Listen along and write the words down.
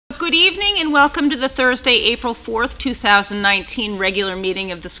Good evening and welcome to the Thursday, April 4th, 2019 regular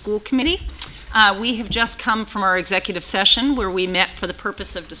meeting of the school committee. We have just come from our executive session where we met for the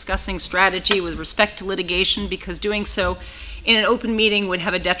purpose of discussing strategy with respect to litigation, because doing so in an open meeting would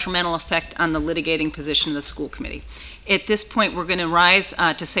have a detrimental effect on the litigating position of the school committee. At this point, we're going to rise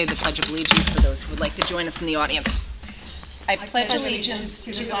to say the Pledge of Allegiance for those who would like to join us in the audience. I pledge allegiance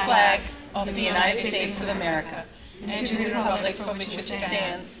to the flag of the United States of America and to the republic for which it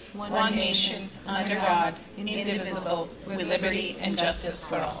stands, one nation, under God, indivisible, with liberty and justice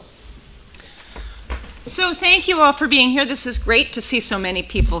for all. So thank you all for being here. This is great to see so many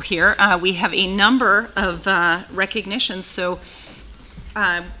people here. We have a number of recognitions. So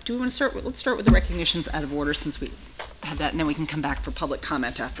do we want to start? Let's start with the recognitions out of order since we have that, and then we can come back for public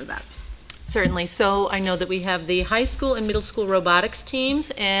comment after that. Certainly. So I know that we have the high school and middle school robotics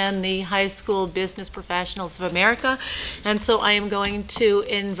teams and the high school business professionals of America. And so I am going to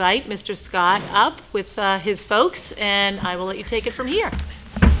invite Mr. Scott up with his folks, and I will let you take it from here.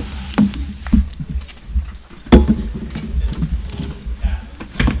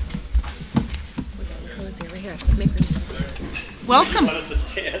 Welcome. Want us to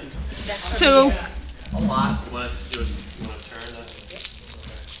stand? So, a lot. Want to turn?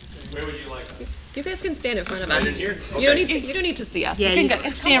 Where would you like us? You guys can stand in front of us. Right in here? Okay. You don't need to see us. yeah, you you can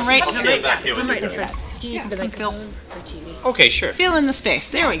can stand right. I'll stand back here with come you right in guys. front. Do you fill Okay, sure. in the space?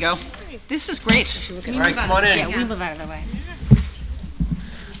 There we go. This is great. All right, come on in. Yeah, we move out of the way.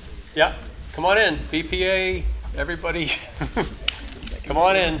 Yeah, come on in. BPA, everybody. Come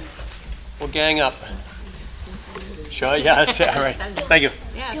on in. We'll gang up. Sure, yeah, that's it. All right. Thank you.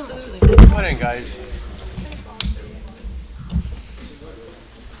 Yeah, absolutely. Come on in, guys.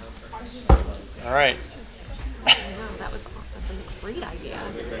 All right. That's a great idea.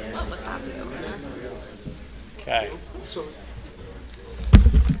 I love what's happening over there. Okay.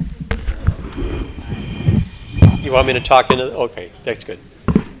 You want me to talk into? Okay, that's good.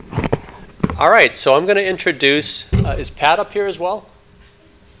 All right, so I'm going to introduce. Is Pat up here as well?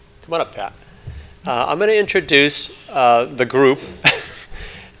 Come on up, Pat. I'm going to introduce the group,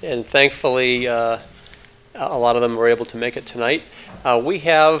 and thankfully a lot of them were able to make it tonight.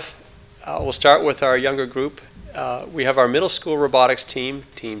 We'll start with our younger group. We have our middle school robotics team,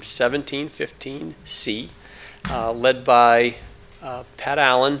 Team 1715C, led by Pat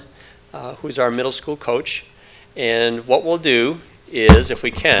Allen, who's our middle school coach. And what we'll do is, if we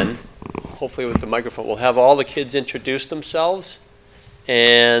can, hopefully with the microphone, we'll have all the kids introduce themselves,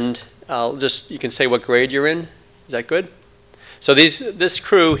 and you can say what grade you're in. Is that good? So this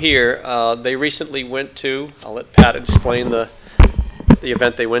crew here, they recently went to, I'll let Pat explain the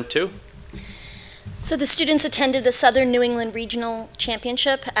event they went to. So the students attended the Southern New England Regional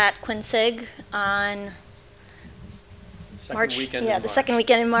Championship at Quinsig on March. The second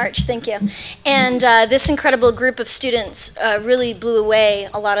weekend in March. Thank you. And this incredible group of students really blew away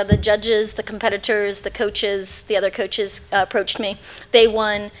a lot of the judges, the competitors, the coaches. The other coaches approached me. They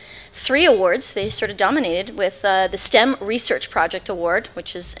won 3 awards. They sort of dominated with the STEM Research Project Award,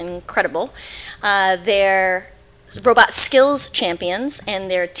 which is incredible. They're Robot Skills Champions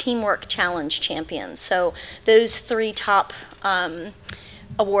and their Teamwork Challenge Champions. So those 3 top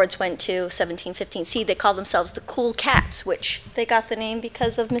awards went to 1715C. They call themselves the Cool Cats, which they got the name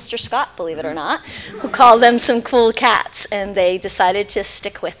because of Mr. Scott, believe it or not, who called them some cool cats, and they decided to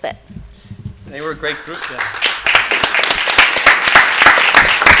stick with it. They were a great group, yeah.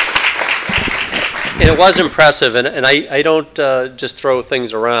 And it was impressive, and I don't just throw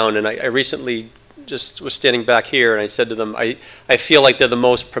things around, and I recently just was standing back here, and I said to them, I feel like they're the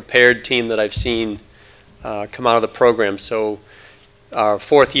most prepared team that I've seen come out of the program. So our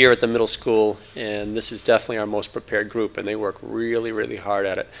 4th year at the middle school, and this is definitely our most prepared group, and they work really, really hard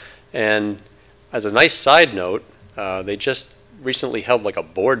at it. And as a nice side note, they just recently held like a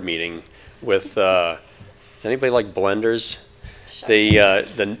board meeting with, does anybody like blenders?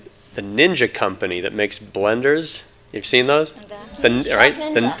 The Ninja company that makes blenders. You've seen those?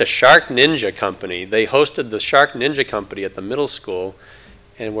 The Shark Ninja Company. They hosted the Shark Ninja Company at the middle school,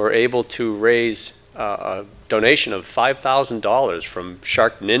 and were able to raise a donation of $5,000 from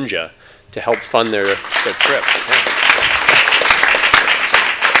Shark Ninja to help fund their trip. Yeah.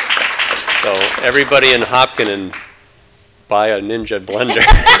 So everybody in Hopkinen buy a Ninja blender.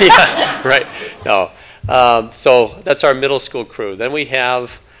 Yeah, right. No. So that's our middle school crew. Then we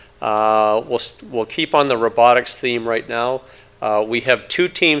have. We'll keep on the robotics theme right now. We have 2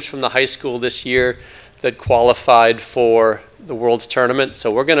 teams from the high school this year that qualified for the World's Tournament.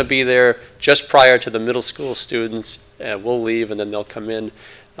 So we're going to be there just prior to the middle school students. We'll leave and then they'll come in.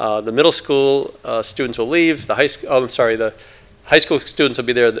 The middle school students will leave. The high school students will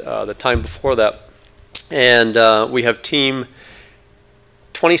be there the time before that. And we have team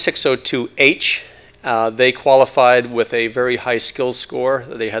 2602H. They qualified with a very high skills score.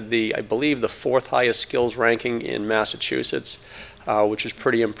 They had I believe, the 4th highest skills ranking in Massachusetts, which is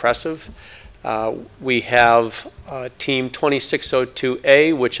pretty impressive. We have team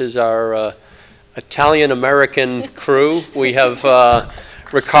 2602A, which is our Italian-American crew. We have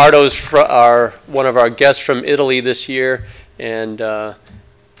Ricardo's one of our guests from Italy this year, and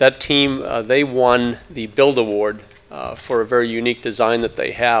that team, they won the Build Award for a very unique design that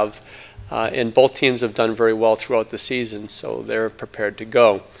they have. And both teams have done very well throughout the season, so they're prepared to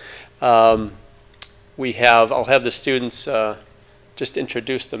go. I'll have the students just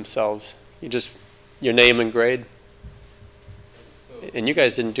introduce themselves. Your name and grade. And you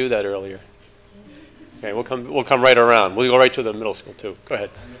guys didn't do that earlier. Okay, we'll come right around. We'll go right to the middle school too. Go ahead.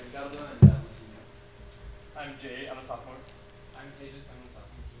 I'm Jay. I'm a sophomore. I'm Tejas. I'm a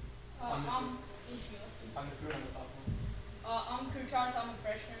sophomore. I'm the crew. I'm a sophomore. I'm Kruchant. I'm a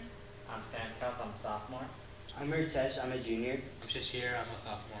freshman. I'm Sankath. I'm a sophomore. I'm Ritesh. I'm a junior. I'm Shashir. I'm a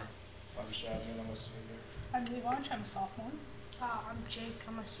sophomore. I'm Shadman. I'm a senior. I'm Devansh. I'm a sophomore. I'm Jake.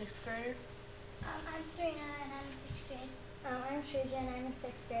 I'm a 6th grader. I'm Serena and I'm in 6th grade. I'm Shrija and I'm in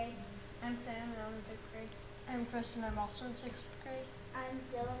 6th grade. I'm Sam and I'm in 6th grade. I'm Kristen. I'm also in 6th grade. I'm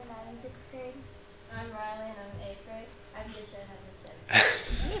Dylan and I'm in 6th grade. I'm Riley and I'm in 8th grade. I'm Disha and I'm in 7th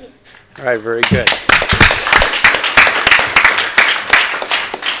grade. All right, very good.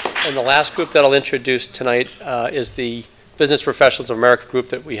 And the last group that I'll introduce tonight is the Business Professionals of America group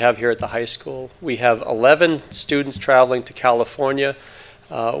that we have here at the high school. We have 11 students traveling to California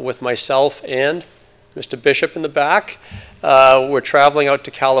with myself and Mr. Bishop in the back. We're traveling out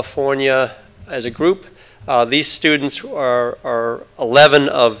to California as a group. These students are 11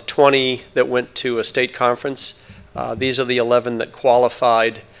 of 20 that went to a state conference. These are the 11 that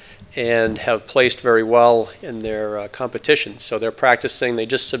qualified and have placed very well in their competitions. So they're practicing. They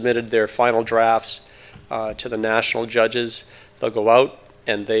just submitted their final drafts to the national judges. They'll go out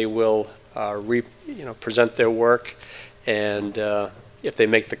and they will present their work, and if they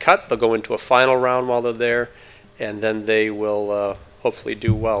make the cut, they'll go into a final round while they're there, and then they will hopefully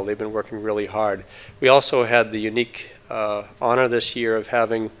do well. They've been working really hard. We also had the unique honor this year of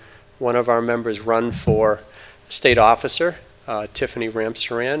having one of our members run for state officer, Tiffany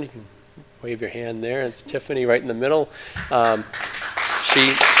Ramsaran. You can wave your hand there. It's Tiffany right in the middle.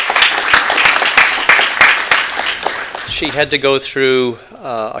 She had to go through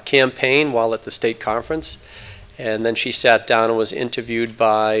a campaign while at the state conference, and then she sat down and was interviewed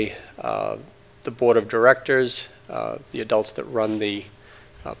by the board of directors, the adults that run the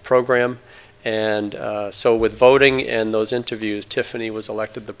program. And so with voting and those interviews, Tiffany was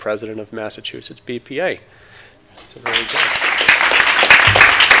elected the president of Massachusetts BPA. So very good.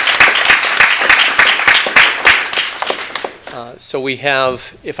 So we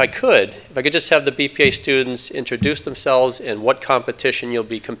have, if I could just have the BPA students introduce themselves and what competition you'll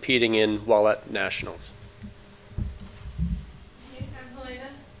be competing in while at Nationals. I'm Helena.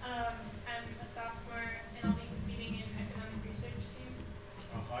 I'm a sophomore and I'll be competing in economic research team.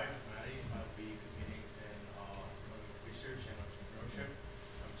 Hi, I'm Maddie. I'll be competing in economic research and entrepreneurship.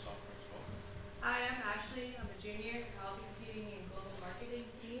 I'm a sophomore as well. Hi, I'm Ashley. I'm a junior. I'll be competing in global marketing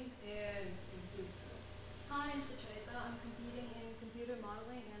team and in food skills. Hi, I'm Sucheta. I'm competing in computer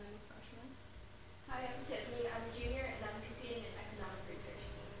modeling and I'm a freshman. Hi, I'm Tiffany. I'm a junior and I'm competing in economic research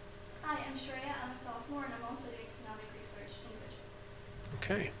team. Hi, I'm Shreya. I'm a sophomore and I'm also doing economic research individual.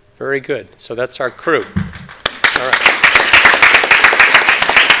 Okay, very good. So that's our crew. All right.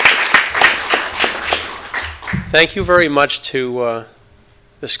 Thank you very much to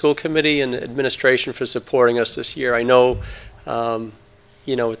the school committee and administration for supporting us this year. I know,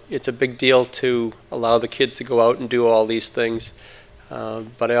 it's a big deal to allow the kids to go out and do all these things,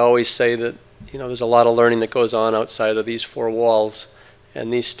 but I always say that, there's a lot of learning that goes on outside of these four walls,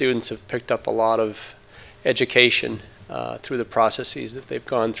 and these students have picked up a lot of education through the processes that they've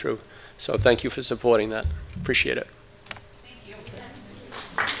gone through. So thank you for supporting that. Appreciate it. Thank you.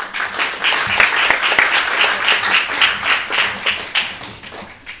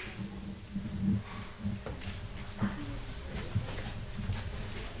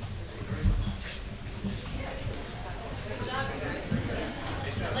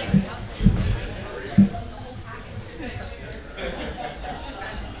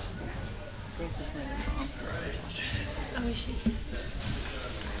 Oh, is she?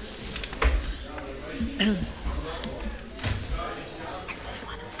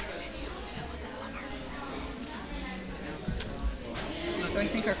 So I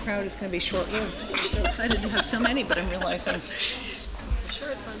think our crowd is going to be short-lived. I'm so excited to have so many, but I'm realizing. I'm sure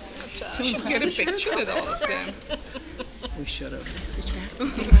it's on Snapchat. So Should get a picture with all of them. We should have.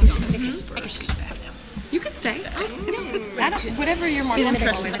 You could stay. Whatever you're more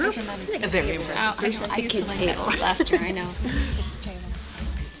comfortable with. It doesn't matter. Very impressive. I used to learn that last year, I know.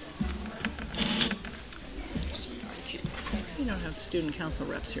 We don't have student council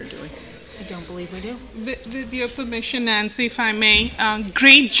reps here, do we? I don't believe we do. With your permission, Nancy, if I may,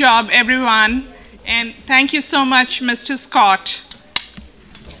 great job, everyone. And thank you so much, Mr. Scott.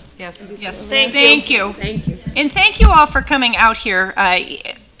 Yes. Yes. Thank you. Thank you. And thank you all for coming out here.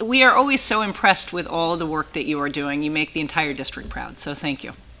 We are always so impressed with all of the work that you are doing. You make the entire district proud, so thank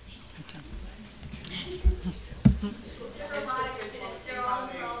you.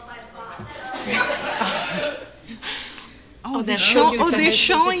 Oh, they're showing.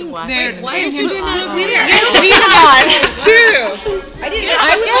 Their. Why aren't you doing that over here? Yes, we have too. I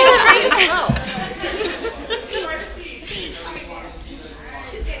would like to see it as well.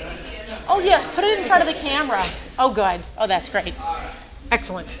 Oh, yes, put it in front of the camera. Oh, good. Oh, that's great.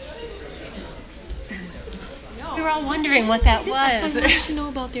 Excellent. We were all wondering what that was. So I wanted to know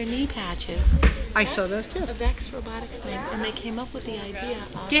about their knee patches. I saw those too. A Vex Robotics thing, and they came up with the idea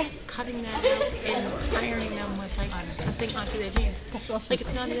of cutting that out and ironing them with like something onto their jeans. That's awesome. Like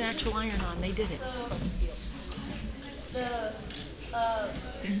it's not an actual iron-on. They did it.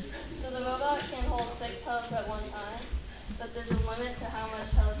 So the robot can hold 6 hubs at one time, but there's a limit to how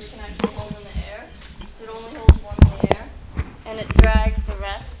much hubs it can actually hold in the air. So it only holds 1 in the air, and it drags the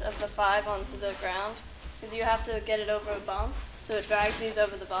rest of the 5 onto the ground because you have to get it over a bump. So it drags these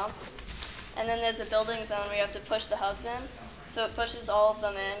over the bump. And then there's a building zone where you have to push the hubs in. So it pushes all of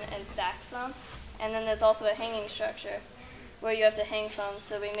them in and stacks them. And then there's also a hanging structure where you have to hang from.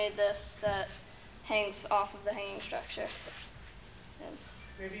 So we made this that hangs off of the hanging structure. And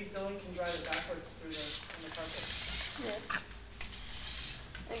maybe Dylan can drive it backwards through the carpet.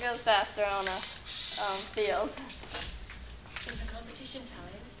 Yeah. It goes faster on a field. Is the competition timed?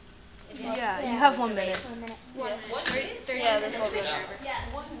 Yeah, you have 1 minute. 1 minute. What? 30 Yeah, this minutes? was it.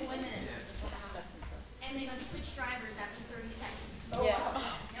 Yes. 1 minute. And they must switch drivers after 30 seconds. Oh, yeah. Wow.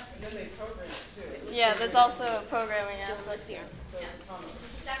 Yep. And then they program it too. Yeah, there's also a programming aspect. Yeah.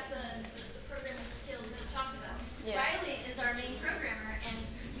 That's the programming skills that we talked about. Yeah. Riley is our main programmer, and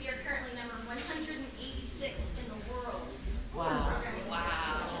we are currently number 186 in the world for programming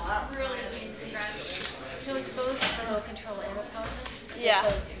skills, which is really amazing. So it's both remote control and autonomous? Yeah.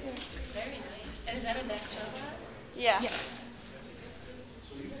 Very nice. And is that a Vex robot? Yeah.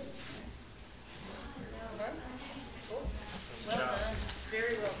 Well done.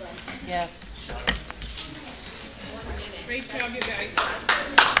 Very well done. Yes. 1 minute. Great job, you guys.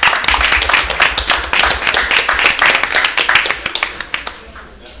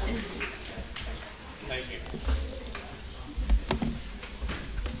 Thank you.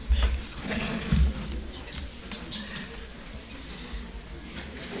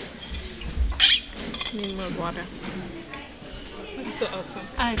 Need more water. That's so awesome.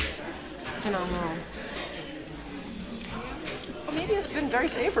 It's phenomenal. Well, maybe it's been very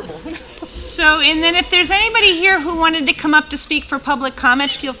favorable. So, and then if there's anybody here who wanted to come up to speak for public comment,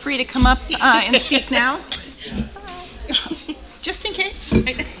 feel free to come up and speak now. Just in case.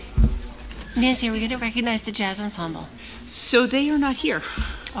 Nancy, are we going to recognize the jazz ensemble? So they are not here.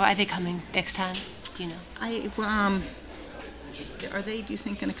 Or are they coming next time? Do you know? Are they, do you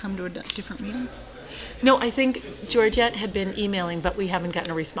think, going to come to a different meeting? No, I think Georgette had been emailing, but we haven't gotten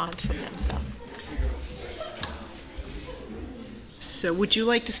a response from them, so. So would you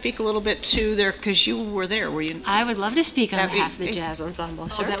like to speak a little bit to their, because you were there, were you? I would love to speak on That'd be- behalf of the jazz ensemble.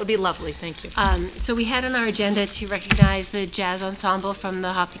 Oh, that would be lovely, thank you. So we had on our agenda to recognize the jazz ensemble from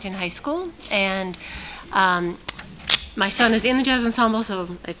the Hopkinton High School, and my son is in the jazz ensemble,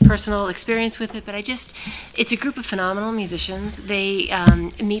 so I have personal experience with it, but it's a group of phenomenal musicians. They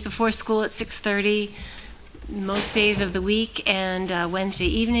meet before school at 6:30 most days of the week and Wednesday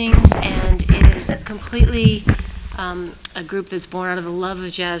evenings, and it is completely a group that's born out of the love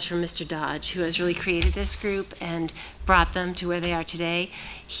of jazz from Mr. Dodge, who has really created this group and brought them to where they are today.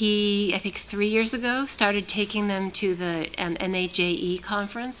 He, I think 3 years ago, started taking them to the MAJE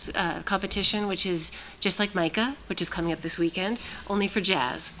conference competition, which is just like MICA, which is coming up this weekend, only for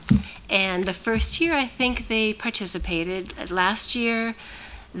jazz. And the first year, I think they participated. Last year,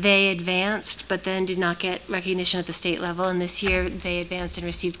 they advanced, but then did not get recognition at the state level. And this year, they advanced and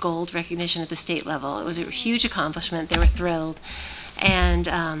received gold recognition at the state level. It was a huge accomplishment. They were thrilled. And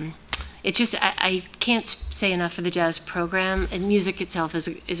it's just, I can't say enough for the jazz program. And music itself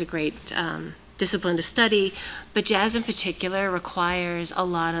is a great discipline to study, but jazz in particular requires a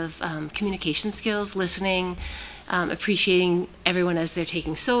lot of communication skills, listening, appreciating everyone as they're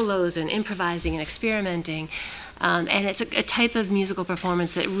taking solos and improvising and experimenting. And it's a type of musical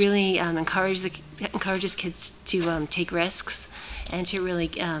performance that really encourages kids to take risks and to really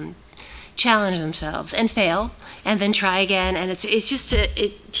challenge themselves and fail and then try again. And it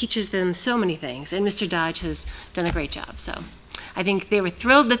teaches them so many things. And Mr. Dodge has done a great job. So I think they were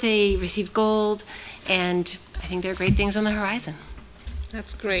thrilled that they received gold, and I think there are great things on the horizon.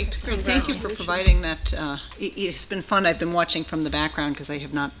 That's great. That's great. Thank you for providing that. It's been fun. I've been watching from the background because I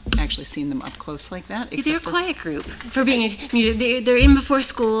have not actually seen them up close like that. They're a quiet group for being they're in before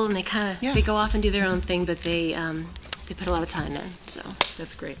school, and they go off and do their own thing, but they put a lot of time in. So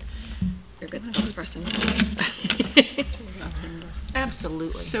that's great. You're a good spokesperson.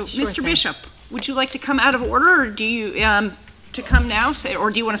 Absolutely. So, Mr. Bishop, would you like to come out of order, or do you to come now, or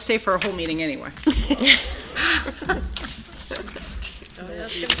do you want to stay for a whole meeting anyway?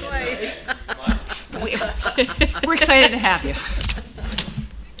 We're excited to have you.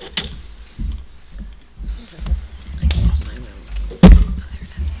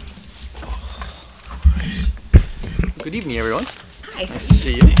 Good evening, everyone. Hi. Nice to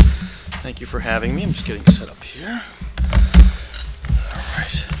see you. Thank you for having me. I'm just getting set up here.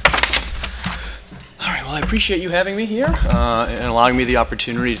 All right, well, I appreciate you having me here and allowing me the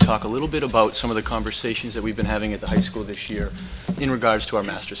opportunity to talk a little bit about some of the conversations that we've been having at the high school this year in regards to our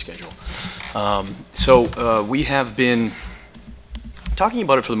master schedule. We have been talking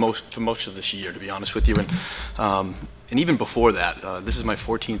about it for most of this year, to be honest with you, and even before that. This is my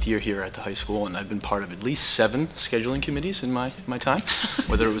 14th year here at the high school, and I've been part of at least 7 scheduling committees in my time,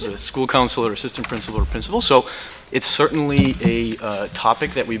 whether it was a school counselor, assistant principal, or principal. So it's certainly a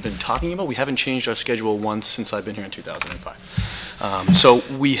topic that we've been talking about. We haven't changed our schedule once since I've been here in 2005. So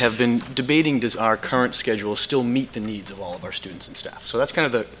we have been debating, does our current schedule still meet the needs of all of our students and staff? So that's kind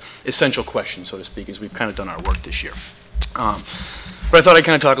of the essential question, so to speak, as we've kind of done our work this year. But I thought I'd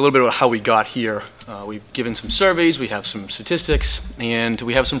kind of talk a little bit about how we got here. We've given some surveys, we have some statistics, and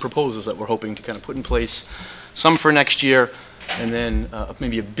we have some proposals that we're hoping to kind of put in place, some for next year, and then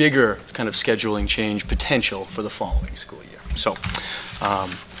maybe a bigger kind of scheduling change potential for the following school year. So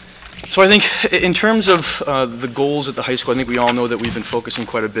I think in terms of the goals at the high school, I think we all know that we've been focusing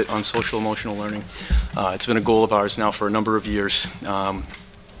quite a bit on social emotional learning. It's been a goal of ours now for a number of years,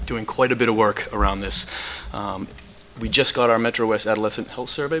 doing quite a bit of work around this. We just got our Metro West Adolescent Health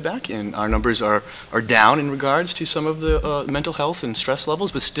Survey back, and our numbers are down in regards to some of the mental health and stress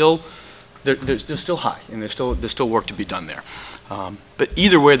levels, but still, they're still high, and there's still work to be done there. But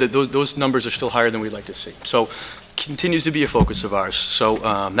either way, those numbers are still higher than we'd like to see. So continues to be a focus of ours. So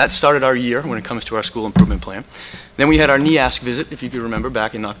that started our year when it comes to our school improvement plan. Then we had our NEASC visit, if you could remember,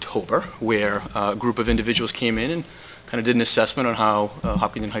 back in October, where a group of individuals came in and kind of did an assessment on how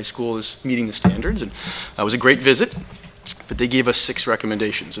Hopkinton High School is meeting the standards, and it was a great visit, but they gave us 6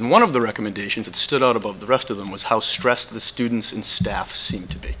 recommendations. And one of the recommendations that stood out above the rest of them was how stressed the students and staff seemed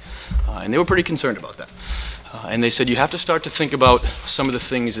to be. And they were pretty concerned about that. And they said, you have to start to think about some of the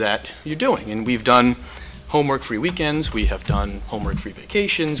things that you're doing. And we've done homework-free weekends, we have done homework-free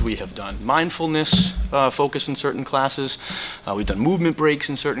vacations, we have done mindfulness focus in certain classes, we've done movement breaks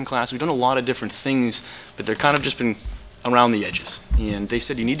in certain classes, we've done a lot of different things, but they're kind of just been around the edges. And they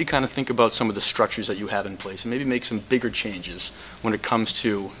said you need to kind of think about some of the structures that you have in place and maybe make some bigger changes when it comes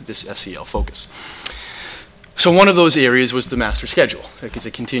to this SEL focus. So one of those areas was the master schedule, because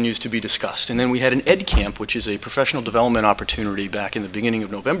it continues to be discussed. And then we had an Ed Camp, which is a professional development opportunity back in the beginning of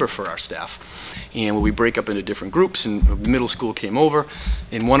November for our staff. And where we break up into different groups, and middle school came over.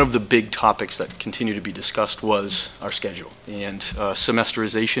 And one of the big topics that continued to be discussed was our schedule and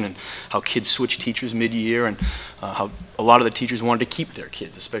semesterization, and how kids switch teachers mid-year, and how a lot of the teachers wanted to keep their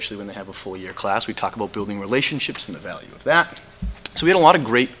kids, especially when they have a full year class. We talk about building relationships and the value of that. So we had a lot of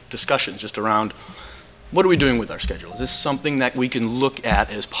great discussions just around, what are we doing with our schedule? Is this something that we can look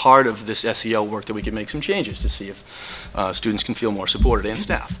at as part of this SEL work, that we can make some changes to see if students can feel more supported, and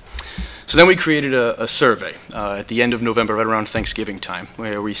staff? So then we created a survey at the end of November, right around Thanksgiving time,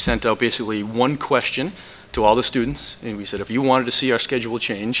 where we sent out basically one question to all the students, and we said, if you wanted to see our schedule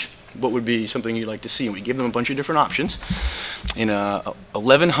change, what would be something you'd like to see? And we gave them a bunch of different options. And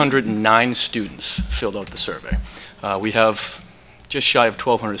 1,109 students filled out the survey. We have just shy of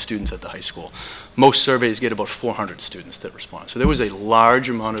 1,200 students at the high school. Most surveys get about 400 students that respond. So there was a large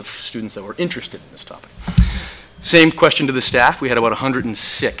amount of students that were interested in this topic. Same question to the staff. We had about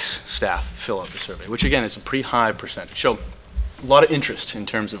 106 staff fill out the survey, which again is a pretty high percentage. So a lot of interest in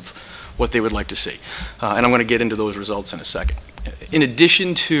terms of what they would like to see. And I'm going to get into those results in a second. In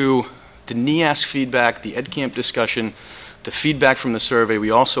addition to the NEASC feedback, the EdCamp discussion, the feedback from the survey,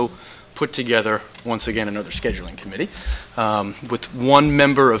 we also put together, once again, another scheduling committee with one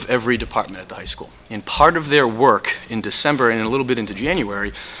member of every department at the high school. And part of their work in December and a little bit into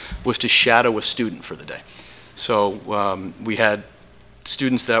January was to shadow a student for the day. So we had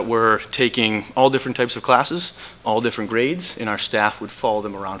students that were taking all different types of classes, all different grades, and our staff would follow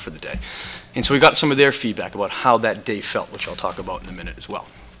them around for the day. And so we got some of their feedback about how that day felt, which I'll talk about in a minute as well.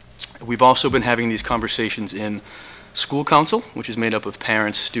 We've also been having these conversations in school council, which is made up of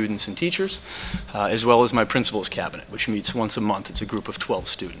parents, students, and teachers, as well as my principal's cabinet, which meets once a month. It's a group of 12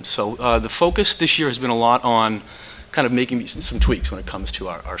 students. So the focus this year has been a lot on kind of making some tweaks when it comes to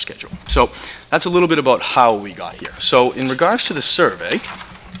our schedule. So that's a little bit about how we got here. So in regards to the survey,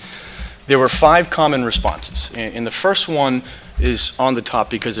 there were 5 common responses. And the first one is on the top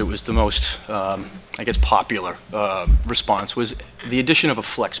because it was the most, I guess, popular response, was the addition of a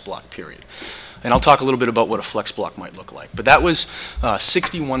flex block period. And I'll talk a little bit about what a flex block might look like. But that was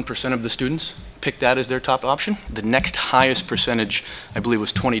 61% of the students picked that as their top option. The next highest percentage, I believe,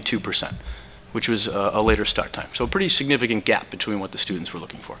 was 22%, which was a later start time. So a pretty significant gap between what the students were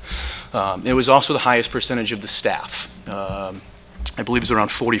looking for. It was also the highest percentage of the staff. I believe it was around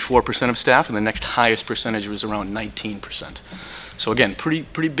 44% of staff, and the next highest percentage was around 19%. So again,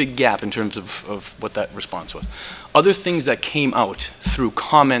 pretty big gap in terms of what that response was. Other things that came out through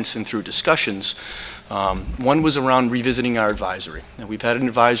comments and through discussions, one was around revisiting our advisory. Now, we've had an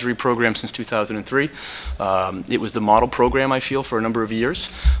advisory program since 2003. It was the model program, I feel, for a number of years.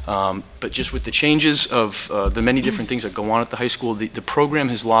 But just with the changes of the many different things that go on at the high school, the program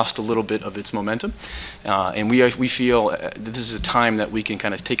has lost a little bit of its momentum. And we feel that this is a time that we can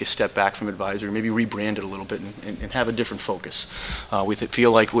kind of take a step back from advisory, maybe rebrand it a little bit and have a different focus. We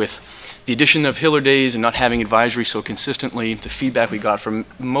feel like with the addition of Hiller Days and not having advisory so consistently, the feedback we got from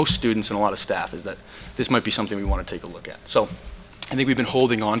most students and a lot of staff is that this might be something we want to take a look at. So I think we've been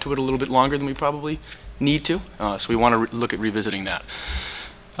holding on to it a little bit longer than we probably need to, so we want to look at revisiting that.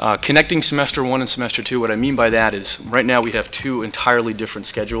 Connecting semester 1 and semester 2, what I mean by that is right now we have 2 entirely different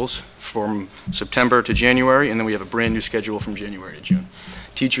schedules from September to January, and then we have a brand new schedule from January to June.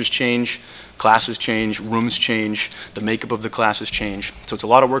 Teachers change, classes change, rooms change, the makeup of the classes change. So it's a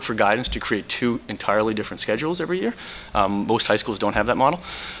lot of work for guidance to create 2 entirely different schedules every year. Most high schools don't have that model.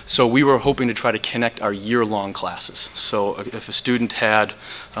 So we were hoping to try to connect our year-long classes. So if a student had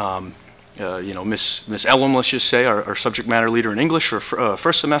you know, Miss Ellum, let's just say, our subject matter leader in English for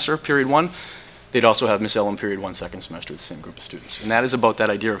first semester, period 1, they'd also have Miss Ellum, period 1, second semester, with the same group of students. And that is about that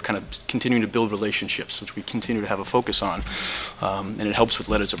idea of kind of continuing to build relationships, which we continue to have a focus on. And it helps with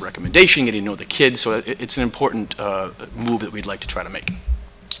letters of recommendation, getting to know the kids, so it's an important move that we'd like to try to make.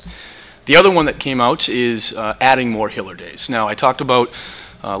 The other one that came out is adding more Hiller Days. Now, I talked about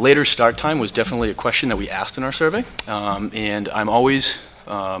later start time was definitely a question that we asked in our survey, and I'm always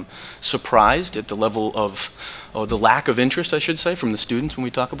surprised at the level of, the lack of interest, I should say, from the students when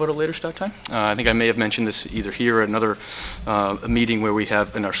we talk about a later start time. I think I may have mentioned this either here or another meeting where we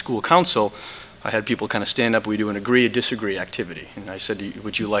have in our school council. I had people kind of stand up, we do an agree or disagree activity. And I said,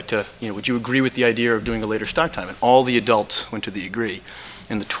 would you like to, would you agree with the idea of doing a later start time? And all the adults went to the agree,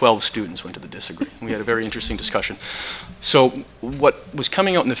 and the 12 students went to the disagree. And we had a very interesting discussion. So what was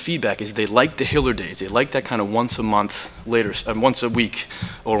coming out in the feedback is they liked the Hiller Days. They liked that kind of once a month, later, once a week,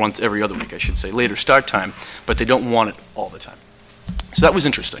 or once every other week, I should say, later start time, but they don't want it all the time. So that was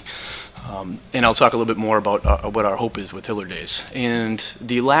interesting. And I'll talk a little bit more about what our hope is with Hiller Days. And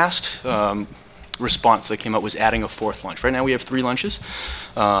the last response that came out was adding a 4th lunch. Right now we have 3 lunches,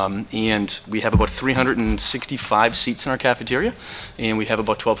 and we have about 365 seats in our cafeteria, and we have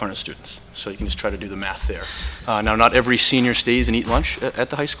about 1,200 students. So you can just try to do the math there. Now, not every senior stays and eat lunch at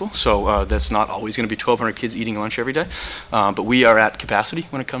the high school, so that's not always going to be 1,200 kids eating lunch every day, but we are at capacity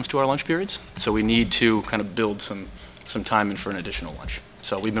when it comes to our lunch periods, so we need to kind of build some time in for an additional lunch.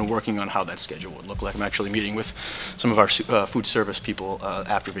 So we've been working on how that schedule would look like. I'm actually meeting with some of our food service people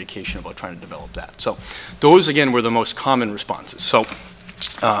after vacation about trying to develop that. So those, again, were the most common responses. So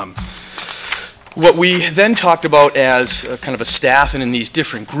what we then talked about as kind of a staff and in these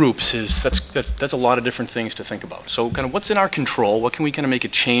different groups is that's a lot of different things to think about. So kind of what's in our control? What can we kind of make a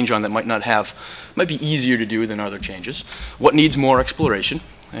change on that might be easier to do than other changes? What needs more exploration?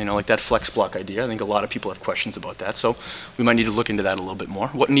 Like that flex block idea. I think a lot of people have questions about that, so we might need to look into that a little bit more.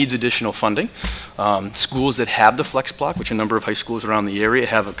 What needs additional funding? Schools that have the flex block, which a number of high schools around the area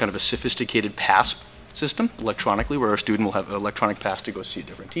have a kind of a sophisticated pass system electronically, where a student will have an electronic pass to go see a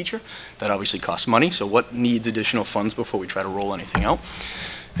different teacher. That obviously costs money, so what needs additional funds before we try to roll anything out?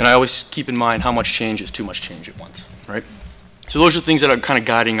 And I always keep in mind how much change is too much change at once, right? So those are things that are kind of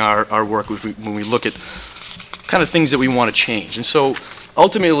guiding our work when we look at kind of things that we want to change. And so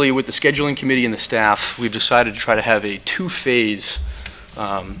ultimately, with the scheduling committee and the staff, we've decided to try to have a two-phase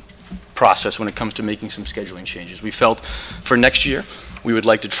process when it comes to making some scheduling changes. We felt for next year, we would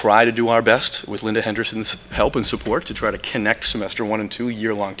like to try to do our best with Linda Henderson's help and support to try to connect semester 1 and 2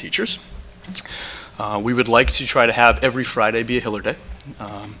 year-long teachers. We would like to try to have every Friday be a Hiller Day.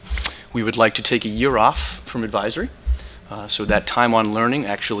 We would like to take a year off from advisory. So that time on learning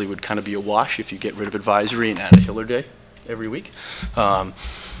actually would kind of be a wash if you get rid of advisory and add a Hiller Day every week.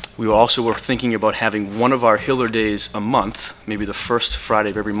 We also were thinking about having one of our Hiller Days a month, maybe the first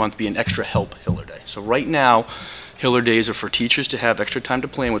Friday of every month, be an extra help Hiller Day. So right now, Hiller Days are for teachers to have extra time to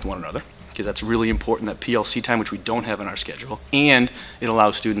plan with one another, because that's really important, that PLC time, which we don't have in our schedule, and it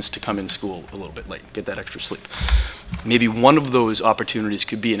allows students to come in school a little bit late, get that extra sleep. Maybe one of those opportunities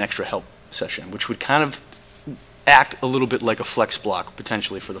could be an extra help session, which would kind of act a little bit like a flex block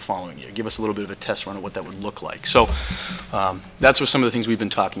potentially for the following year. Give us a little bit of a test run of what that would look like. So that's what some of the things we've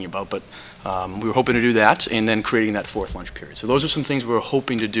been talking about, but we were hoping to do that and then creating that fourth lunch period. So those are some things we're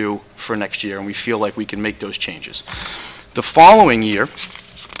hoping to do for next year, and we feel like we can make those changes. The following year,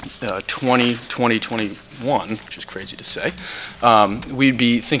 2021, which is crazy to say, we'd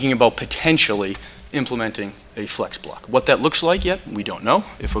be thinking about potentially implementing a flex block. What that looks like yet, we don't know.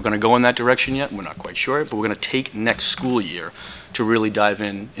 If we're going to go in that direction yet, we're not quite sure, but we're going to take next school year to really dive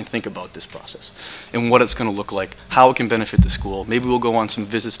in and think about this process and what it's going to look like, how it can benefit the school. Maybe we'll go on some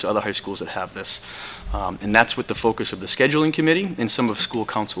visits to other high schools that have this, and that's what the focus of the scheduling committee and some of school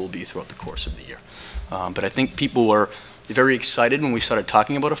council will be throughout the course of the year. But I think people were very excited when we started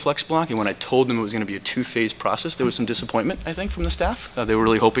talking about a flex block, and when I told them it was going to be a two-phase process, there was some disappointment, I think, from the staff. They were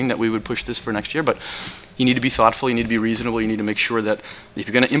really hoping that we would push this for next year, but you need to be thoughtful, you need to be reasonable, you need to make sure that if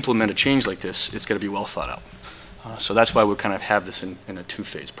you're going to implement a change like this, it's got to be well thought out. So that's why we kind of have this in a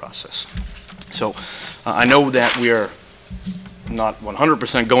two-phase process. So I know that we are not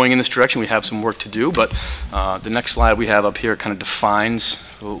 100% going in this direction. We have some work to do, but the next slide we have up here kind of defines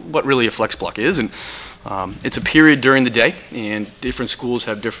what really a flex block is. And it's a period during the day, and different schools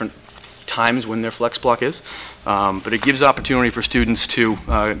have different times when their flex block is. But it gives opportunity for students to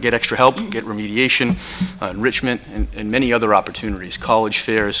get extra help, get remediation, enrichment, and many other opportunities, college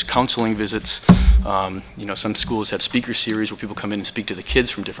fairs, counseling visits. You know, some schools have speaker series where people come in and speak to the kids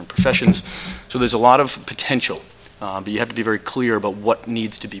from different professions. So there's a lot of potential. But you have to be very clear about what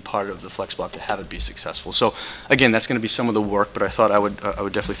needs to be part of the flex block to have it be successful. So again, that's going to be some of the work, but I thought I would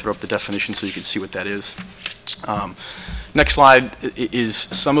definitely throw up the definition so you can see what that is. Next slide is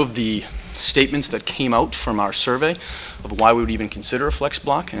some of the statements that came out from our survey of why we would even consider a flex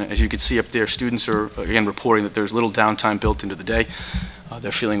block. And as you can see up there, students are again reporting that there's little downtime built into the day.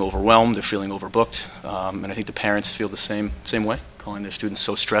 They're feeling overwhelmed, they're feeling overbooked, and I think the parents feel the same way, calling their students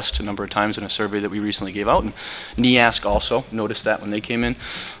so stressed a number of times in a survey that we recently gave out. And NEASC also noticed that when they came in.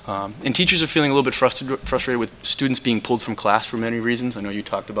 And teachers are feeling a little bit frustrated with students being pulled from class for many reasons. I know you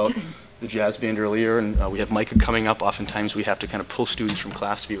talked about the jazz band earlier, and we have Micah coming up. Oftentimes we have to kind of pull students from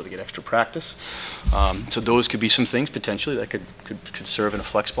class to be able to get extra practice. So those could be some things potentially that could serve in a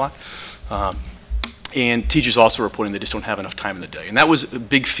flex block. And teachers also reporting they just don't have enough time in the day. And that was a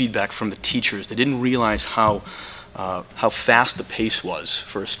big feedback from the teachers. They didn't realize how fast the pace was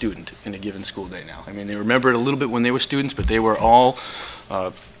for a student in a given school day now. I mean, they remember it a little bit when they were students, but they were all,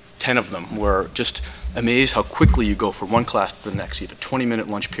 10 of them were just amazed how quickly you go from one class to the next. You have a 20-minute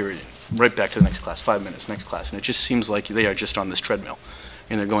lunch period, right back to the next class, 5 minutes, next class. And it just seems like they are just on this treadmill,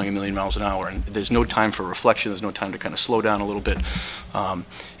 and they're going 1,000,000 miles an hour, and there's no time for reflection, there's no time to kind of slow down a little bit.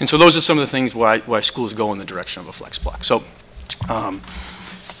 And so those are some of the things why schools go in the direction of a flex block. So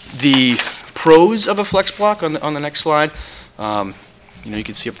the pros of a flex block on the next slide, you know, you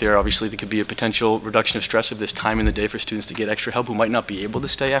can see up there, obviously, there could be a potential reduction of stress if there's time in the day for students to get extra help who might not be able to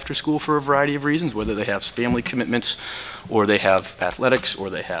stay after school for a variety of reasons, whether they have family commitments, or they have athletics, or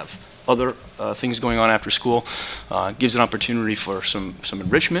they have other things going on after school. Gives an opportunity for some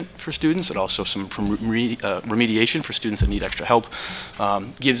enrichment for students, and also some remediation for students that need extra help.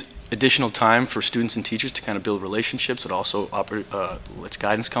 Gives additional time for students and teachers to kind of build relationships. It also lets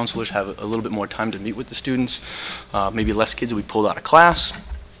guidance counselors have a little bit more time to meet with the students. Maybe less kids will be pulled out of class,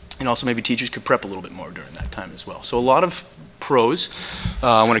 and also maybe teachers could prep a little bit more during that time as well. So a lot of pros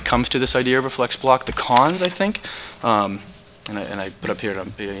when it comes to this idea of a flex block. The cons, I think, and I put up here,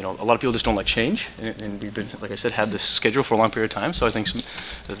 you know, a lot of people just don't like change, and we've been, like I said, had this schedule for a long period of time, so I think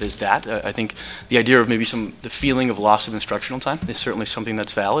there's that. I think the idea of maybe the feeling of loss of instructional time is certainly something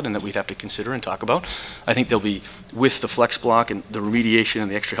that's valid and that we'd have to consider and talk about. I think there'll be, with the flex block and the remediation and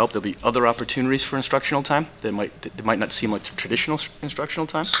the extra help, there'll be other opportunities for instructional time that might not seem like traditional instructional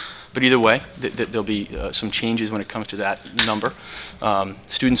time. But either way, there'll be some changes when it comes to that number.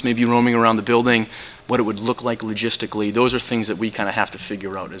 Students may be roaming around the building, what it would look like logistically. Those are things that we kind of have to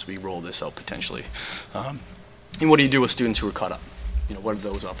figure out as we roll this out potentially. And what do you do with students who are caught up? What are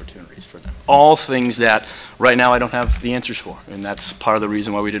those opportunities for them? All things that right now I don't have the answers for, and that's part of the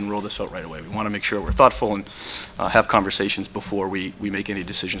reason why we didn't roll this out right away. We want to make sure we're thoughtful and have conversations before we make any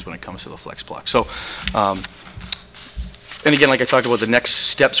decisions when it comes to the flex block. So, and again, like I talked about, the next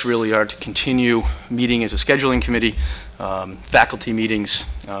steps really are to continue meeting as a scheduling committee, faculty meetings,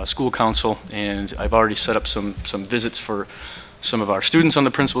 school council, and I've already set up some visits for some of our students on the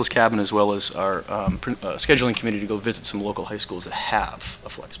principal's cabinet, as well as our scheduling committee, to go visit some local high schools that have a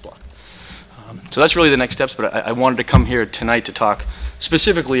flex block. So that's really the next steps, but I wanted to come here tonight to talk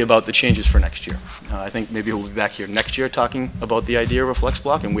specifically about the changes for next year. I think maybe we'll be back here next year talking about the idea of a flex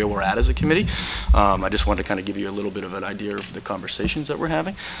block and where we're at as a committee. I just wanted to kind of give you a little bit of an idea of the conversations that we're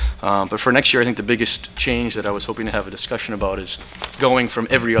having. But for next year, I think the biggest change that I was hoping to have a discussion about is going from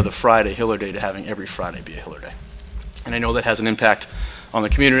every other Friday Hiller Day to having every Friday be a Hiller Day. And I know that has an impact on the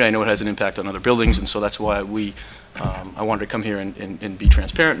community. I know it has an impact on other buildings, and so that's why I wanted to come here and be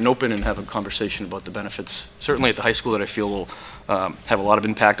transparent and open and have a conversation about the benefits, certainly at the high school, that I feel will have a lot of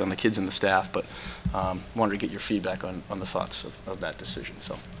impact on the kids and the staff, but wanted to get your feedback on the thoughts of that decision.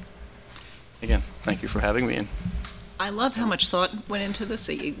 So, again, thank you for having me. And I love how much thought went into this.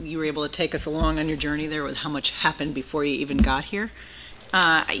 You were able to take us along on your journey there with how much happened before you even got here.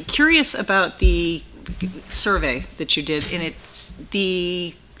 I'm curious about the survey that you did, and it's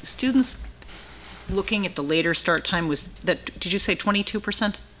the students looking at the later start time. Was that, did you say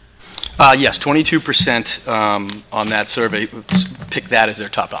 22%? Yes, 22% on that survey pick that as their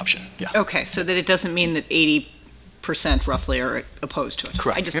top option. Yeah. Okay, so that it doesn't mean that 80% roughly are opposed to it.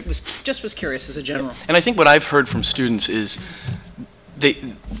 Correct. I just was curious as a general. And I think what I've heard from students is they're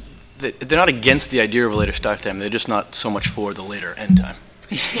not against the idea of a later start time. They're just not so much for the later end time.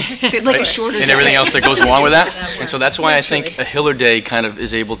 Like a shorter and everything else that goes along with that. And so that's why I think a Hiller Day kind of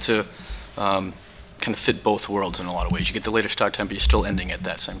is able to kind of fit both worlds in a lot of ways. You get the later start time, but you're still ending at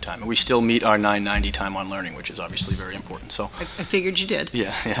that same time. And we still meet our 9:90 time on learning, which is obviously very important. So I figured you did.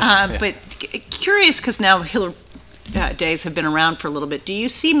 Yeah. But curious, because now Hiller Days have been around for a little bit. Do you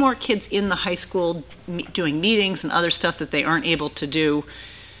see more kids in the high school doing meetings and other stuff that they aren't able to do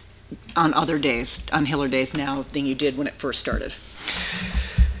on other days, on Hiller Days now, than you did when it first started?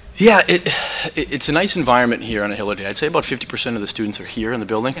 Yeah, it's a nice environment here on a Hiller Day. I'd say about 50% of the students are here in the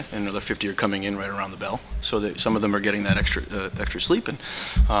building, and another 50 are coming in right around the bell. So that some of them are getting that extra sleep. And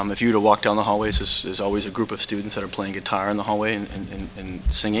if you were to walk down the hallways, there's always a group of students that are playing guitar in the hallway and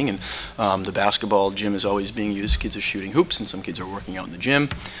singing. And the basketball gym is always being used. Kids are shooting hoops, and some kids are working out in the gym.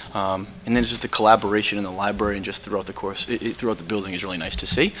 And then it's just the collaboration in the library and just throughout the course, throughout the building is really nice to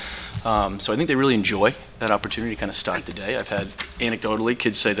see. So I think they really enjoy that opportunity to kind of start the day. I've had anecdotally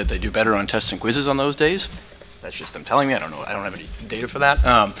kids say that they do better on tests and quizzes on those days. That's just them telling me. I don't know. I don't have any data for that.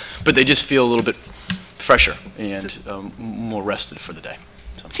 But they just feel a little bit fresher and more rested for the day.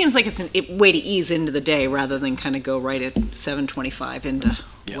 So. It seems like it's a way to ease into the day rather than kind of go right at 7:25 into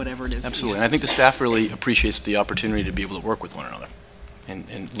whatever it is. Absolutely. And I think the staff really appreciates the opportunity to be able to work with one another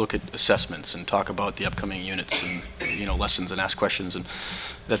and look at assessments and talk about the upcoming units and lessons and ask questions. And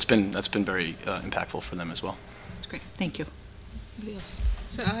that's been very impactful for them as well. That's great. Thank you. Anybody else?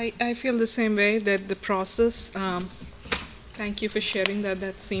 So I feel the same way, that the process, thank you for sharing that.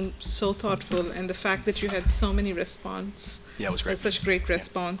 That seemed so thoughtful, and the fact that you had so many response. Yeah, it was great. Such great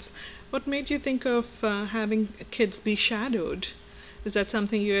response. What made you think of having kids be shadowed? Is that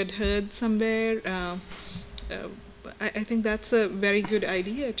something you had heard somewhere? I think that's a very good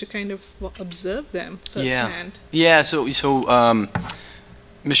idea to kind of observe them firsthand. Yeah. So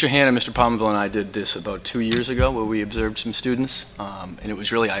Mr. Han and Mr. Palmerville and I did this about 2 years ago, where we observed some students, and it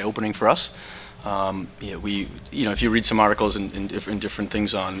was really eye-opening for us. If you read some articles and different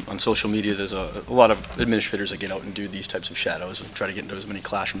things on social media, there's a lot of administrators that get out and do these types of shadows and try to get into as many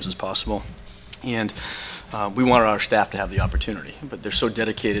classrooms as possible. And we wanted our staff to have the opportunity, but they're so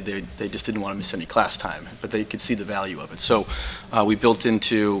dedicated, they just didn't want to miss any class time, but they could see the value of it. So we built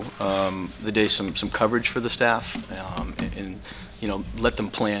into the day some coverage for the staff, and let them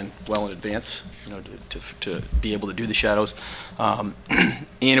plan well in advance, to be able to do the shadows. And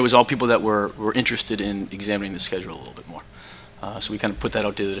it was all people that were interested in examining the schedule a little bit more. So we kind of put that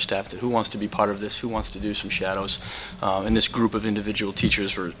out to the staff, that who wants to be part of this, who wants to do some shadows. And this group of individual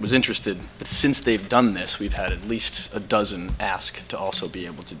teachers was interested, but since they've done this, we've had at least a dozen ask to also be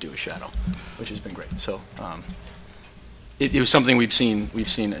able to do a shadow, which has been great. So it was something we've seen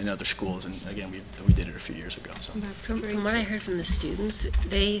in other schools, and again, we did it a few years ago. So That's so great. From what I heard from the students,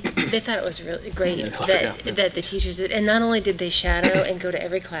 they thought it was really great Yeah, that the teachers did, and not only did they shadow and go to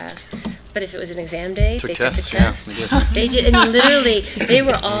every class, but if it was an exam day, they took a test. They did, and literally, they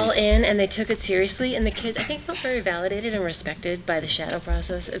were all in, and they took it seriously, and the kids, I think, felt very validated and respected by the shadow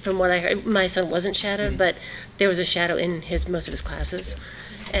process. From what I heard, my son wasn't shadowed, but there was a shadow in most of his classes.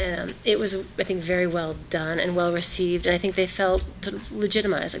 And it was, I think, very well done and well received, and I think they felt sort of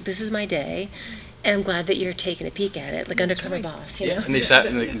legitimized, like, this is my day, and I'm glad that you're taking a peek at it, like undercover boss, you know? And they sat,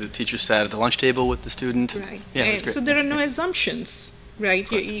 and the teachers sat at the lunch table with the student. Right. Yeah, it was great. So there are no assumptions,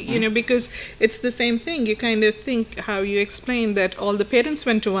 right? You know, because it's the same thing. You kind of think how you explained that all the parents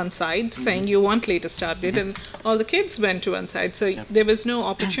went to one side saying you want later start date, and all the kids went to one side. So there was no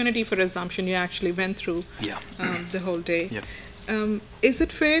opportunity for assumption. You actually went through the whole day. Yep. Is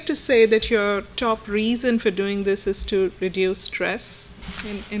it fair to say that your top reason for doing this is to reduce stress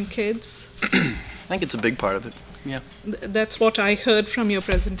in kids? I think it's a big part of it, yeah. That's what I heard from your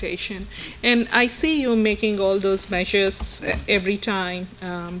presentation. And I see you making all those measures every time,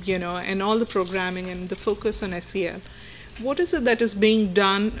 you know, and all the programming and the focus on SEL. What is it that is being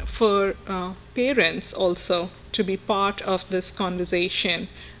done for parents also to be part of this conversation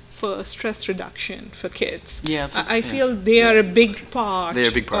for stress reduction for kids? Yeah, I feel they are a big part,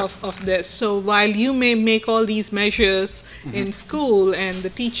 of this. So while you may make all these measures in school and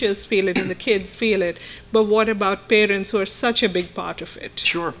the teachers feel it and the kids feel it, but what about parents who are such a big part of it?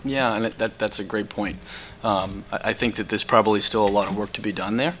 Sure, yeah, and that's a great point. I think that there's probably still a lot of work to be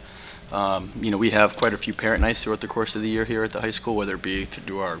done there. You know, we have quite a few parent nights throughout the course of the year here at the high school, whether it be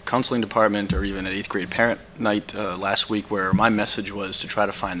through our counseling department or even at 8th grade parent night last week, where my message was to try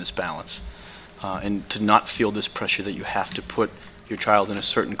to find this balance and to not feel this pressure that you have to put your child in a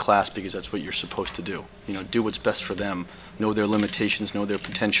certain class because that's what you're supposed to do. You know, do what's best for them, know their limitations, know their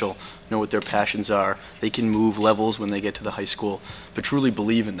potential, know what their passions are. They can move levels when they get to the high school, but truly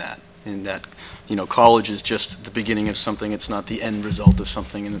believe in that. And that, you know, college is just the beginning of something, it's not the end result of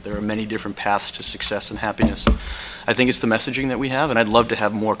something, and that there are many different paths to success and happiness. I think it's the messaging that we have, and I'd love to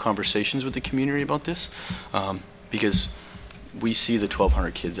have more conversations with the community about this, because we see the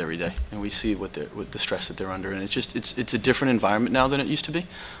 1,200 kids every day, and we see what the stress that they're under, and it's a different environment now than it used to be.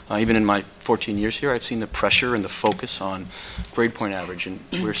 Even in my 14 years here, I've seen the pressure and the focus on grade point average and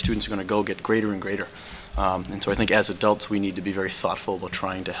where students are going to go get greater and greater. And so I think as adults we need to be very thoughtful about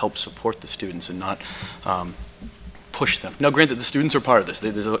trying to help support the students and not push them. Now granted, the students are part of this.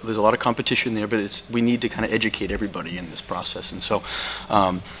 There's a lot of competition there, but we need to kind of educate everybody in this process. And so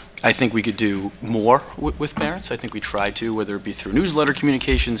I think we could do more with parents. I think we try to, whether it be through newsletter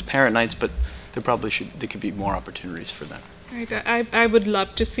communications, parent nights, but there could be more opportunities for them. Right. I would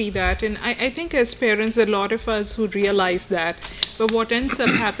love to see that, and I think as parents, a lot of us who realize that, but what ends up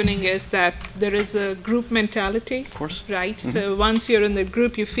happening is that there is a group mentality, of course, right? So once you're in the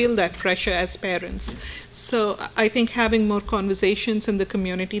group, you feel that pressure as parents. So I think having more conversations in the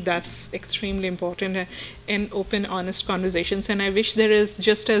community, that's extremely important, and open, honest conversations. And I wish there is,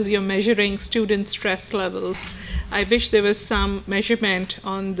 just as you're measuring student stress levels, I wish there was some measurement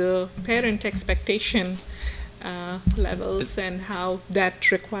on the parent expectation levels and how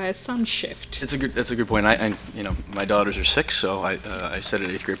that requires some shift. That's a good point. You know, my daughters are 6, so I said at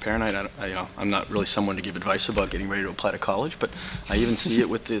 8th grade parent night, you know, I'm not really someone to give advice about getting ready to apply to college, but I even see it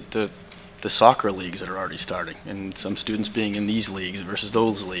with the soccer leagues that are already starting, and some students being in these leagues versus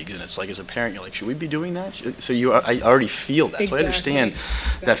those leagues, and it's like, as a parent, you're like, should we be doing that? So I already feel that, so I understand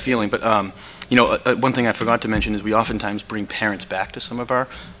that feeling. But you know, one thing I forgot to mention is we oftentimes bring parents back to some of our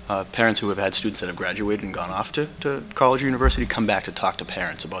parents who have had students that have graduated and gone off to college or university, come back to talk to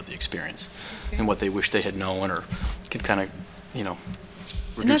parents about the experience and what they wish they had known, or could kind of, you know,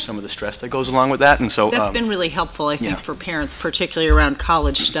 reduce some of the stress that goes along with that. And so that's been really helpful, I think, for parents, particularly around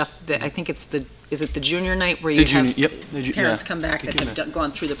is it the junior night where you have parents come back that have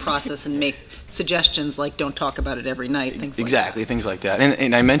gone through the process and make suggestions like don't talk about it every night, things like that. Exactly, things like that.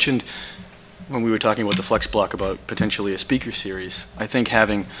 And I mentioned when we were talking about the Flex Block about potentially a speaker series, I think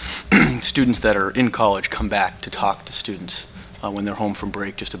having students that are in college come back to talk to students when they're home from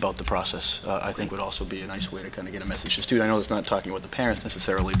break just about the process, I think would also be a nice way to kind of get a message to students. I know it's not talking about the parents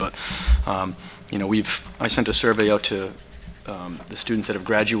necessarily, but you know, I sent a survey out to the students that have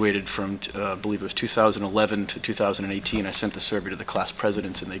graduated from, I believe it was 2011 to 2018. I sent the survey to the class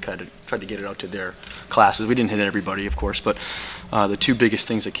presidents, and they kind of tried to get it out to their classes. We didn't hit everybody, of course, but the two biggest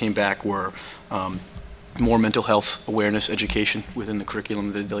things that came back were more mental health awareness education within the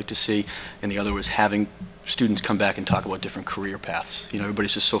curriculum that they'd like to see, and the other was having students come back and talk about different career paths. You know,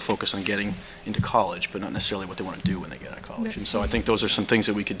 everybody's just so focused on getting into college, but not necessarily what they want to do when they get out of college. And so I think those are some things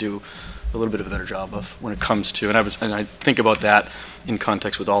that we could do a little bit of a better job of when it comes to, and I think about that in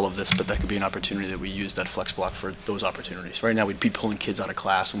context with all of this, but that could be an opportunity that we use that flex block for those opportunities. Right now we'd be pulling kids out of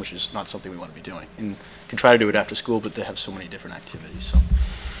class, which is not something we want to be doing. And can try to do it after school, but they have so many different activities. So.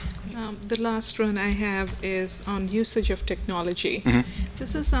 The last one I have is on usage of technology.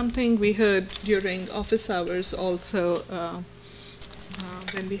 This is something we heard during office hours also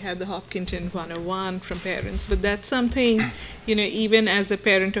when we had the Hopkinton 101 from parents. But that's something, you know, even as a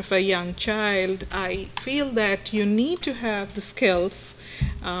parent of a young child, I feel that you need to have the skills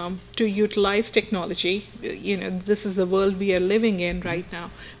to utilize technology. You know, this is the world we are living in right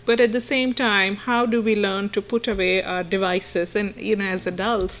now. But at the same time, how do we learn to put away our devices? And, you know, as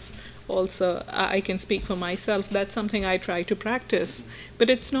adults, also, I can speak for myself, that's something I try to practice, but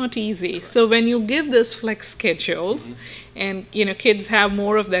it's not easy. So when you give this flex schedule, and, you know, kids have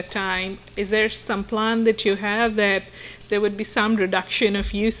more of that time, is there some plan that you have that there would be some reduction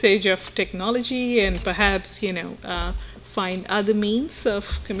of usage of technology and perhaps, you know, find other means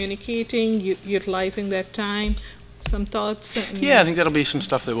of communicating, utilizing that time? Some thoughts? Yeah, I think that'll be some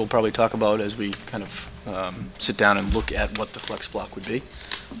stuff that we'll probably talk about as we kind of sit down and look at what the flex block would be.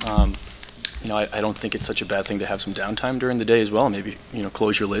 You know, I don't think it's such a bad thing to have some downtime during the day as well. Maybe, you know,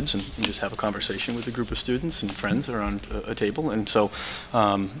 close your lids and just have a conversation with a group of students and friends around a table. And so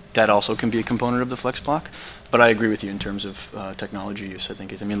that also can be a component of the flex block. But I agree with you in terms of technology use.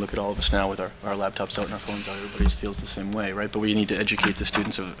 I mean, look at all of us now with our laptops out and our phones out. Everybody feels the same way, right? But we need to educate the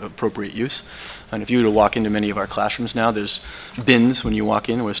students of appropriate use. And if you were to walk into many of our classrooms now, there's bins when you walk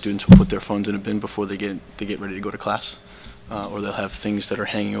in where students will put their phones in a bin before they get ready to go to class. Or they'll have things that are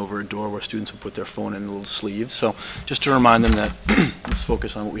hanging over a door where students will put their phone in little sleeves. So just to remind them that let's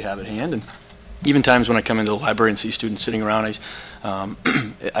focus on what we have at hand. And even times when I come into the library and see students sitting around,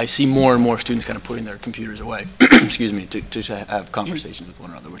 I see more and more students kind of putting their computers away, excuse me, to have conversations with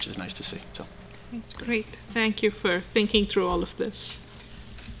one another, which is nice to see. So. Great. Thank you for thinking through all of this.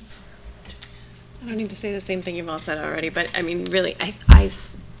 I don't need to say the same thing you've all said already, but I mean, really, I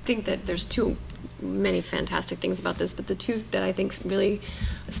think that there's many fantastic things about this, but the two that I think really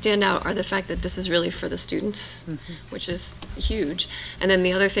stand out are the fact that this is really for the students, which is huge. And then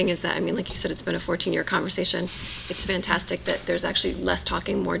the other thing is that, I mean, like you said, it's been a 14-year conversation. It's fantastic that there's actually less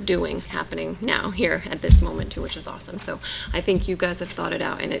talking, more doing happening now here at this moment too, which is awesome. So I think you guys have thought it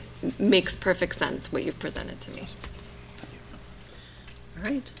out, and it makes perfect sense what you've presented to me. All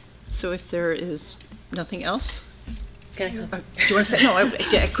right. So if there is nothing else, can I come? do you want to say? No,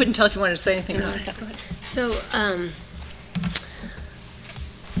 I couldn't tell if you wanted to say anything or not. Go ahead. So,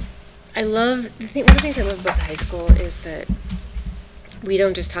 I love, one of the things I love about the high school is that we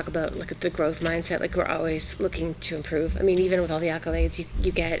don't just talk about like the growth mindset, like we're always looking to improve. I mean, even with all the accolades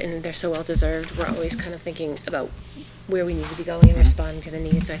you get, and they're so well deserved, we're always kind of thinking about where we need to be going and responding to the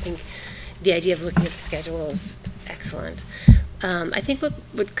needs. So I think the idea of looking at the schedule is excellent. I think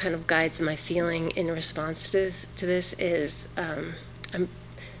what kind of guides my feeling in response to this is I'm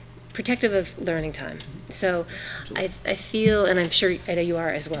protective of learning time. So I feel, and I'm sure I know you are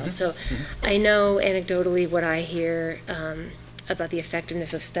as well, so I know anecdotally what I hear about the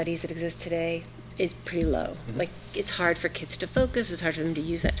effectiveness of studies that exist today is pretty low. Like, it's hard for kids to focus, it's hard for them to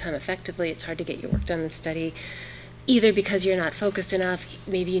use that time effectively, it's hard to get your work done in study, either because you're not focused enough,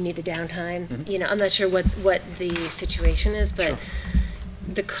 maybe you need the downtime. You know, I'm not sure what the situation is, but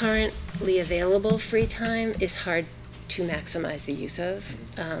the currently available free time is hard to maximize the use of.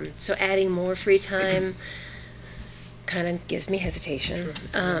 So adding more free time kind of gives me hesitation.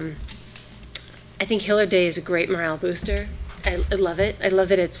 I think Hiller Day is a great morale booster. I love it. I love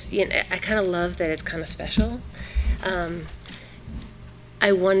that it's, you know, I kind of love that it's kind of special.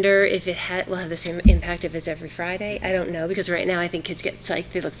 I wonder if it will have the same impact if it's every Friday. I don't know, because right now I think kids get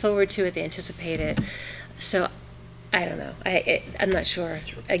psyched, they look forward to it, they anticipate it. So I don't know. I'm not sure.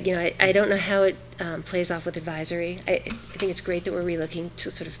 You know, I don't know how it plays off with advisory. I think it's great that we're relooking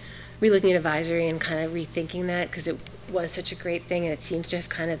at advisory and kind of rethinking that, because it was such a great thing and it seems to have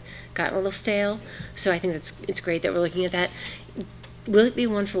kind of gotten a little stale. So I think it's great that we're looking at that. Will it be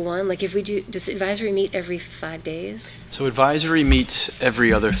 1-for-1? Like, if we does advisory meet every 5 days? So advisory meets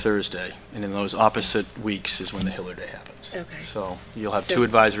every other Thursday, and in those opposite weeks is when the Hiller Day happens. Okay. So you'll have 2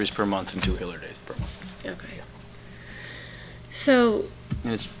 advisories per month and 2 Hiller Days per month. Okay. So,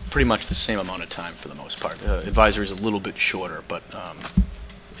 And it's pretty much the same amount of time for the most part. Advisory is a little bit shorter, but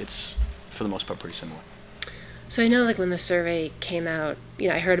it's, for the most part, pretty similar. So I know, like, when the survey came out,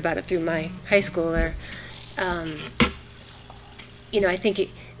 I heard about it through my high schooler. I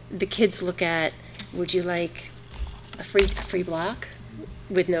think the kids look at, would you like a free block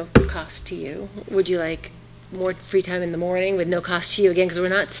with no cost to you? Would you like more free time in the morning with no cost to you? Again, because we're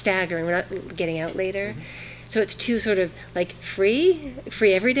not staggering, we're not getting out later. So it's two sort of like free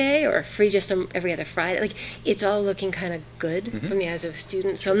every day, or free just every other Friday. Like, it's all looking kind of good from the eyes of a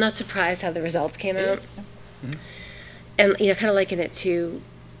student. So I'm not surprised how the results came out. And, kind of liken it to,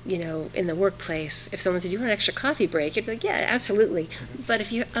 in the workplace, if someone said, "Do you want an extra coffee break?" You'd be like, "Yeah, absolutely." But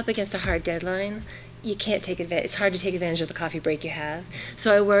if you're up against a hard deadline, you can't take advantage. It's hard to take advantage of the coffee break you have.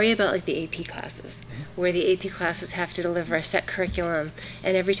 So I worry about, like, the AP classes, where the AP classes have to deliver a set curriculum,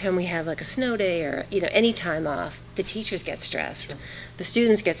 and every time we have, like, a snow day or, any time off, the teachers get stressed, the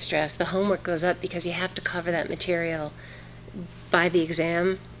students get stressed, the homework goes up because you have to cover that material by the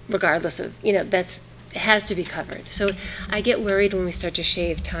exam, regardless of, it has to be covered. So I get worried when we start to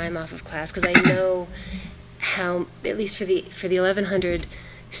shave time off of class, because I know how, at least for the 1,100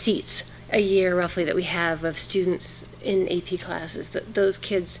 seats a year roughly that we have of students in AP classes, that those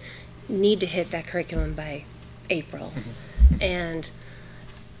kids need to hit that curriculum by April. And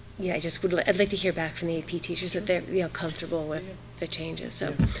I'd like to hear back from the AP teachers that they're comfortable with the changes.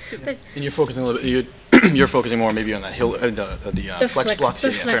 So, but, and you're focusing a little bit. You're focusing more maybe on the flex blocks.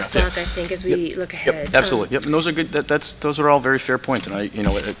 The flex block, I think, as we look ahead. Yep, absolutely. And those are good. Those are all very fair points. And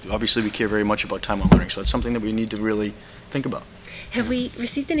obviously we care very much about time on learning. So it's something that we need to really think about. Have we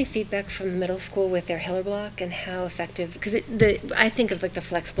received any feedback from the middle school with their Hiller block and how effective? Because I think of, like, the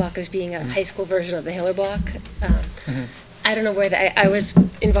flex block as being a high school version of the Hiller block. I don't know where I was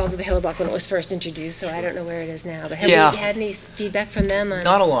involved with the Hiller block when it was first introduced, so I don't know where it is now. But have we had any feedback from them on?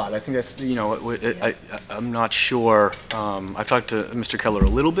 Not a lot. I think that's, I'm not sure. I've talked to Mr. Keller a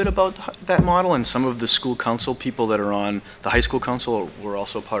little bit about that model, and some of the school council people that are on the high school council were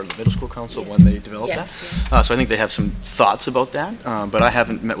also part of the middle school council when they developed that. So I think they have some thoughts about that, but I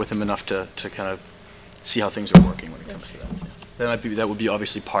haven't met with them enough to kind of see how things are working when it comes to that. That would be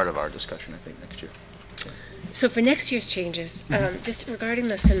obviously part of our discussion, I think, next year. So for next year's changes, just regarding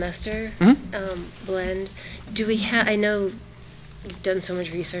the semester blend, do we have, I know you've done so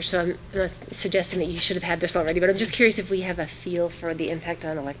much research, so I'm not suggesting that you should have had this already, but I'm just curious if we have a feel for the impact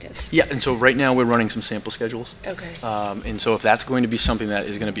on electives. Yeah, and so right now we're running some sample schedules. Okay. And so if that's going to be something that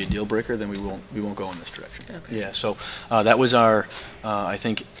is going to be a deal breaker, then we won't go in this direction. Okay. Yeah, so that was our, I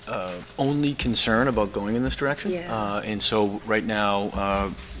think, only concern about going in this direction. Yeah. And so right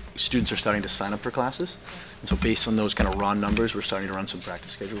now, students are starting to sign up for classes. And so based on those kind of raw numbers, we're starting to run some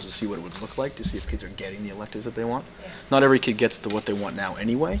practice schedules to see what it would look like, to see if kids are getting the electives that they want. Yeah. Not every kid gets what they want now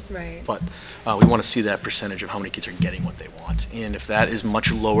anyway, right. But we want to see that percentage of how many kids are getting what they want. And if that is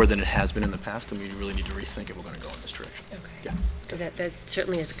much lower than it has been in the past, then we really need to rethink if we're going to go in this direction. Okay. Yeah. Because that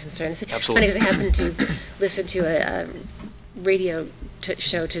certainly is a concern. It's Absolutely. Funny, because I happened to listen to a radio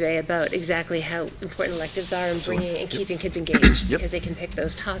show today about exactly how important electives are in bringing and keeping kids engaged, because they can pick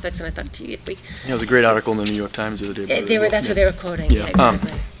those topics. And I thought, gee, if we... There was a great article in the New York Times the other day. That's what they were quoting. Yeah,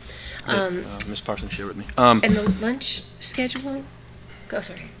 exactly. Ms. Parsons shared with me. And the lunch schedule? Oh,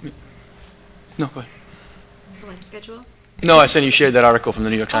 sorry. No, go ahead. The lunch schedule? No, I said you shared that article from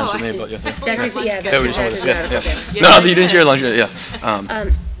the New York Times with me about That's exactly the article. No, you didn't share lunch. Yeah.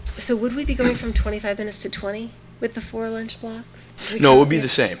 So would we be going from 25 minutes to 20 with the 4 lunch blocks? No, it would be the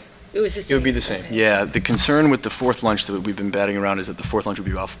same. It was the same? It would be the same, yeah. The concern with the fourth lunch that we've been batting around is that the fourth lunch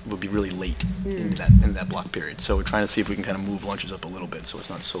would be really late in that block period. So we're trying to see if we can kind of move lunches up a little bit so it's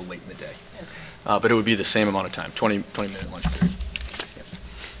not so late in the day. Okay. But it would be the same amount of time, 20-minute lunch period.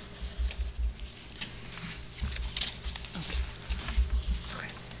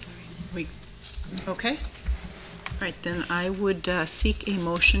 Okay. All right, then I would seek a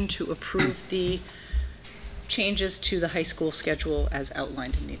motion to approve the changes to the high school schedule as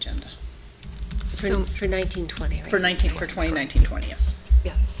outlined in the agenda. For 1920, right? For 2019-20, yes.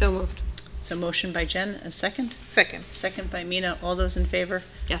 Yes, so moved. So motion by Jen, a second? Second. Second by Mina. All those in favor?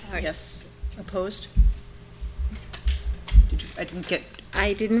 Yes. Yes. Opposed? I didn't get...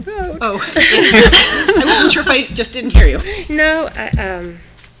 I didn't vote. Oh. I wasn't sure if I just didn't hear you. No,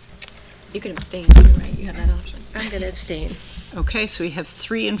 you can abstain too, right? You have that option. I'm going to abstain. Okay, so we have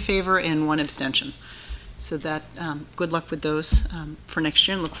 3 in favor and 1 abstention. So that, good luck with those for next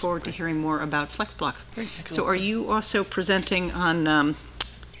year, and look forward to hearing more about FlexBlock. So are you also presenting on,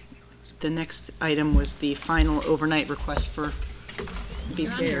 the next item was the final overnight request for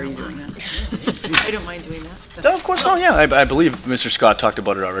BPA, are you doing that? I don't mind doing that. No, of course, oh, yeah, I believe Mr. Scott talked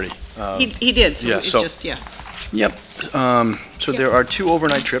about it already. He did, so yeah, it so- just, yeah. Yep. So there are 2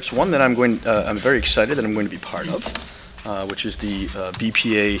 overnight trips. One that I'm very excited that I'm going to be part of, which is the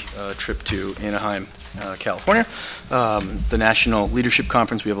BPA trip to Anaheim, California. The National Leadership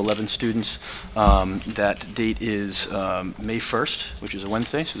Conference, we have 11 students. That date is May 1st, which is a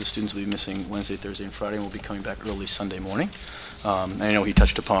Wednesday, so the students will be missing Wednesday, Thursday, and Friday, and will be coming back early Sunday morning. And I know he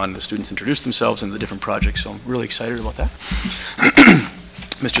touched upon the students introduced themselves and the different projects, so I'm really excited about that.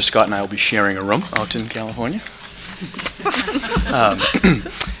 Mr. Scott and I will be sharing a room out in California.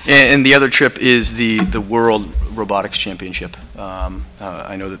 And the other trip is the World Robotics Championship.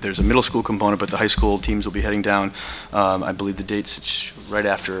 I know that there's a middle school component, but the high school teams will be heading down. I believe the date's right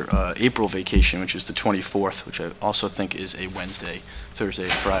after April vacation, which is the 24th, which I also think is a Wednesday, Thursday,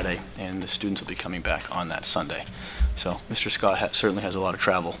 Friday, and the students will be coming back on that Sunday. So Mr. Scott certainly has a lot of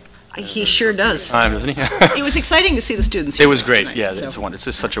travel. He sure does. Doesn't he? It was exciting to see the students here. It was great, tonight, yeah. so. It's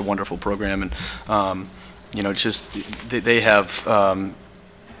just such a wonderful program, and you know, it's just they have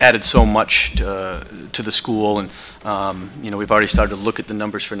added so much to the school, and you know, we've already started to look at the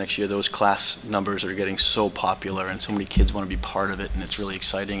numbers for next year. Those class numbers are getting so popular, and so many kids want to be part of it, and it's really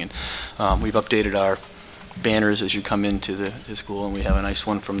exciting. And we've updated our banners as you come into the school, and we have a nice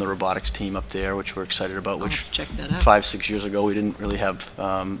one from the robotics team up there, which we're excited about. Which check that out. 5-6 years ago, we didn't really have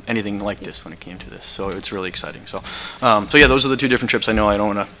anything like this when it came to this, so it's really exciting. So, so yeah, those are the 2 different trips. I know I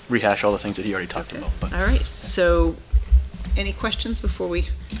don't want to rehash all the things that he already talked about. But. All right. So, any questions before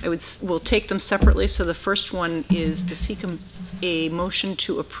we'll take them separately. So the first one is to seek a motion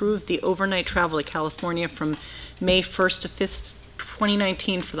to approve the overnight travel to California from May 1st to 5th,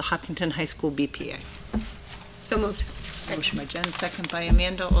 2019 for the Hopkinton High School BPA. So moved. Motion by Jen, second by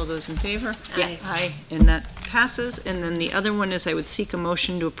Amanda. All those in favor? Yes. Aye. And that passes. And then the other one is I would seek a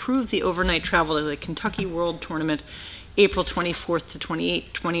motion to approve the overnight travel to the Kentucky World Tournament, April 24th to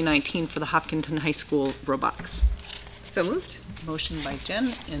 28th, 2019 for the Hopkinton High School Robotics. So moved. Motion by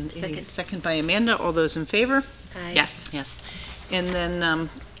Jen and second by Amanda. All those in favor? Aye. Yes. Yes. And then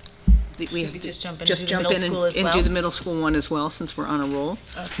we Should we just jump in just and do the jump middle in school as and well? do the middle school one as well, since we're on a roll.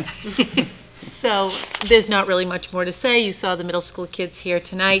 Okay. So there's not really much more to say. You saw the middle school kids here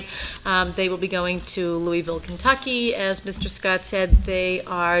tonight. They will be going to Louisville, Kentucky. As Mr. Scott said, they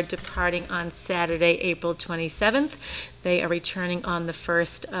are departing on Saturday, April 27th. They are returning on the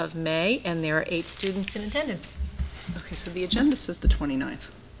 1st of May, and there are 8 students in attendance. Okay, so the agenda says the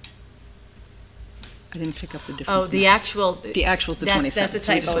 29th. I didn't pick up the difference. Oh, the actual. The actual is the 27th. That's a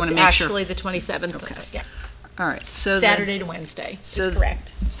so we typo. just want It's to make sure. actually the 27th. Okay. Yeah. All right, so Saturday to Wednesday so is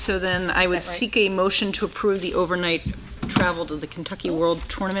correct. So then I would right? seek a motion to approve the overnight travel to the Kentucky World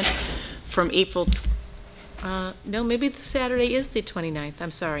Tournament from April. No, maybe the Saturday is the 29th.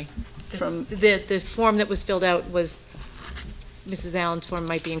 I'm sorry. From the form that was filled out was, Mrs. Allen's form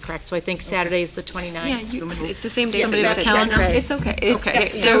might be incorrect, so I think Saturday is the 29th. Yeah, it's the same day. Somebody as have a the calendar? No, it's okay. It's, Okay,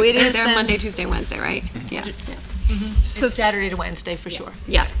 so it is they're then Monday, Tuesday, Wednesday, right? Yeah. So Saturday to Wednesday for sure.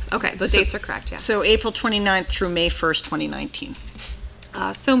 Yes. Okay. The dates are correct. Yeah. So April 29th through May 1st, 2019.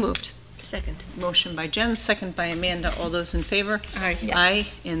 So moved. Second. Motion by Jen, second by Amanda. All those in favor? Aye. Yes. Aye,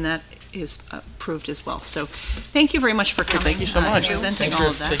 and that is approved as well. So thank you very much for coming. Thank you so much. Presenting Thanks all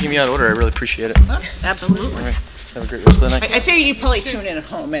for of that. taking me out of order. I really appreciate it. Absolutely. All right. Have a great rest of the night. I figured you'd probably tune in at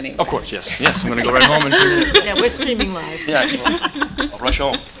home anyway. Of course, yes. Yes, I'm going to go right home and Yeah, we're streaming live. yeah, I'll rush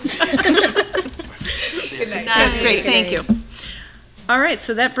home. Good night. That's great, thank you. All right,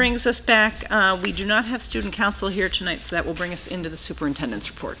 so that brings us back. We do not have student council here tonight, so that will bring us into the superintendent's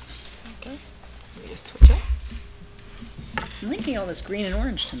report. Okay. We just switch up. I'm liking all this green and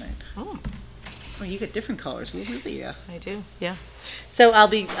orange tonight. Oh. Oh, you get different colors. We really, I do, yeah. So I'll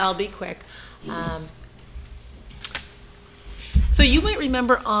be quick. So you might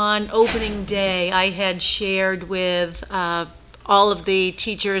remember on opening day, I had shared with all of the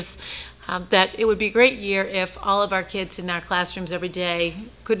teachers that it would be a great year if all of our kids in our classrooms every day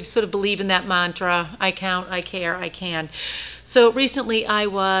could sort of believe in that mantra, I count, I care, I can. So recently I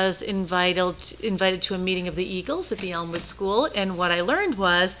was invited to a meeting of the Eagles at the Elmwood School, and what I learned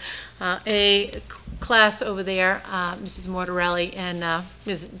was a class over there, Mrs. Mortarelli and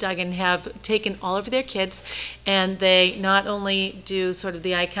Ms. Duggan, have taken all of their kids, and they not only do sort of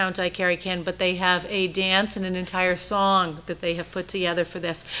the I count, I care, I can, but they have a dance and an entire song that they have put together for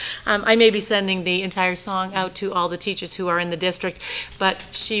this. I may be sending the entire song out to all the teachers who are in the district, but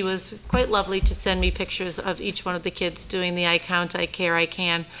she was quite lovely to send me pictures of each one of the kids doing the I count, I care, I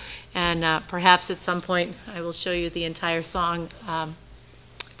can, and perhaps at some point I will show you the entire song.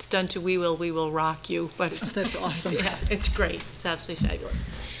 It's done to We Will Rock You, but it's That's awesome. yeah, it's great. It's absolutely fabulous.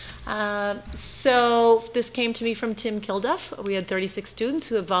 So this came to me from Tim Kilduff. We had 36 students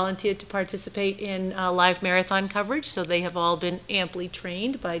who have volunteered to participate in live marathon coverage, so they have all been amply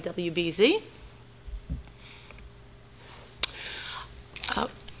trained by WBZ.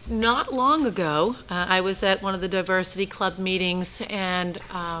 Not long ago, I was at one of the Diversity Club meetings, and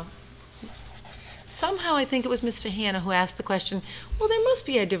somehow I think it was Mr. Hanna who asked the question, well, there must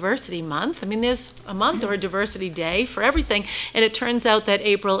be a diversity month. I mean, there's a month or a diversity day for everything. And it turns out that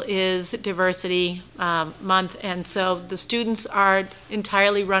April is diversity month. And so the students are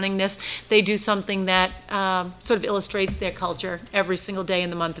entirely running this. They do something that sort of illustrates their culture every single day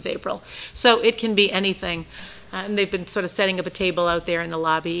in the month of April. So it can be anything. And they've been sort of setting up a table out there in the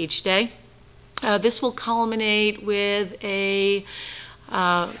lobby each day. This will culminate with a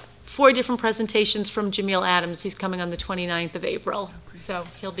 4 different presentations from Jamil Adams. He's coming on the 29th of April. So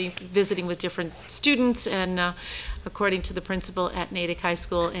he'll be visiting with different students, and according to the principal at Natick High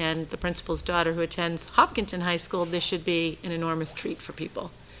School and the principal's daughter who attends Hopkinton High School, this should be an enormous treat for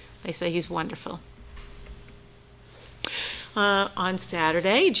people. They say he's wonderful. On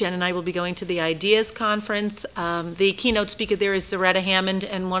Saturday, Jen and I will be going to the Ideas Conference. The keynote speaker there is Zaretta Hammond,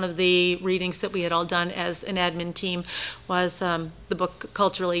 and one of the readings that we had all done as an admin team was the book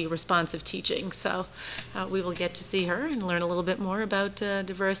Culturally Responsive Teaching. So we will get to see her and learn a little bit more about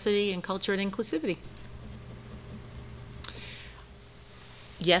diversity and culture and inclusivity.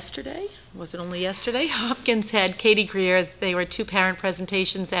 Yesterday, was it only yesterday? Hopkins had Katie Greer. They were 2 parent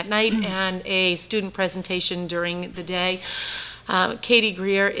presentations at night and a student presentation during the day. Katie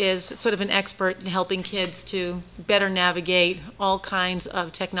Greer is sort of an expert in helping kids to better navigate all kinds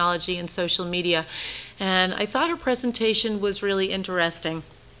of technology and social media. And I thought her presentation was really interesting.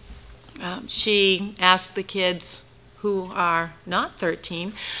 She asked the kids who are not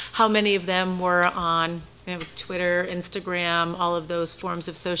 13 how many of them were on Twitter, Instagram, all of those forms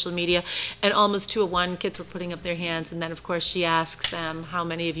of social media, and almost 2 to 1 kids were putting up their hands. And then, of course, she asks them, how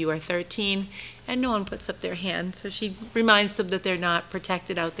many of you are 13? And no one puts up their hand. So she reminds them that they're not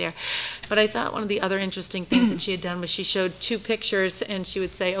protected out there. But I thought one of the other interesting things that she had done was she showed 2 pictures, and she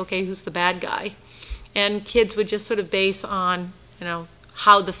would say, okay, who's the bad guy? And kids would just sort of base on,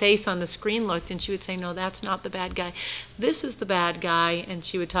 how the face on the screen looked, and she would say, no, that's not the bad guy. This is the bad guy. And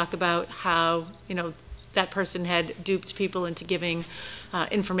she would talk about how, that person had duped people into giving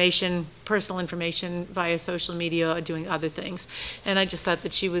information, personal information via social media or doing other things. And I just thought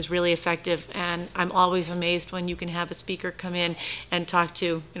that she was really effective, and I'm always amazed when you can have a speaker come in and talk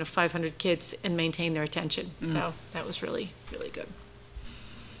to 500 kids and maintain their attention. So that was really, really good.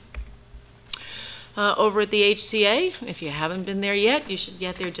 Over at the HCA, if you haven't been there yet, you should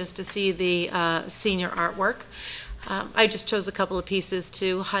get there just to see the senior artwork. I just chose a couple of pieces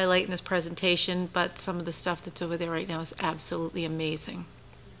to highlight in this presentation, but some of the stuff that's over there right now is absolutely amazing.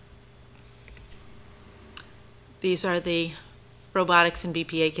 These are the robotics and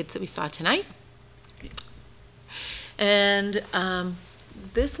BPA kits that we saw tonight. And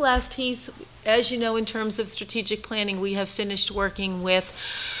this last piece, as you know, in terms of strategic planning, we have finished working with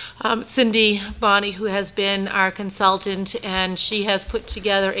Cindy Bonney, who has been our consultant, and she has put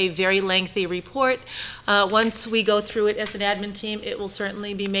together a very lengthy report. Once we go through it as an admin team, it will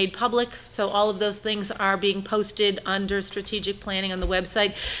certainly be made public. So all of those things are being posted under strategic planning on the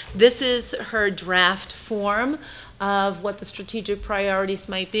website. This is her draft form of what the strategic priorities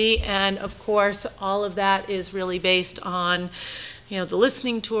might be, and of course all of that is really based on the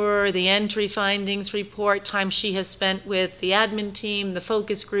listening tour, the entry findings report, time she has spent with the admin team, the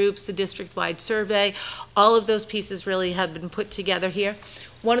focus groups, the district-wide survey. All of those pieces really have been put together here.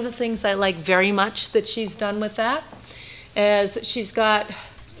 One of the things I like very much that she's done with that is she's got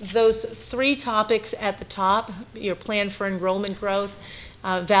those 3 topics at the top, your plan for enrollment growth,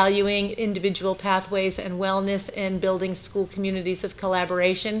 valuing individual pathways and wellness, and building school communities of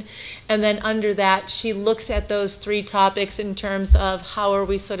collaboration. And then under that, she looks at those 3 topics in terms of how are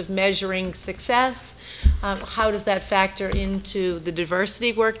we sort of measuring success, how does that factor into the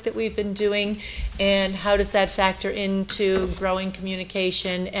diversity work that we've been doing, and how does that factor into growing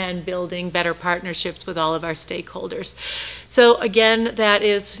communication and building better partnerships with all of our stakeholders. So again, that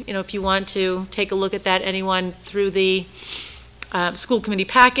is, if you want to take a look at that, anyone through the school committee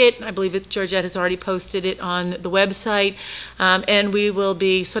packet. I believe Georgette has already posted it on the website, and we will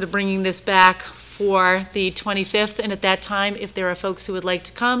be sort of bringing this back for the 25th, and at that time, if there are folks who would like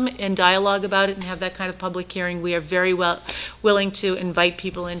to come and dialogue about it and have that kind of public hearing, we are very willing to invite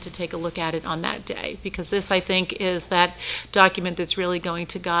people in to take a look at it on that day, because this, I think, is that document that's really going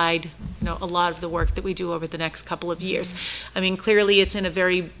to guide, a lot of the work that we do over the next couple of years. I mean, clearly it's in a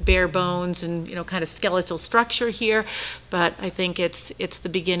very bare bones and, kind of skeletal structure here, but I think it's the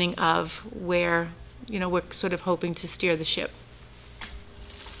beginning of where, we're sort of hoping to steer the ship.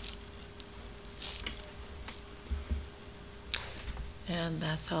 And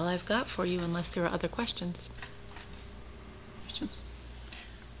that's all I've got for you, unless there are other questions. Questions?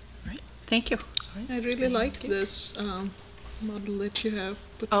 All right, thank you. I really like this model that you have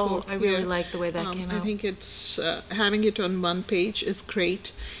put forth. I really like the way that came out. I think it's having it on one page is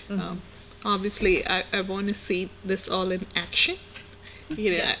great. Obviously, I want to see this all in action.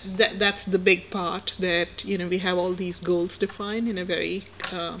 Yes. That's the big part, that we have all these goals defined in a very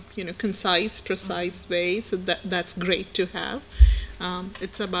concise, precise way. So that's great to have.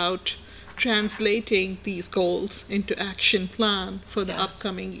 It's about translating these goals into action plan for the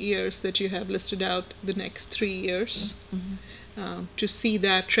upcoming years that you have listed out, the next 3 years. To see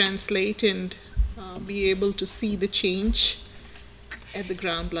that translate and be able to see the change at the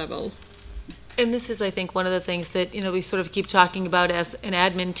ground level. And this is, I think, one of the things that, we sort of keep talking about as an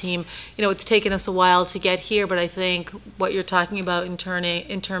admin team. It's taken us a while to get here, but I think what you're talking about in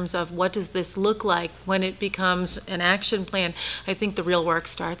terms of what does this look like when it becomes an action plan, I think the real work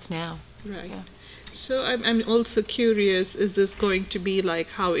starts now. Right. Yeah. So I'm also curious, is this going to be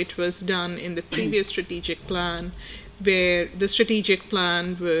like how it was done in the previous strategic plan, where the strategic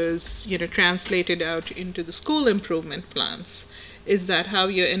plan was, translated out into the school improvement plans? Is that how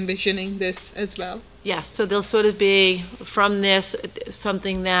you're envisioning this as well? Yes, so there'll sort of be, from this,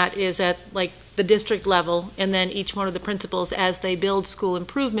 something that is at like the district level, and then each one of the principals, as they build school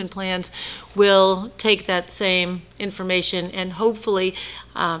improvement plans, will take that same information, and hopefully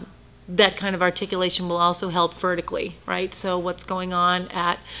that kind of articulation will also help vertically, right? So what's going on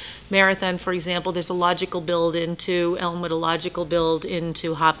at Marathon, for example, there's a logical build into Elmwood, a logical build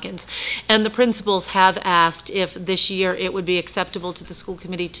into Hopkins. And the principals have asked if this year it would be acceptable to the school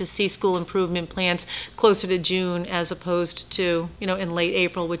committee to see school improvement plans closer to June as opposed to, in late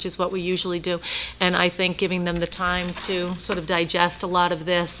April, which is what we usually do. And I think giving them the time to sort of digest a lot of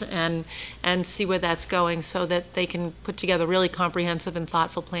this and see where that's going so that they can put together really comprehensive and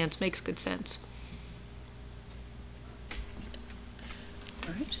thoughtful plans makes good sense.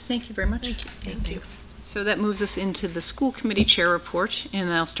 All right, thank you very much. Thank you. So that moves us into the school committee chair report,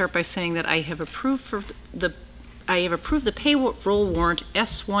 and I'll start by saying that I have approved the payroll warrant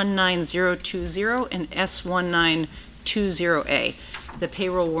S19020 and S1920A. The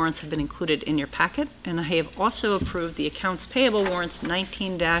payroll warrants have been included in your packet, and I have also approved the accounts payable warrants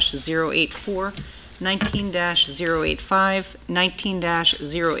 19-084, 19-085,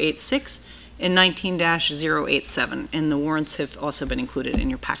 19-086, and 19-087, and the warrants have also been included in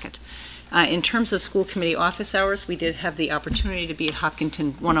your packet. In terms of school committee office hours, we did have the opportunity to be at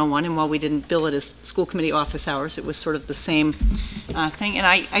Hopkinton 101, and while we didn't bill it as school committee office hours, it was sort of the same thing. And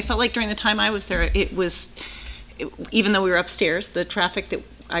I felt like during the time I was there, even though we were upstairs, the traffic that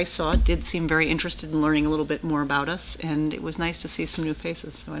I saw did seem very interested in learning a little bit more about us, and it was nice to see some new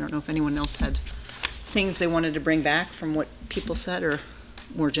faces. So I don't know if anyone else had things they wanted to bring back from what people said, or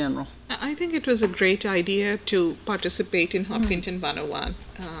more general. I think it was a great idea to participate in Hopkinton 101.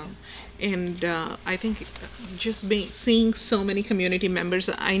 And I think just seeing so many community members,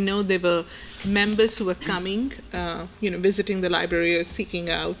 I know there were members who were coming, visiting the library or seeking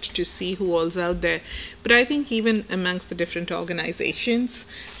out to see who all's out there. But I think even amongst the different organizations,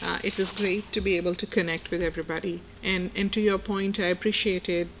 it was great to be able to connect with everybody. And to your point, I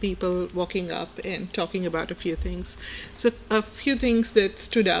appreciated people walking up and talking about a few things. So a few things that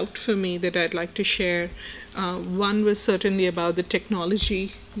stood out for me that I'd like to share. One was certainly about the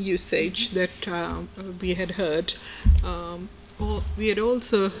technology usage that we had heard. We had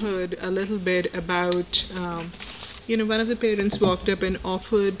also heard a little bit about, one of the parents walked up and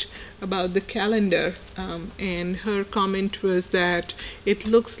offered about the calendar, and her comment was that it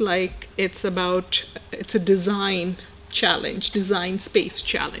looks like it's a design challenge, design space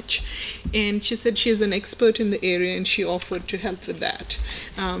challenge. And she said she's an expert in the area and she offered to help with that.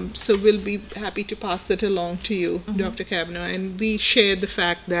 So we'll be happy to pass that along to you, Dr. Kavanaugh. And we shared the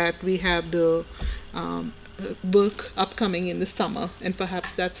fact that we have the work upcoming in the summer, and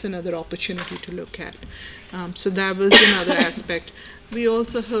perhaps that's another opportunity to look at. So that was another aspect. We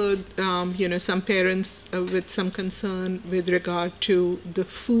also heard, some parents with some concern with regard to the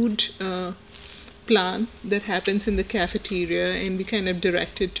food plan that happens in the cafeteria, and we kind of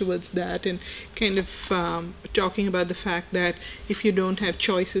directed towards that, and kind of talking about the fact that if you don't have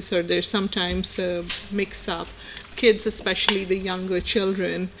choices, or there's sometimes a mix-up, kids, especially the younger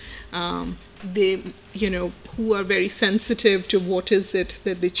children, they, who are very sensitive to what is it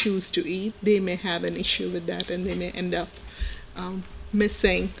that they choose to eat, they may have an issue with that, and they may end up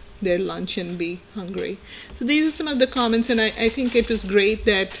missing their lunch and be hungry. So these are some of the comments, and I think it was great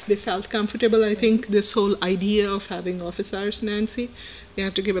that they felt comfortable. I think this whole idea of having office hours, Nancy, we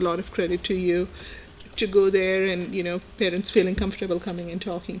have to give a lot of credit to you to go there, and parents feeling comfortable coming and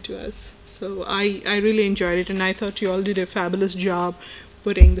talking to us. So I really enjoyed it, and I thought you all did a fabulous job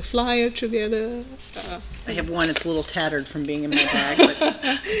putting the flyer together. I have one. It's a little tattered from being in my bag, but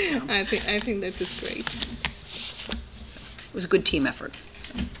I think that was great. It was a good team effort.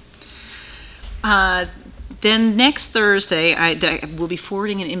 Then next Thursday, I will be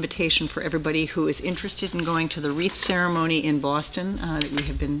forwarding an invitation for everybody who is interested in going to the wreath ceremony in Boston that we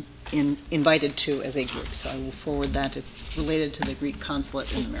have been invited to as a group. So I will forward that. It's related to the Greek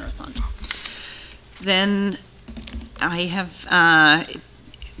consulate in the marathon. Then I have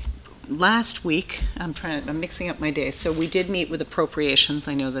last week, I'm mixing up my days. So we did meet with appropriations.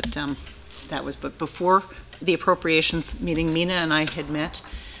 I know that that was, but before the appropriations meeting, Mina and I had met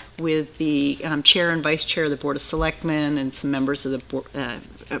with the chair and vice chair of the Board of Selectmen and some members of the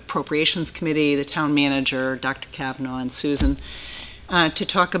Appropriations Committee, the town manager, Dr. Kavanaugh, and Susan, to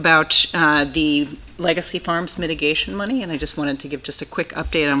talk about the Legacy Farms mitigation money, and I just wanted to give just a quick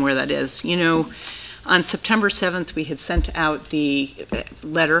update on where that is. On September 7th, we had sent out the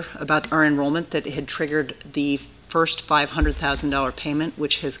letter about our enrollment that had triggered the first $500,000 payment,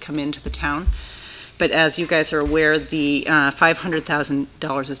 which has come into the town. But as you guys are aware, the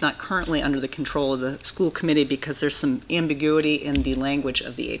 $500,000 is not currently under the control of the school committee because there's some ambiguity in the language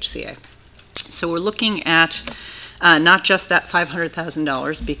of the HCA. So we're looking at not just that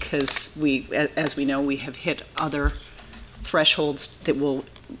 $500,000, because as we know, we have hit other thresholds that will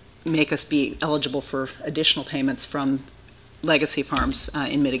make us be eligible for additional payments from Legacy Farms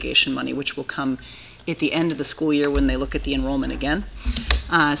in mitigation money, which will come at the end of the school year when they look at the enrollment again.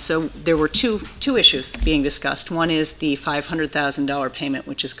 So there were two issues being discussed. One is the $500,000 payment,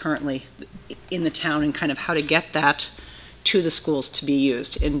 which is currently in the town, and kind of how to get that to the schools to be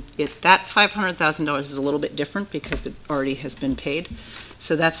used. And that $500,000 is a little bit different because it already has been paid.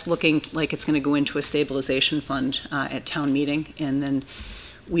 So that's looking like it's going to go into a stabilization fund at town meeting, and then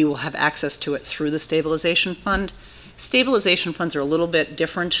we will have access to it through the stabilization fund. Stabilization funds are a little bit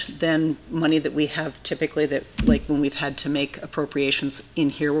different than money that we have typically, that like when we've had to make appropriations in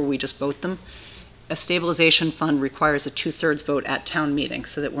here where we just vote them. A stabilization fund requires a 2/3 vote at town meeting,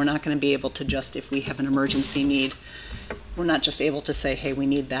 so that we're not going to be able to just, if we have an emergency need, we're not just able to say, hey, we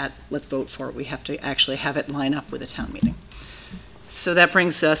need that, let's vote for it. We have to actually have it line up with a town meeting. So that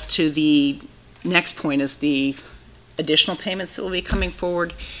brings us to the next point, is the additional payments that will be coming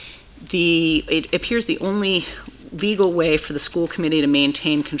forward. It appears the only legal way for the school committee to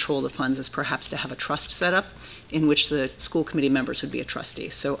maintain control of the funds is perhaps to have a trust set up in which the school committee members would be a trustee.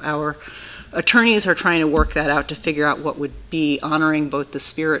 So our attorneys are trying to work that out to figure out what would be honoring both the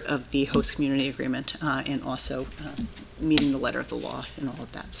spirit of the host community agreement and also meeting the letter of the law and all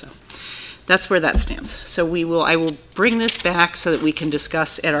of that. So that's where that stands. So I will bring this back so that we can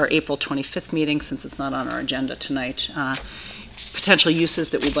discuss at our April 25th meeting, since it's not on our agenda tonight, potential uses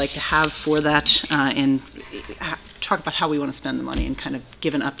that we'd like to have for that, and talk about how we want to spend the money and kind of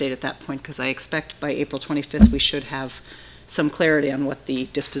give an update at that point, because I expect by April 25th we should have some clarity on what the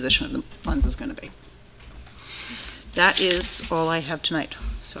disposition of the funds is going to be. That is all I have tonight.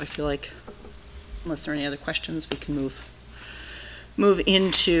 So I feel like, unless there are any other questions, we can move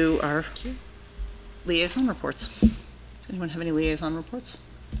into our liaison reports. Anyone have any liaison reports?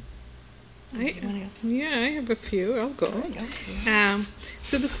 Yeah, I have a few. I'll go.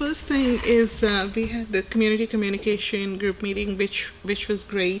 So the first thing is we had the community communication group meeting, which was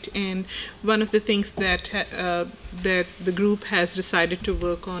great, and one of the things that that the group has decided to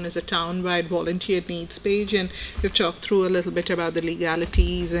work on is a town-wide volunteer needs page, and we've talked through a little bit about the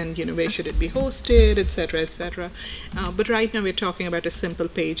legalities and where should it be hosted, etc., etc. But right now we're talking about a simple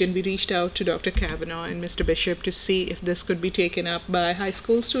page, and we reached out to Dr. Kavanaugh and Mr. Bishop to see if this could be taken up by high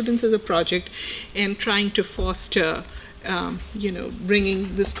school students as a project, and trying to foster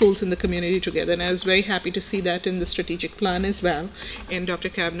bringing the schools and the community together. And I was very happy to see that in the strategic plan as well. And Dr.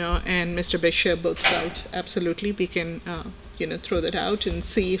 Kavanaugh and Mr. Bishop both felt absolutely we can, throw that out and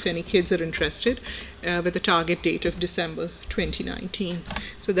see if any kids are interested with a target date of December 2019.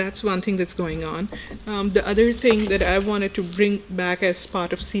 So that's one thing that's going on. The other thing that I wanted to bring back as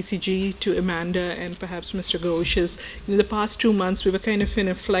part of CCG to Amanda and perhaps Mr. Ghosh is, the past 2 months we were kind of in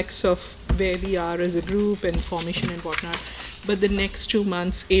a flex of where we are as a group and formation and whatnot. But the next 2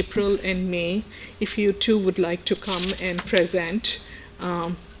 months, April and May, if you two would like to come and present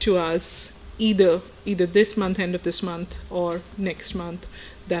to us either this month, end of this month, or next month,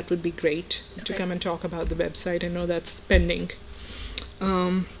 that would be great to come and talk about the website. I know that's pending.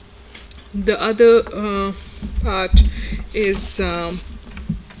 The other part is at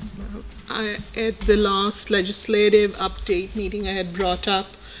the last legislative update meeting, I had brought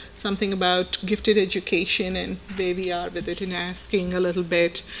up something about gifted education and where we are with it, and asking a little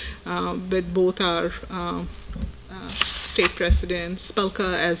bit with both our state president,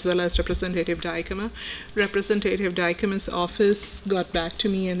 Spelka, as well as Representative Dykema. Representative Dykema's office got back to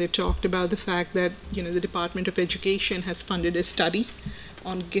me and they talked about the fact that, the Department of Education has funded a study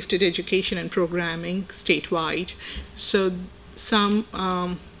on gifted education and programming statewide. So some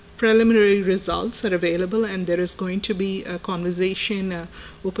preliminary results are available, and there is going to be a conversation,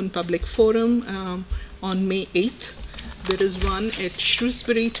 open public forum on May 8th. There is one at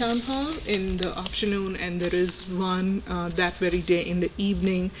Shrewsbury Town Hall in the afternoon, and there is one that very day in the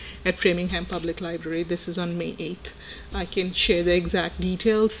evening at Framingham Public Library. This is on May 8th. I can share the exact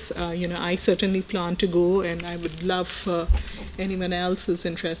details. I certainly plan to go, and I would love for anyone else who's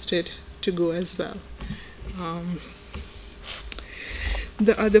interested to go as well.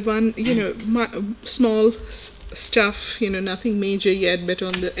 The other one, small stuff, nothing major yet, but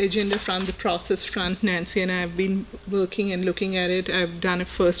on the agenda front, the process front, Nancy and I have been working and looking at it. I've done a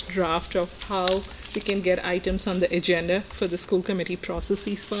first draft of how we can get items on the agenda for the school committee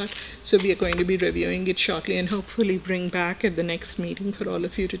processes part. So we are going to be reviewing it shortly and hopefully bring back at the next meeting for all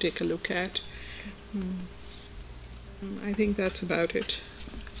of you to take a look at. I think that's about it.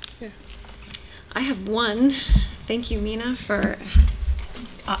 Yeah. I have one. Thank you, Mina, for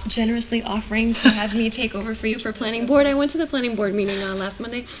generously offering to have me take over for you for planning board. I went to the planning board meeting last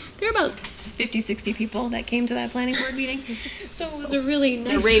Monday. There were about 50, 60 people that came to that planning board meeting. So it was a really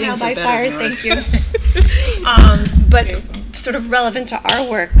nice trial by fire. Thank you. But sort of relevant to our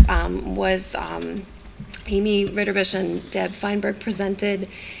work was Amy Ritterbush and Deb Feinberg presented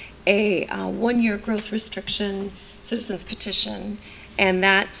a one-year growth restriction citizens petition, and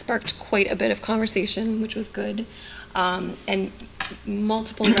that sparked quite a bit of conversation, which was good. And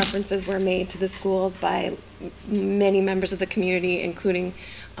multiple references were made to the schools by many members of the community, including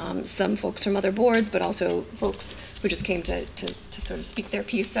some folks from other boards, but also folks who just came to sort of speak their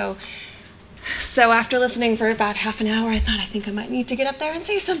piece. So after listening for about half an hour, I think I might need to get up there and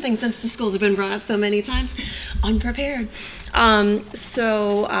say something, since the schools have been brought up so many times, unprepared. One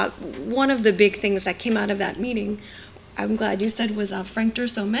of the big things that came out of that meeting, I'm glad you said, was Frank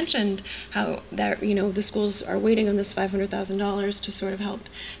Durso mentioned how that the schools are waiting on this $500,000 to sort of help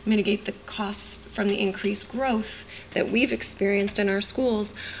mitigate the costs from the increased growth that we've experienced in our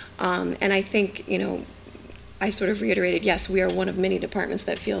schools. And I think I sort of reiterated, yes, we are one of many departments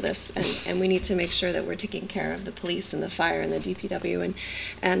that feel this, and we need to make sure that we're taking care of the police and the fire and the DPW,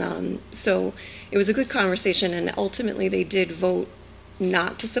 and so it was a good conversation, and ultimately they did vote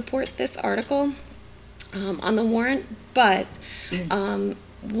not to support this article on the warrant, but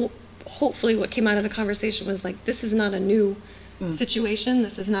hopefully what came out of the conversation was like, this is not a new situation.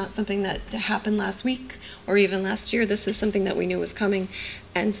 This is not something that happened last week or even last year. This is something that we knew was coming.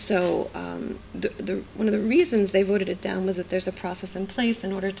 And so one of the reasons they voted it down was that there's a process in place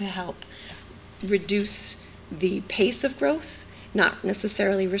in order to help reduce the pace of growth, not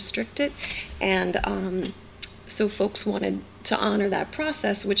necessarily restrict it. And so folks wanted to honor that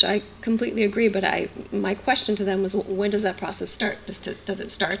process, which I completely agree, but my question to them was, when does that process start? Does it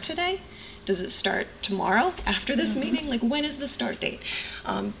start today? Does it start tomorrow after this meeting? Like, when is the start date?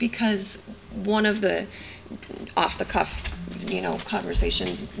 Because one of the off-the-cuff,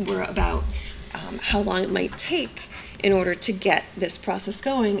 conversations were about how long it might take in order to get this process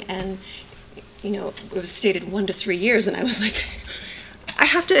going, and it was stated 1 to 3 years, and I was like, I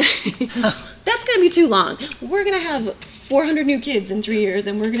have to, that's going to be too long. We're going to have 400 new kids in 3 years,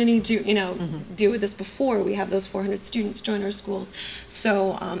 and we're going to need to, deal with this before we have those 400 students join our schools.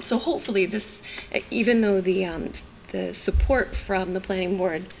 So, so hopefully this, even though the support from the planning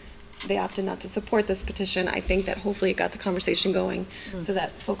board they opted not to support this petition, I think that hopefully it got the conversation going so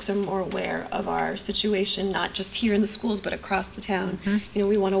that folks are more aware of our situation, not just here in the schools, but across the town. You know,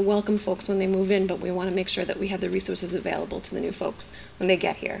 we want to welcome folks when they move in, but we want to make sure that we have the resources available to the new folks when they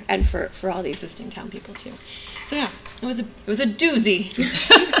get here, and for all the existing town people too. So yeah, it was a doozy.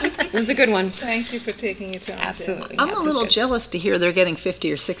 It was a good one. Thank you for taking your time. Absolutely. I'm Yes, a it was little good. jealous to hear they're getting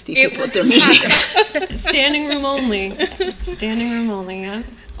 50 or 60 It people was at their meetings. Standing room only. Standing room only, yeah.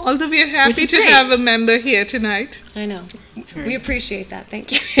 Although we are happy to great. have a member here tonight. I know. We appreciate that.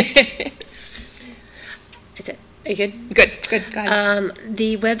 Thank you. Is it? Are you good? Good. Good. Go ahead.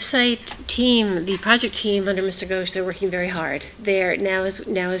 The website team, the project team under Mr. Ghosh, they're working very hard. Now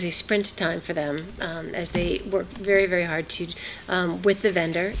is a sprint time for them as they work very, very hard to with the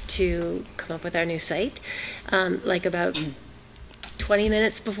vendor to come up with our new site. Like about 20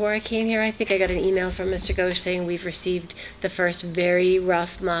 minutes before I came here, I think I got an email from Mr. Ghosh saying we've received the first very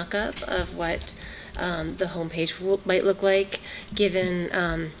rough mock-up of what the homepage might look like, given,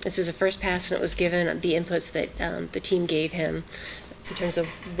 this is a first pass, and it was given the inputs that the team gave him in terms of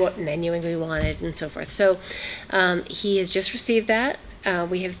what menuing we wanted and so forth. So he has just received that.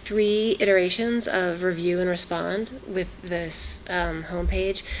 We have 3 iterations of review and respond with this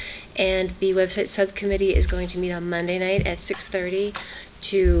homepage, and the website subcommittee is going to meet on Monday night at 6:30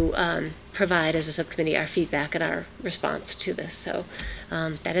 to provide as a subcommittee our feedback and our response to this. So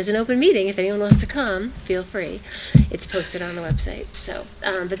that is an open meeting. If anyone wants to come, feel free. It's posted on the website. So,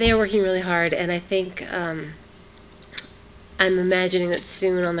 but they are working really hard, and I think I'm imagining that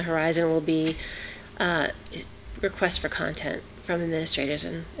soon on the horizon will be requests for content from administrators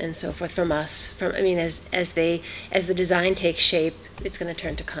and so forth from us. I mean, as the design takes shape, it's going to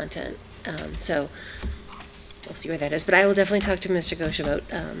turn to content. So we'll see where that is. But I will definitely talk to Mr. Ghosh about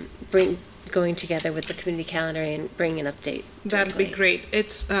going together with the community calendar and bringing an update. That'll be great.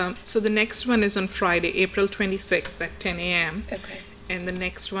 It's so the next one is on Friday, April 26th at 10 a.m. Okay. And the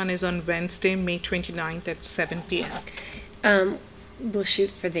next one is on Wednesday, May 29th at 7 p.m. We'll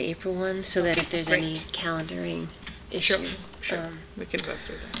shoot for the April one so that if there's Great. any calendaring issue. Sure. We can go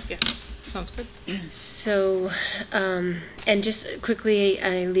through that. Yes, sounds good. So, and just quickly,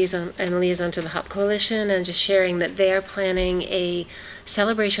 I'm a liaison to the HOP Coalition, and just sharing that they are planning a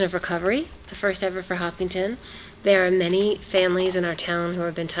celebration of recovery, the first ever for Hopkinton. There are many families in our town who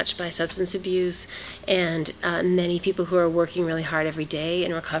have been touched by substance abuse, and many people who are working really hard every day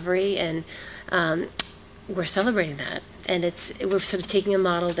in recovery, and we're celebrating that. And we're sort of taking a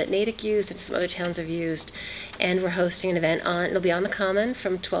model that Natick used and some other towns have used, and we're hosting an event it'll be on the Common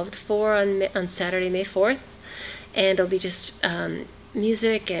from 12 to 4 on Saturday, May 4th, and it'll be just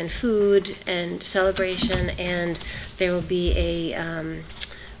music and food and celebration, and there will be a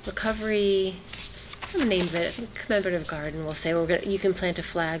recovery, I don't know the name of it, I think commemorative garden will say, you can plant a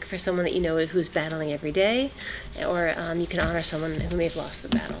flag for someone that you know who's battling every day, or you can honor someone who may have lost the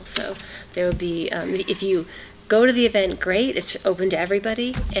battle. So there will be, if you go to the event, great, it's open to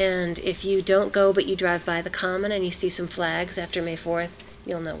everybody, and if you don't go but you drive by the Common and you see some flags after May 4th,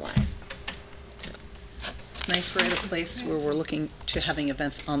 you'll know why. So. Nice, we're at a place where we're looking to having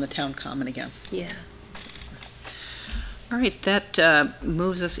events on the town common again. Yeah. All right, that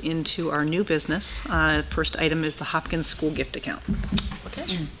moves us into our new business. First item is the Hopkins School gift account.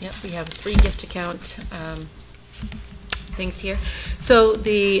 Okay. Yep, we have 3 gift account things here. So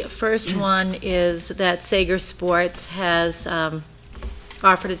the first one is that Sager Sports has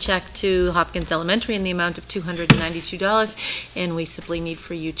offered a check to Hopkins Elementary in the amount of $292, and we simply need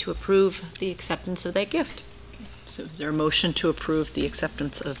for you to approve the acceptance of that gift. So is there a motion to approve the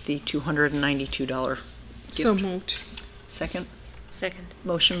acceptance of the $292 gift? So moved. Second? Second.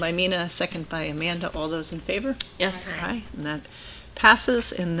 Motion by Mina, second by Amanda. All those in favor? Yes. Aye. And that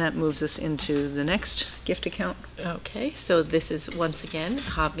passes, and that moves us into the next gift account. Okay, so this is once again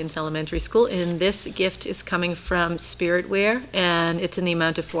Hopkins Elementary School, and this gift is coming from Spiritware, and it's in the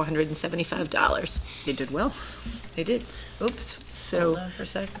amount of $475. They did well. They did. Oops. So, hold on for a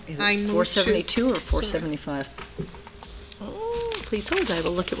sec. Is it 472 or 475? Oh, please hold. I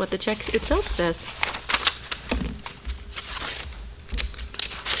will look at what the check itself says.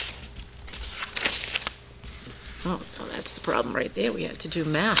 Oh, well, that's the problem right there. We had to do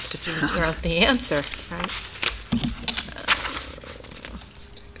math to figure out the answer, right?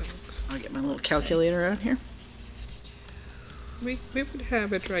 I'll get my little calculator out here. We would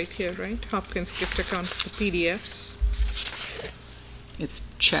have it right here, right? Hopkins gift account for the PDFs. It's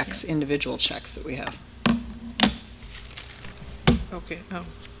checks, individual checks that we have. Okay,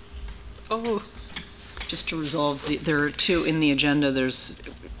 oh. Just to resolve, there are 2 in the agenda. There's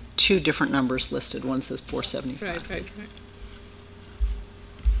 2 different numbers listed. One says 475. Right.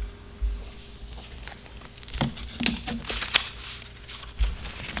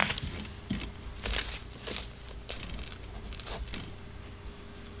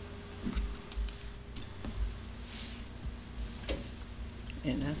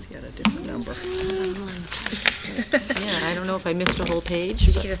 And that's got a different number. Yeah, I don't know if I missed a whole page.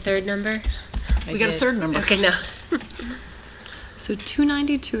 Did you get a third number? We got a third number. Okay, no. So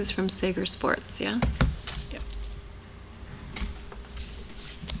 292 is from Sager Sports, yes? Yep.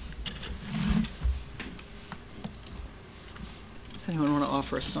 Does anyone want to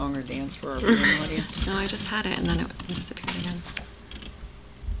offer a song or dance for our viewing audience? No, I just had it and then it disappeared again.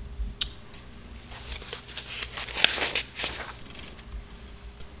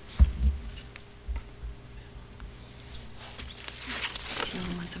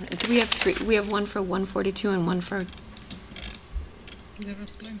 Do we have three? We have one for 142 and one for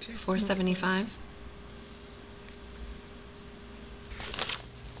 475.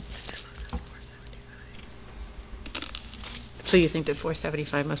 So you think that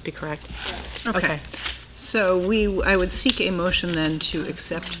 475 must be correct? Okay. So I would seek a motion then to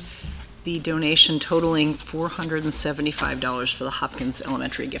accept the donation totaling $475 for the Hopkins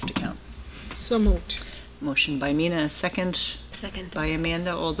Elementary gift account. So moved. Motion by Mina, a second. Second. By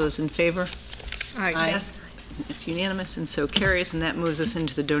Amanda. All those in favor? Aye. Yes. It's unanimous and so carries, and that moves us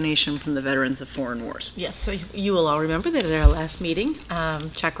into the donation from the Veterans of Foreign Wars. Yes, so you will all remember that at our last meeting,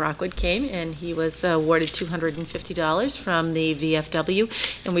 Chuck Rockwood came and he was awarded $250 from the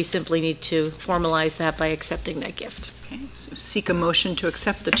VFW, and we simply need to formalize that by accepting that gift. Okay, so seek a motion to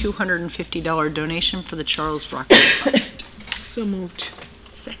accept the $250 donation for the Charles Rockwood Fund. So moved.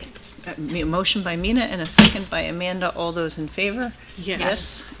 Second. A motion by Mina and a second by Amanda. All those in favor?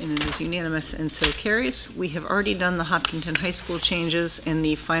 Yes. And it is unanimous and so carries. We have already done the Hopkinton High School changes and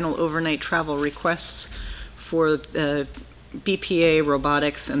the final overnight travel requests for BPA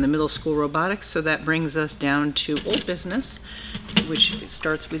robotics and the middle school robotics. So that brings us down to old business, which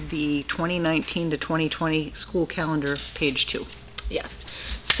starts with the 2019 to 2020 school calendar, page 2. Yes.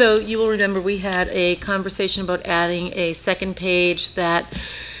 So you will remember we had a conversation about adding a second page that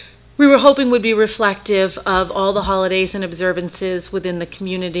we were hoping would be reflective of all the holidays and observances within the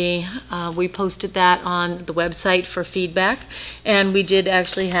community. We posted that on the website for feedback, and we did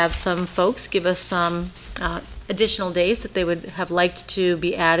actually have some folks give us some additional days that they would have liked to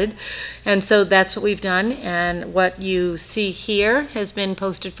be added. And so that's what we've done, and what you see here has been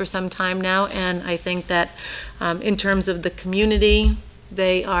posted for some time now, and I think that in terms of the community,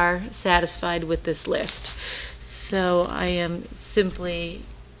 they are satisfied with this list. So I am simply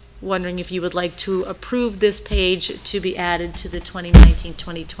wondering if you would like to approve this page to be added to the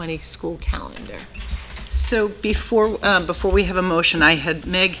 2019-2020 school calendar. So before we have a motion,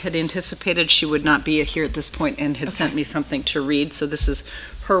 Meg had anticipated she would not be here at this point and had sent me something to read. So this is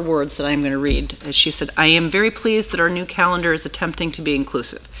her words that I'm going to read. She said, "I am very pleased that our new calendar is attempting to be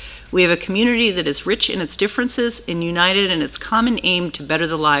inclusive. We have a community that is rich in its differences and united in its common aim to better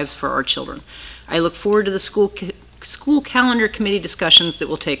the lives for our children. I look forward to the school calendar committee discussions that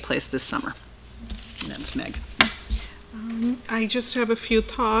will take place this summer." And that was Meg. I just have a few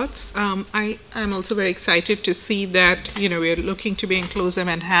thoughts. I'm also very excited to see that, we're looking to be inclusive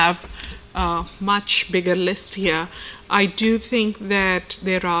and have a much bigger list here. I do think that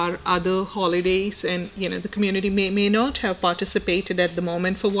there are other holidays and, the community may not have participated at the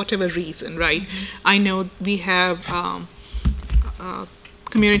moment for whatever reason, right? Mm-hmm. I know we have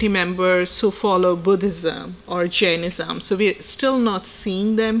community members who follow Buddhism or Jainism. So we're still not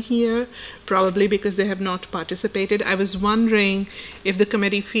seeing them here, probably because they have not participated. I was wondering if the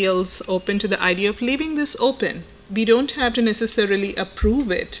committee feels open to the idea of leaving this open. We don't have to necessarily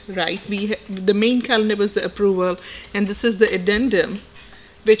approve it, right? The main calendar was the approval, and this is the addendum,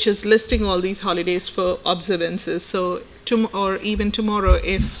 which is listing all these holidays for observances. So, or even tomorrow,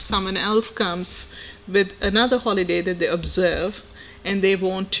 if someone else comes with another holiday that they observe, and they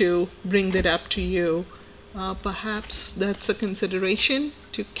want to bring that up to you, perhaps that's a consideration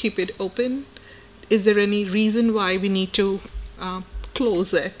to keep it open. Is there any reason why we need to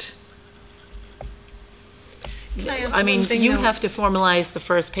close it? I mean, you have to formalize the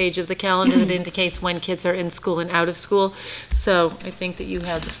first page of the calendar that indicates when kids are in school and out of school. So I think that you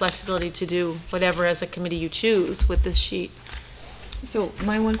have the flexibility to do whatever as a committee you choose with this sheet. So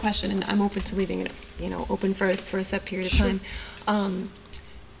my one question, and I'm open to leaving it, open for a set period of time.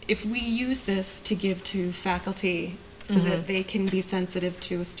 If we use this to give to faculty so that they can be sensitive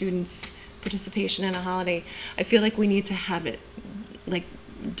to a student's participation in a holiday, I feel like we need to have it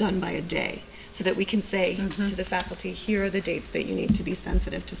done by a day so that we can say to the faculty, here are the dates that you need to be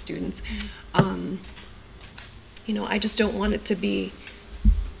sensitive to students. I just don't want it to be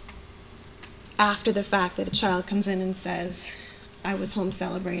after the fact that a child comes in and says, I was home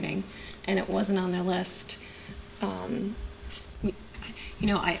celebrating and it wasn't on their list. you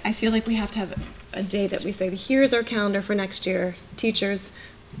know, I feel like we have to have a day that we say, here's our calendar for next year. Teachers,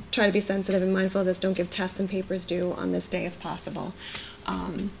 try to be sensitive and mindful of this. Don't give tests and papers due on this day if possible.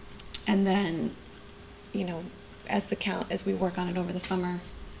 And then, you know, as we work on it over the summer,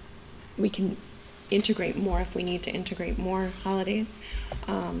 we can integrate more if we need to integrate more holidays.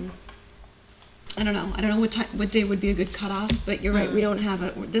 I don't know what day would be a good cutoff, but you're right, we don't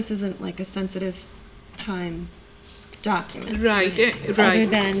have this isn't like a sensitive time document. Right, Other right.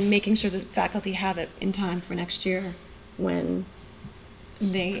 than making sure that faculty have it in time for next year when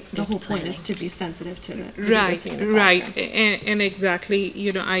the whole point is to be sensitive to the diversity in the classroom. Right, and exactly,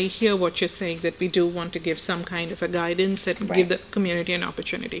 you know, I hear what you're saying, that we do want to give some kind of a guidance and give the community an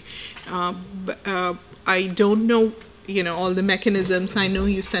opportunity. But I don't know, you know, all the mechanisms. I know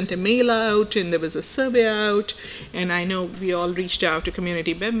you sent a mail out and there was a survey out, and I know we all reached out to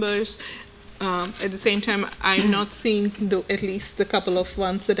community members. At the same time, I'm not seeing at least the couple of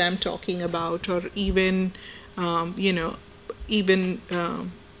ones that I'm talking about, or even, you know, even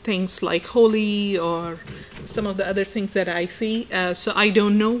things like Holy or some of the other things that I see. So I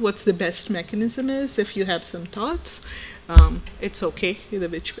don't know what's the best mechanism is. If you have some thoughts, it's okay either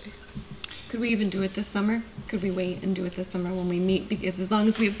which way. Could we even do it this summer? Could we wait and do it this summer when we meet? Because as long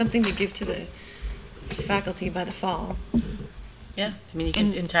as we have something to give to the faculty by the fall. Yeah, I mean, you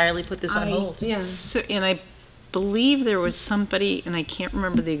can entirely put this on hold. Yeah. So, and I believe there was somebody, and I can't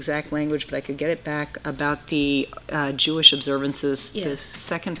remember the exact language, but I could get it back, about the Jewish observances. Yes. The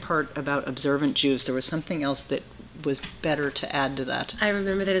second part about observant Jews, there was something else that was better to add to that. I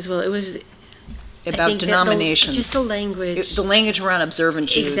remember that as well. It was About denominations. Just the language. The language around observant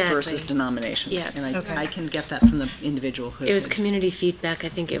Jews Exactly. versus denominations. Yeah. And Okay. I can get that from the individual who. It was community feedback. I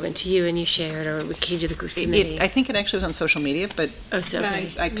think it went to you and you shared, or we came to the committee. I think it actually was on social media, but Oh, so okay.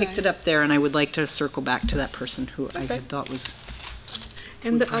 Right. I picked it up there, and I would like to circle back to that person who I had thought was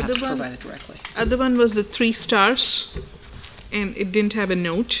And the other perhaps one, provided directly. other one was the 3 stars, and it didn't have a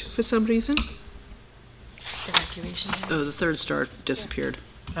note for some reason. Evacuation. Oh, the third star disappeared.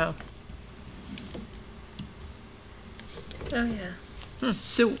 Oh. Oh, yeah.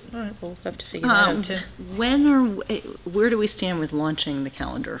 So, All right, we'll have to figure that out too. where do we stand with launching the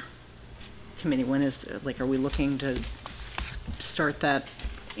calendar committee? When is, are we looking to start that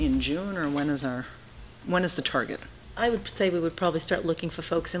in June, or when is the target? I would say we would probably start looking for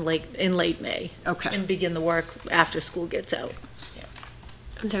folks in late May. Okay. And begin the work after school gets out.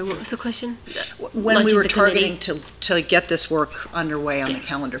 I'm sorry, what was the question? When we Launching were the targeting committee? to get this work underway on the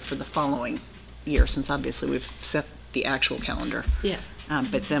calendar for the following year, since obviously we've set the actual calendar. Yeah.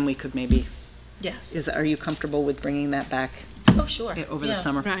 But then we could maybe, Yes. are you comfortable with bringing that back Oh, sure. over the Yeah.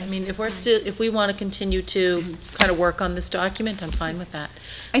 summer? I mean, if we want to continue to kind of work on this document, I'm fine with that.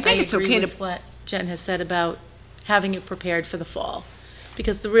 I think it's okay agree to. with what Jen has said about having it prepared for the fall,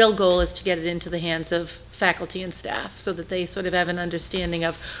 because the real goal is to get it into the hands of faculty and staff, so that they sort of have an understanding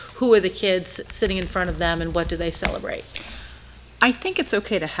of who are the kids sitting in front of them and what do they celebrate. I think it's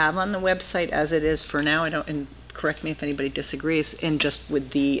okay to have on the website as it is for now. And correct me if anybody disagrees, and just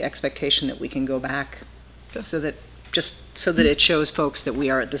with the expectation that we can go back, so that it shows folks that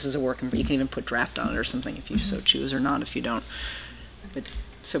this is a work, and you can even put draft on it or something if you so choose, or not if you don't. But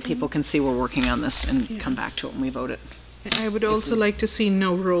so people can see we're working on this and come back to it when we vote it. I would also like to see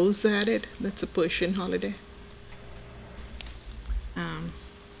no rows added. That's a push in holiday.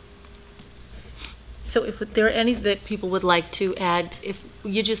 So if there are any that people would like to add, if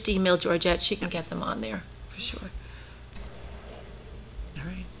you just email Georgette, she can get them on there, for sure. All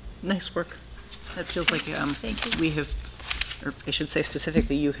right. Nice work. That feels like Thank you. we have, or I should say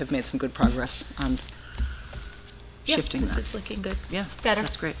specifically, you have made some good progress on shifting This that. is looking good. Yeah, Better.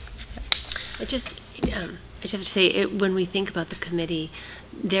 that's great. I just have to say, when we think about the committee,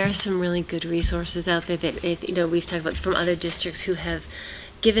 there are some really good resources out there that, we've talked about from other districts who have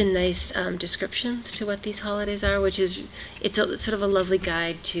given nice descriptions to what these holidays are, which is, it's sort of a lovely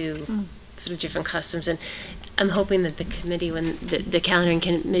guide to sort of different customs. And I'm hoping that the committee, when the calendaring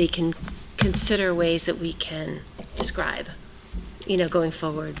committee can consider ways that we can describe, going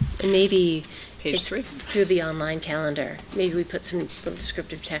forward. And maybe Page it's 3. through the online calendar. Maybe we put some little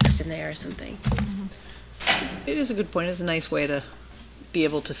descriptive text in there or something. It is a good point. It's a nice way to be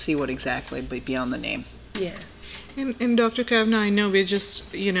able to see what exactly, but beyond the name. Yeah. And Dr. Kavanaugh, I know we're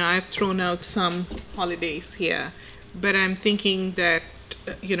just, I've thrown out some holidays here, but I'm thinking that,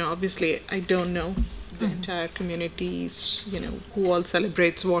 obviously I don't know the entire communities, who all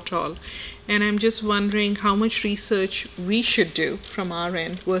celebrates what all. And I'm just wondering how much research we should do from our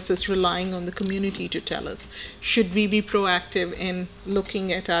end versus relying on the community to tell us. Should we be proactive in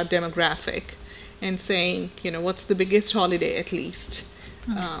looking at our demographic and saying, what's the biggest holiday at least?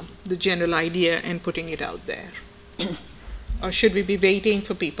 the general idea and putting it out there? Or should we be waiting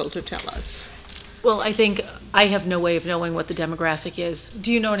for people to tell us? Well, I think I have no way of knowing what the demographic is.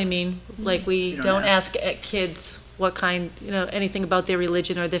 Do you know what I mean? Like, we don't ask kids what kind, anything about their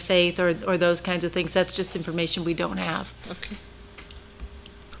religion or their faith or those kinds of things. That's just information we don't have. Okay.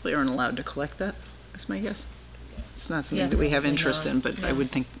 We aren't allowed to collect that, is my guess. It's not something that we have interest in, but I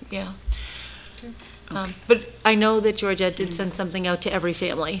would think. Yeah. But I know that Georgette did send something out to every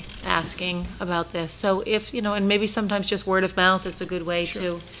family asking about this. So if, and maybe sometimes just word of mouth is a good way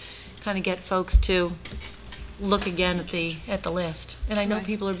to kind of get folks to look again at the list. And I know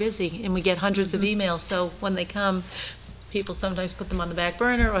people are busy, and we get hundreds of emails, so when they come, people sometimes put them on the back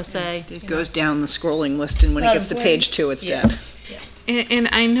burner or say... It goes down the scrolling list, and when it gets to page 2, it's dead. Yeah. And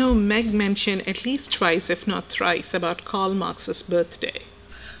I know Meg mentioned at least twice, if not thrice, about Karl Marx's birthday.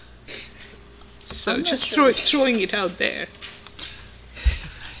 So just throwing it out there.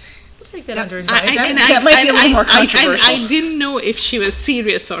 Let's take that under advice. That might be a little more controversial. I didn't know if she was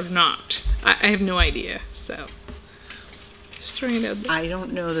serious or not. I have no idea, so just throwing it out there. I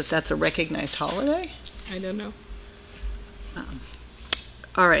don't know that that's a recognized holiday. I don't know.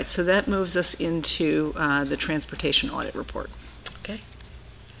 All right, so that moves us into the transportation audit report.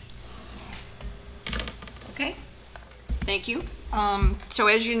 Okay, thank you. So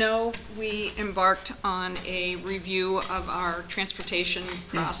as you know, we embarked on a review of our transportation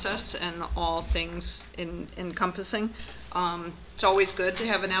process and all things encompassing. It's always good to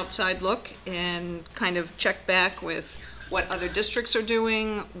have an outside look and kind of check back with what other districts are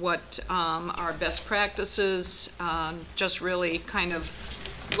doing, what are best practices, just really kind of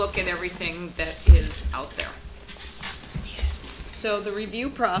look at everything that is out there. So the review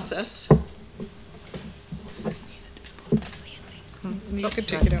process. You can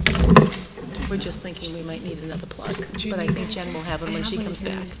take it out. We're just thinking we might need another plug, but I think Jen will have them when she comes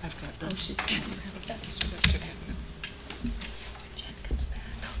back. I've got them. She's coming. Jen comes back.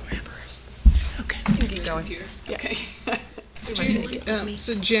 I'll grab hers. Okay. Keep going. Yeah. Okay.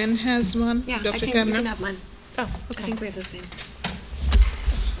 So Jen has one. Yeah, Dr. I think Kavanaugh? we can have mine. Oh, okay. I think we have the same.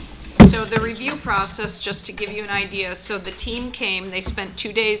 So the review process, just to give you an idea, so the team came, they spent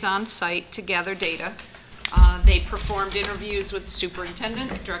 2 days on site to gather data. They performed interviews with the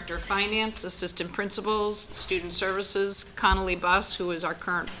superintendent, director of finance, assistant principals, student services, Connolly Bus, who is our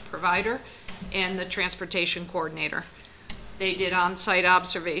current provider, and the transportation coordinator. They did on-site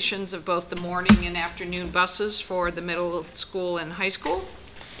observations of both the morning and afternoon buses for the middle school and high school,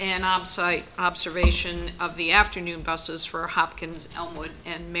 and on-site observation of the afternoon buses for Hopkins, Elmwood,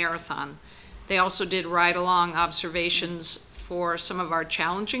 and Marathon. They also did ride-along observations for some of our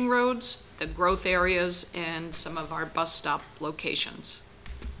challenging roads, the growth areas, and some of our bus stop locations.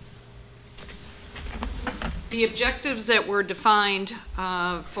 The objectives that were defined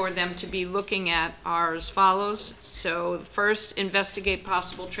for them to be looking at are as follows. So first, investigate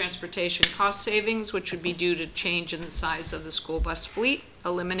possible transportation cost savings, which would be due to change in the size of the school bus fleet,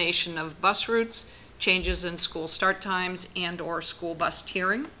 elimination of bus routes, changes in school start times, and/or school bus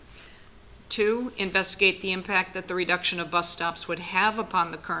tiering. 2, investigate the impact that the reduction of bus stops would have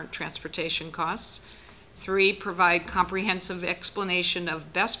upon the current transportation costs. 3, provide comprehensive explanation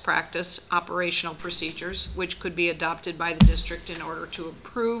of best practice operational procedures, which could be adopted by the district in order to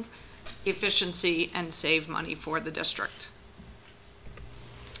improve efficiency and save money for the district.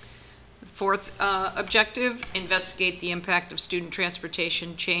 4th objective, investigate the impact of student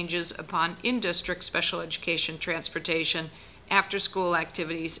transportation changes upon in-district special education transportation, after-school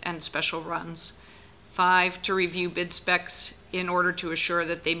activities, and special runs. 5, to review bid specs in order to assure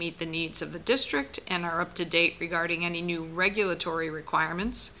that they meet the needs of the district and are up to date regarding any new regulatory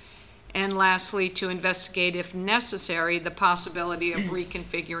requirements. And lastly, to investigate, if necessary, the possibility of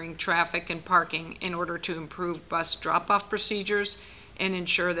reconfiguring traffic and parking in order to improve bus drop-off procedures and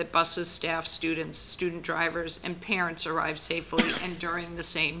ensure that buses, staff, students, student drivers, and parents arrive safely and during the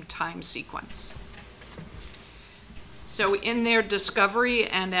same time sequence. So in their discovery,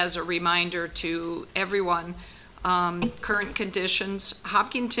 and as a reminder to everyone, current conditions,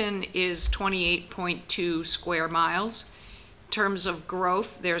 Hopkinton is 28.2 square miles. In terms of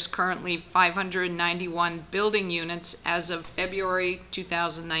growth, there's currently 591 building units as of February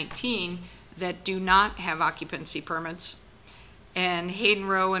 2019 that do not have occupancy permits. And Hayden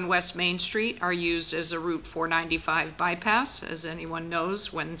Row and West Main Street are used as a Route 495 bypass. As anyone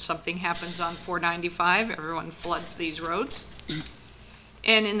knows, when something happens on 495, everyone floods these roads.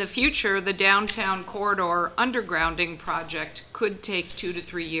 And in the future, the downtown corridor undergrounding project could take 2 to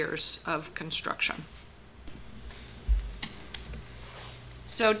 3 years of construction.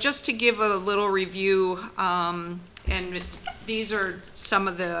 So just to give a little review, And these are some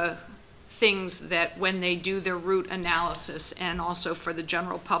of the things that when they do their route analysis, and also for the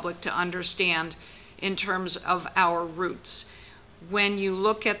general public to understand in terms of our routes. When you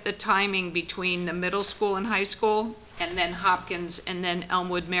look at the timing between the middle school and high school, and then Hopkins, and then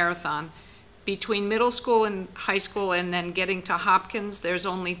Elmwood Marathon, between middle school and high school and then getting to Hopkins, there's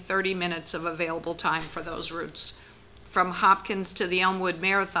only 30 minutes of available time for those routes. From Hopkins to the Elmwood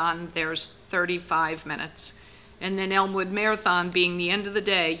Marathon, there's 35 minutes. And then Elmwood Marathon being the end of the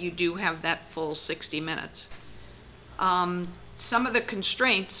day, you do have that full 60 minutes. Some of the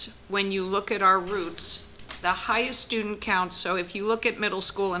constraints, when you look at our routes, the highest student count, so if you look at middle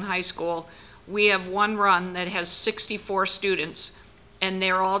school and high school, we have one run that has 64 students, and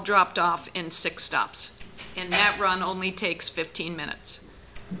they're all dropped off in 6 stops. And that run only takes 15 minutes.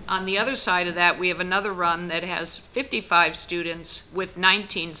 On the other side of that, we have another run that has 55 students with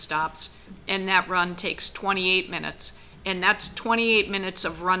 19 stops, and that run takes 28 minutes. And that's 28 minutes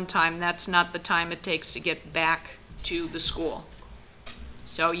of run time. That's not the time it takes to get back to the school.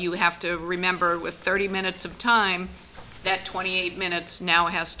 So you have to remember, with 30 minutes of time, that 28 minutes now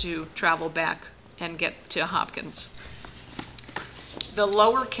has to travel back and get to Hopkins. The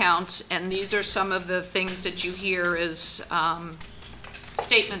lower counts, and these are some of the things that you hear as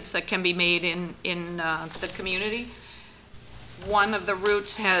statements that can be made in the community. One of the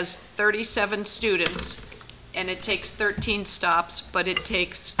routes has 37 students, and it takes 13 stops, but it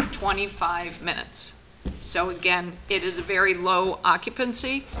takes 25 minutes. So again, it is a very low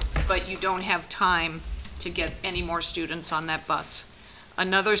occupancy, but you don't have time to get any more students on that bus.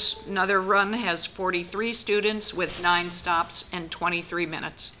 Another run has 43 students with 9 stops and 23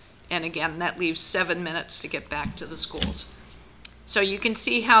 minutes. And again, that leaves 7 minutes to get back to the schools. So you can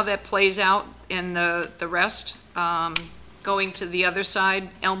see how that plays out in the rest. Going to the other side,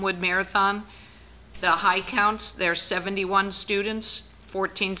 Elmwood Marathon, the high counts, there's 71 students,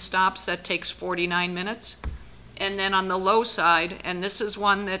 14 stops, that takes 49 minutes. And then on the low side, and this is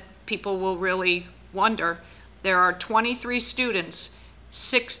one that people will really wonder, there are 23 students,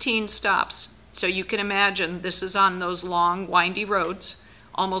 16 stops. So you can imagine this is on those long, windy roads.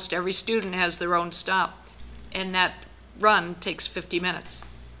 Almost every student has their own stop, and that run takes 50 minutes.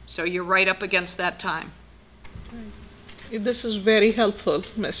 So you're right up against that time. This is very helpful,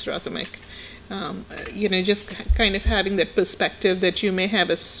 Ms. Rothermick. Just kind of having that perspective that you may have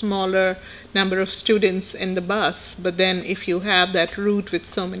a smaller number of students in the bus, but then if you have that route with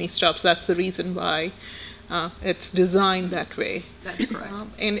so many stops, that's the reason why it's designed that way. That's correct.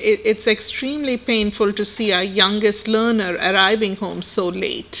 And it's extremely painful to see our youngest learner arriving home so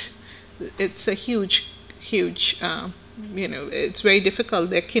late. It's a huge, it's very difficult.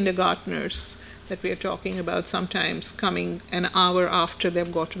 They're kindergartners that we are talking about, sometimes coming an hour after they've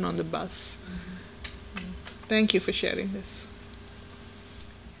gotten on the bus. Thank you for sharing this.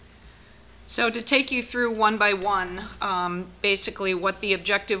 So to take you through one by one, basically what the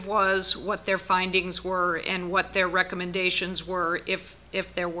objective was, what their findings were, and what their recommendations were, if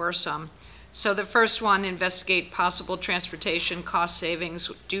there were some. So the first one, investigate possible transportation cost savings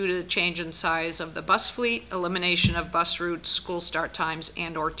due to the change in size of the bus fleet, elimination of bus routes, school start times,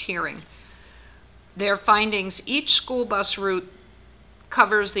 and/or tiering. Their findings, each school bus route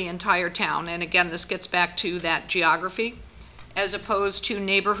covers the entire town, and again, this gets back to that geography, as opposed to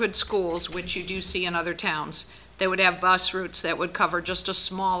neighborhood schools, which you do see in other towns. They would have bus routes that would cover just a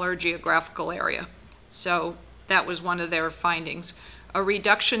smaller geographical area. So that was one of their findings. A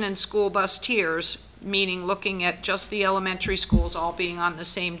reduction in school bus tiers, meaning looking at just the elementary schools all being on the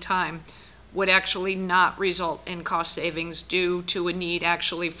same time, would actually not result in cost savings due to a need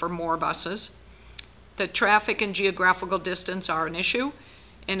actually for more buses. The traffic and geographical distance are an issue,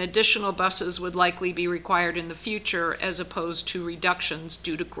 and additional buses would likely be required in the future as opposed to reductions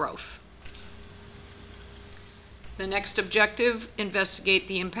due to growth. The next objective, investigate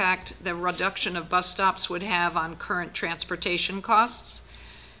the impact the reduction of bus stops would have on current transportation costs.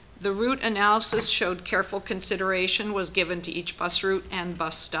 The route analysis showed careful consideration was given to each bus route and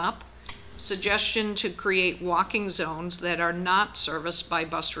bus stop. Suggestion to create walking zones that are not serviced by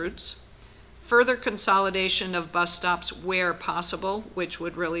bus routes. Further consolidation of bus stops where possible, which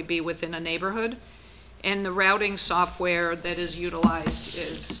would really be within a neighborhood, and the routing software that is utilized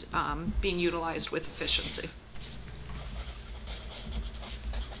is being utilized with efficiency.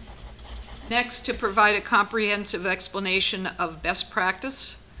 Next, to provide a comprehensive explanation of best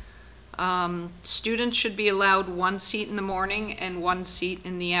practice. Students should be allowed 1 seat in the morning and 1 seat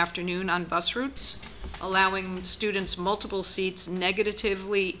in the afternoon on bus routes. Allowing students multiple seats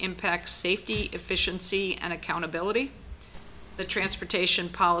negatively impacts safety, efficiency, and accountability. The transportation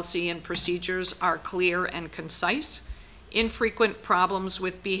policy and procedures are clear and concise. Infrequent problems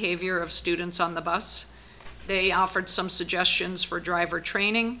with behavior of students on the bus. They offered some suggestions for driver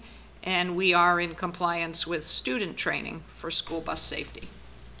training, and we are in compliance with student training for school bus safety.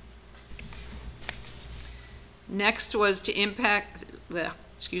 Next was to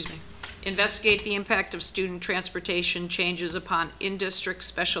investigate the impact of student transportation changes upon in-district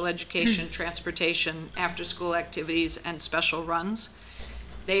special education transportation, after-school activities, and special runs.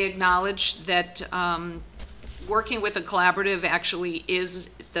 They acknowledged that working with a collaborative actually is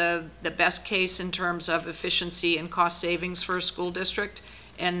the best case in terms of efficiency and cost savings for a school district,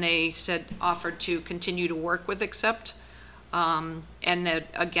 and they offered to continue to work with Accept, and that,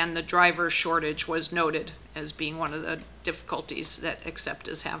 again, the driver shortage was noted as being one of the difficulties that Accept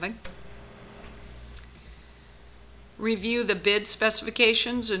is having. Review the bid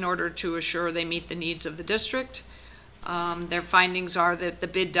specifications in order to assure they meet the needs of the district. Their findings are that the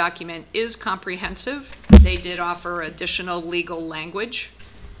bid document is comprehensive. They did offer additional legal language.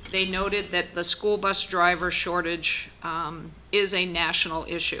 They noted that the school bus driver shortage is a national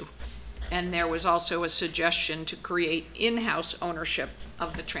issue, and there was also a suggestion to create in-house ownership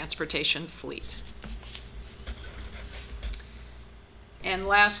of the transportation fleet. And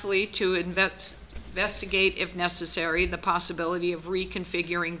lastly, to investigate, if necessary, the possibility of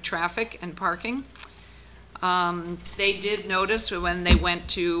reconfiguring traffic and parking. They did notice when they went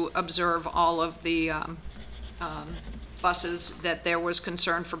to observe all of the buses that there was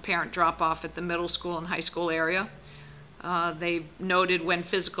concern for parent drop-off at the middle school and high school area. They noted when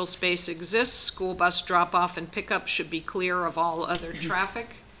physical space exists, school bus drop-off and pickup should be clear of all other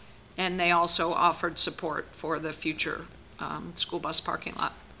traffic, and they also offered support for the future school bus parking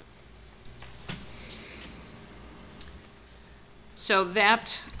lot. So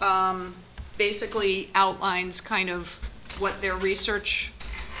that basically outlines kind of what their research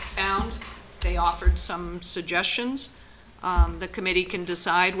found. They offered some suggestions. The committee can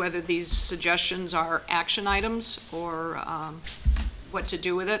decide whether these suggestions are action items or what to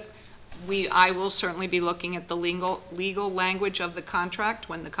do with it. I will certainly be looking at the legal language of the contract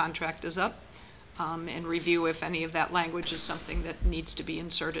when the contract is up, and review if any of that language is something that needs to be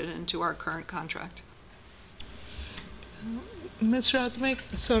inserted into our current contract. Ms. Rathmik,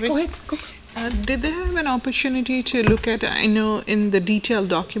 sorry. Go ahead. Go. Did they have an opportunity to look at, I know in the detailed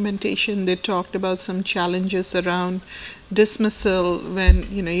documentation they talked about some challenges around dismissal when,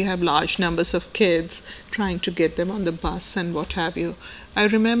 you have large numbers of kids trying to get them on the bus and what have you. I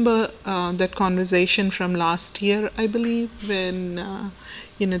remember that conversation from last year, I believe, when,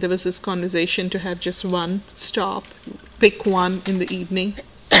 there was this conversation to have just one stop, pick one in the evening,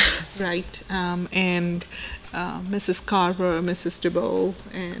 right? And Mrs. Carver, Mrs. DeBow,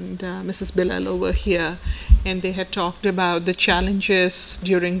 and Mrs. Bilello were here, and they had talked about the challenges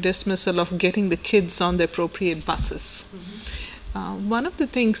during dismissal of getting the kids on the appropriate buses. Mm-hmm. One of the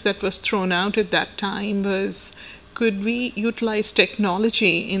things that was thrown out at that time was, could we utilize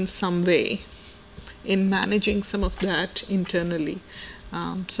technology in some way in managing some of that internally?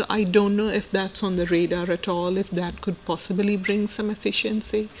 So I don't know if that's on the radar at all, if that could possibly bring some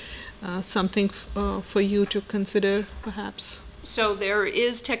efficiency. Something for you to consider, perhaps? So there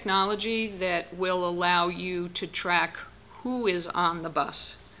is technology that will allow you to track who is on the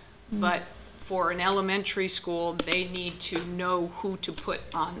bus. But for an elementary school, they need to know who to put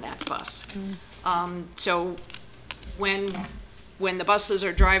on that bus. So when the buses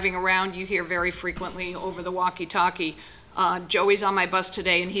are driving around, you hear very frequently over the walkie-talkie, Joey's on my bus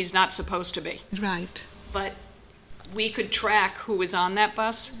today and he's not supposed to be. Right. But we could track who is on that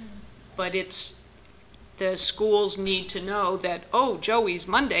bus. But the schools need to know that, oh, Joey's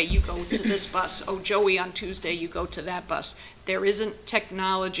Monday, you go to this bus. Oh, Joey on Tuesday, you go to that bus. There isn't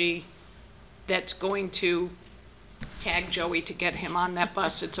technology that's going to tag Joey to get him on that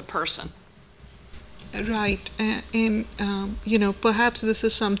bus. It's a person. Right. And perhaps this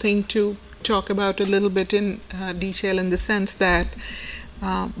is something to talk about a little bit in detail, in the sense that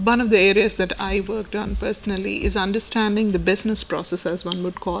one of the areas that I worked on personally is understanding the business process, as one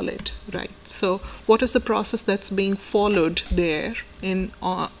would call it, right? So what is the process that's being followed there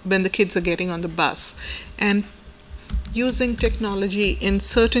when the kids are getting on the bus? And using technology in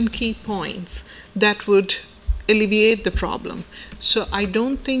certain key points that would alleviate the problem. So I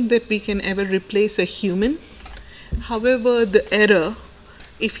don't think that we can ever replace a human. However, the error,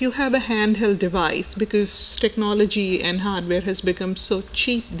 if you have a handheld device, because technology and hardware has become so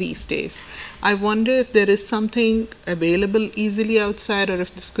cheap these days, I wonder if there is something available easily outside, or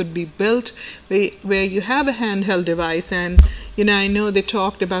if this could be built where you have a handheld device. And I know they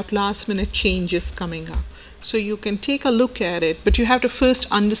talked about last minute changes coming up. So you can take a look at it, but you have to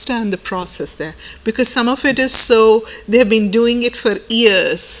first understand the process there, because some of it is so, they've been doing it for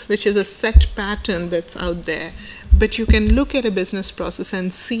years, which is a set pattern that's out there. But you can look at a business process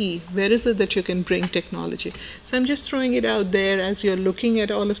and see where is it that you can bring technology. So I'm just throwing it out there as you're looking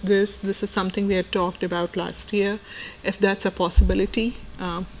at all of this. This is something we had talked about last year. If that's a possibility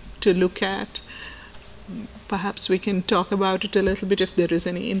to look at, perhaps we can talk about it a little bit if there is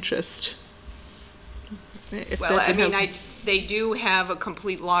any interest. Well, I mean, they do have a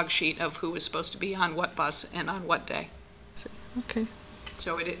complete log sheet of who is supposed to be on what bus and on what day. Okay.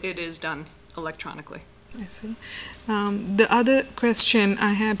 So it is done electronically. I see. The other question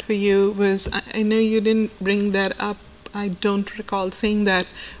I had for you was, I know you didn't bring that up, I don't recall saying that,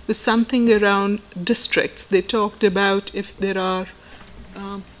 was something around districts. They talked about if there are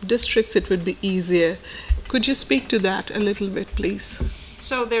districts, it would be easier. Could you speak to that a little bit, please?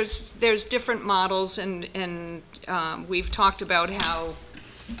 So there's different models, and we've talked about how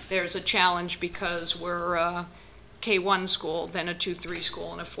there's a challenge because we're a K-1 school, then a 2-3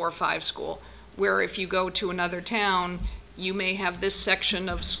 school, and a 4-5 school, where if you go to another town, you may have this section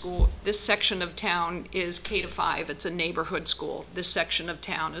of school, this section of town is K-5, it's a neighborhood school. This section of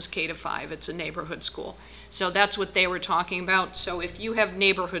town is K-5, it's a neighborhood school. So that's what they were talking about. So if you have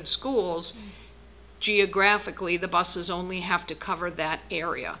neighborhood schools, geographically, the buses only have to cover that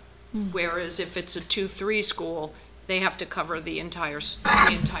area. Whereas if it's a 2-3 school, they have to cover the entire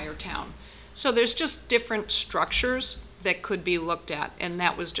town. So there's just different structures that could be looked at, and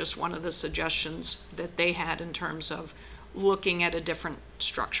that was just one of the suggestions that they had in terms of looking at a different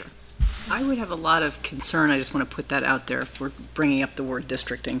structure. I would have a lot of concern, I just want to put that out there, if we're bringing up the word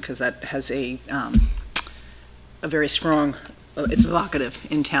districting, because that has a very strong, it's evocative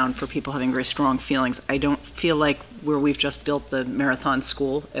in town for people having very strong feelings. I don't feel like where we've just built the Marathon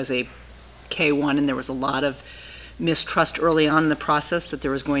School as a K-1, and there was a lot of mistrust early on in the process that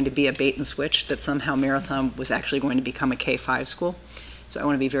there was going to be a bait and switch, that somehow Marathon was actually going to become a K-5 school. So I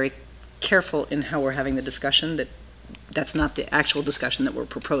want to be very careful in how we're having the discussion, that that's not the actual discussion that we're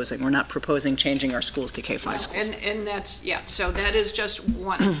proposing. We're not proposing changing our schools to K-5 schools. And that's, yeah, so that is just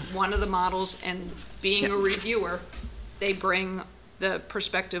one of the models, and being a reviewer, they bring the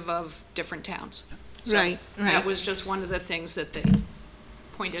perspective of different towns. So right. That was just one of the things that they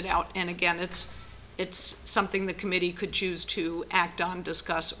pointed out, and again, it's something the committee could choose to act on,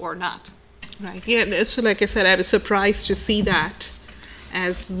 discuss, or not. Right, yeah, so like I said, I was surprised to see that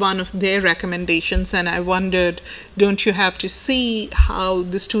as one of their recommendations, and I wondered, don't you have to see how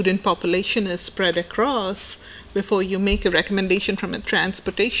the student population is spread across before you make a recommendation from a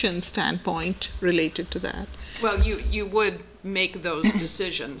transportation standpoint related to that? Well, you would make those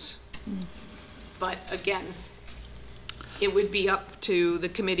decisions, but again, it would be up to the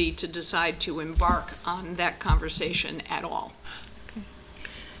committee to decide to embark on that conversation at all.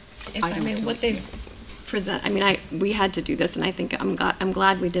 If I may, what they present, I mean, we had to do this, and I think I'm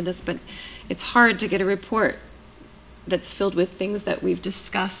glad we did this, but it's hard to get a report that's filled with things that we've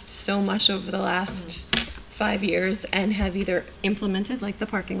discussed so much over the last 5 years and have either implemented, like the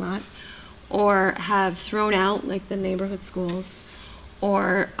parking lot, or have thrown out, like the neighborhood schools,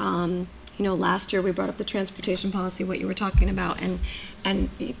 or you know, last year we brought up the transportation policy, what you were talking about, and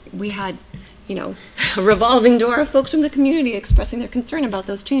we had, you know, a revolving door of folks from the community expressing their concern about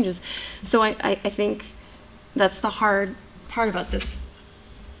those changes. So I think that's the hard part about these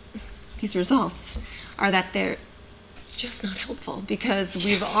results, are that they're just not helpful, because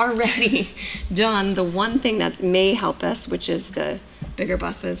we've already done the one thing that may help us, which is the bigger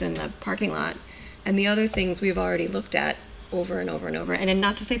buses and the parking lot, and the other things we've already looked at over and over and over. And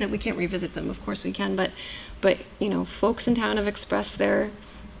not to say that we can't revisit them, of course we can, but you know, folks in town have expressed their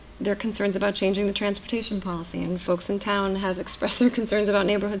concerns about changing the transportation policy, and folks in town have expressed their concerns about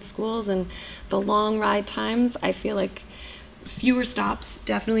neighborhood schools and the long ride times. I feel like fewer stops,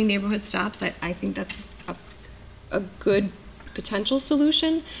 definitely neighborhood stops. I think that's a good potential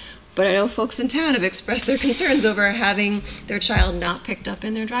solution, but I know folks in town have expressed their concerns over having their child not picked up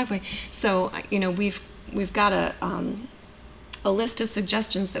in their driveway. So, you know, we've got a list of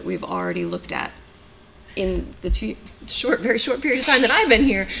suggestions that we've already looked at in the very short period of time that I've been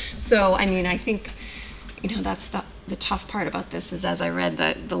here. So, I mean, I think, you know, that's the tough part about this, is as I read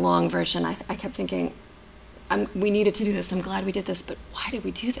the long version, I kept thinking, we needed to do this. I'm glad we did this, but why did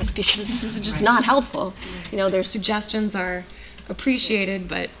we do this? Because this is just not helpful. You know, their suggestions are appreciated,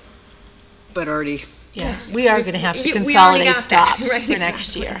 but already. Yeah, we are going to have to consolidate stops for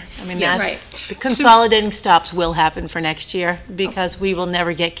next year. I mean, the consolidating stops will happen for next year, because we will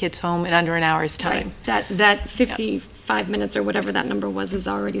never get kids home in under an hour's time. Right. That 55 5 minutes or whatever that number was is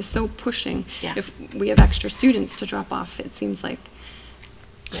already so pushing. Yeah. If we have extra students to drop off, it seems like.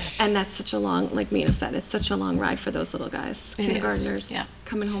 Yes. And that's such a long, like Mina said, it's such a long ride for those little guys, It is, kindergartners, yeah.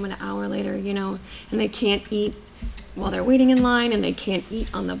 coming home an hour later, you know, and they can't eat while they're waiting in line, and they can't eat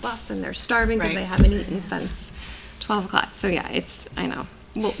on the bus, and they're starving because Right. they haven't eaten since 12 o'clock. So yeah, I know.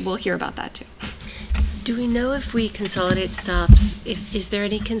 We'll hear about that too. Do we know if we consolidate stops, is there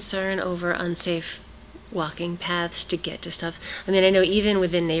any concern over unsafe walking paths to get to stuff? I mean, I know even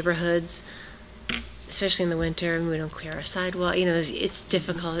within neighborhoods, especially in the winter, and we don't clear our sidewalk, you know, it's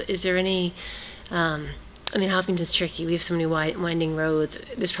difficult. Is there any, I mean, Hopkinton's tricky. We have so many winding roads.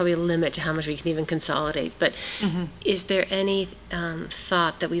 There's probably a limit to how much we can even consolidate. But is there any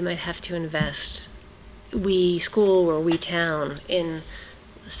thought that we might have to invest, we school or we town, in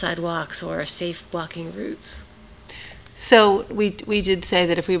sidewalks or safe walking routes? So we did say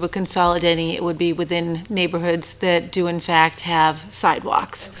that if we were consolidating, it would be within neighborhoods that do in fact have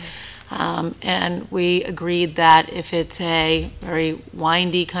sidewalks. Okay. And we agreed that if it's a very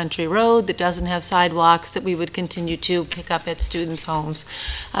windy country road that doesn't have sidewalks, that we would continue to pick up at students' homes.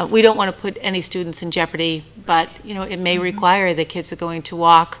 We don't want to put any students in jeopardy, but, you know, it may require that kids are going to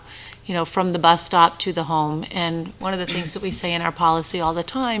walk, you know, from the bus stop to the home. And one of the things that we say in our policy all the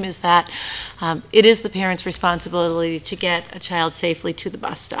time is that it is the parent's responsibility to get a child safely to the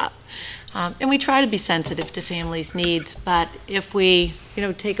bus stop. And we try to be sensitive to families' needs, but if we, you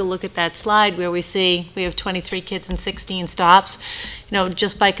know, take a look at that slide where we see we have 23 kids and 16 stops, you know,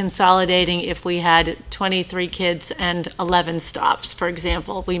 just by consolidating, if we had 23 kids and 11 stops, for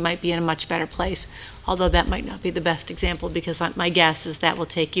example, we might be in a much better place. Although that might not be the best example, because my guess is that will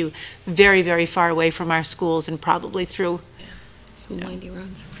take you very, very far away from our schools and probably through some windy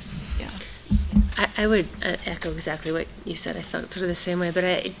roads. I would echo exactly what you said. I felt sort of the same way, but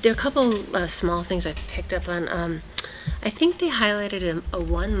there are a couple small things I picked up on. I think they highlighted a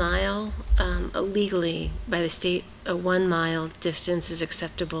 1 mile, legally by the state, a 1 mile distance is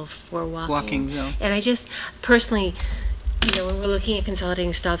acceptable for walking. Walking zone. And I just, personally, you know, when we're looking at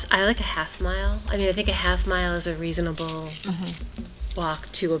consolidating stops, I like a half mile. I mean, I think a half mile is a reasonable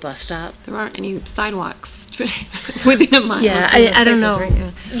walk to a bus stop. There aren't any sidewalks within a mile. Yeah, I don't know. Right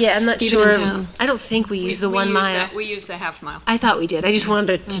now. Yeah, I'm not Even sure. in town. I don't think we use the 1 mile. We use the half mile. I thought we did. I just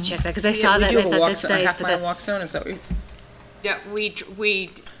wanted to check that because I saw that and I thought that's nice. But that's walk zone. Is that what Yeah,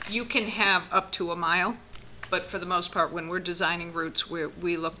 you can have up to a mile, but for the most part, when we're designing routes,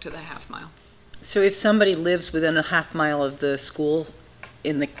 we look to the half mile. So if somebody lives within a half mile of the school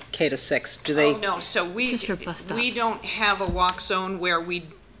in the K to 6, do they? Oh, no, so we stops. don't have a walk zone where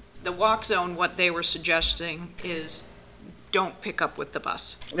the walk zone, what they were suggesting is don't pick up with the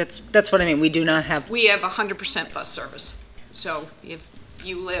bus. That's what I mean. We do not have. We have 100% bus service. So if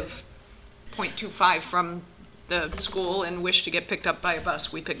you live 0.25 from the school and wish to get picked up by a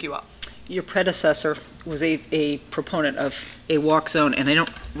bus, we pick you up. Your predecessor was a proponent of a walk zone, and I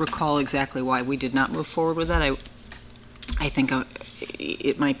don't recall exactly why we did not move forward with that. I think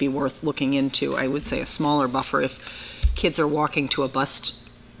it might be worth looking into. I would say a smaller buffer if kids are walking to a bus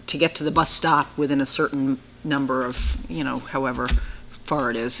to get to the bus stop within a certain number of, you know, however far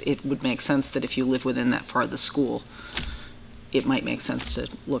it is. It would make sense that if you live within that far of the school, it might make sense to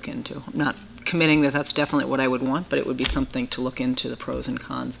look into. I'm not committing that that's definitely what I would want, but it would be something to look into, the pros and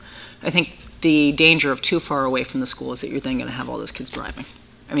cons. I think the danger of too far away from the school is that you're then going to have all those kids driving.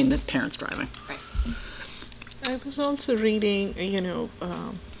 I mean, the parents driving. Right. I was also reading, you know,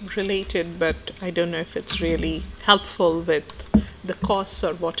 related, but I don't know if it's really helpful with the costs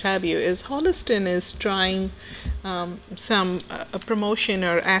or what have you, is Holliston is trying a promotion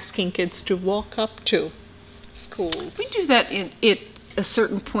or asking kids to walk up to schools. We do that at a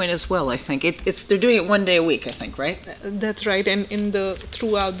certain point as well, I think. They're doing it 1 day a week, I think, right? That's right, and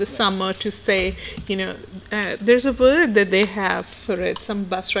throughout the summer to say, you know, there's a word that they have for it, some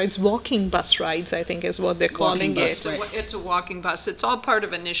bus rides, walking bus rides, I think is what they're calling it. It's a walking bus. It's all part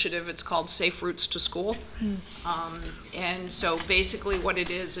of an initiative. It's called Safe Routes to School. And so basically what it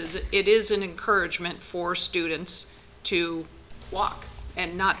is it is an encouragement for students to walk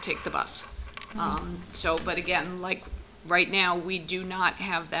and not take the bus. But again, like right now, we do not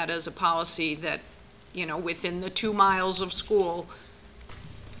have that as a policy that, you know, within the 2 miles of school,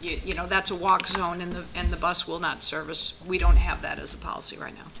 you know, that's a walk zone and the bus will not service. We don't have that as a policy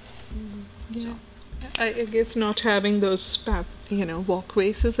right now. Yeah. I guess not having those,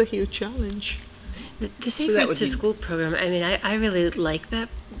 walkways is a huge challenge. The Safe Routes to School program, I mean, I really like that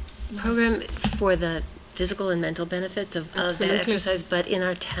program for the physical and mental benefits of that exercise, but in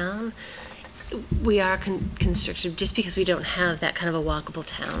our town, we are constricted just because we don't have that kind of a walkable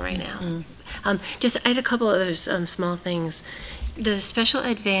town right now. I had a couple other small things. The special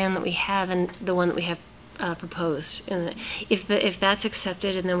ed van that we have and the one that we have proposed, and if that's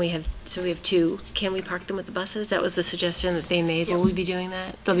accepted, and then we have two, can we park them with the buses? That was the suggestion that they made. Yes. Will we be doing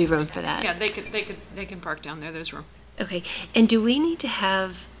that? There'll be room for that. Yeah, they can park down there. There's room. Okay, and do we need to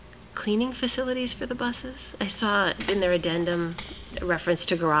have cleaning facilities for the buses? I saw in their addendum a reference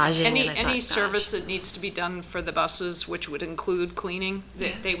to garaging. Any service that needs to be done for the buses, which would include cleaning,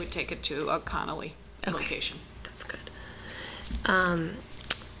 they would take it to a Connolly location. That's good.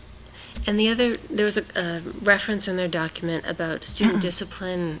 And there was a reference in their document about student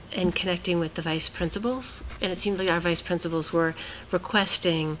discipline and connecting with the vice principals, and it seemed like our vice principals were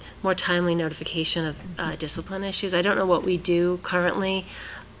requesting more timely notification of discipline issues. I don't know what we do currently,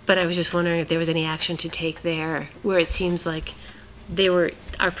 but I was just wondering if there was any action to take there, where it seems like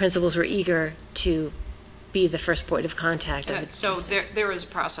our principals were eager to be the first point of contact. So there is a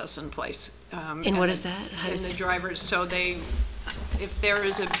process in place. And what is that? In the drivers, so if there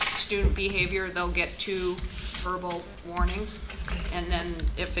is a student behavior, they'll get 2 verbal warnings, and then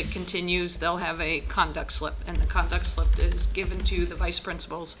if it continues, they'll have a conduct slip, and the conduct slip is given to the vice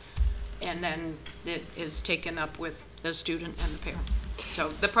principals, and then it is taken up with the student and the parent. So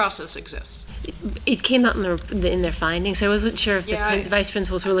the process exists. It came out in their findings, so I wasn't sure if the vice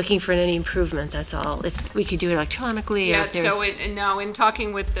principals were looking for any improvements, that's all. If we could do it electronically. Yeah, or if there's... now in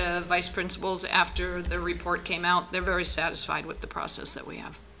talking with the vice principals after the report came out, they're very satisfied with the process that we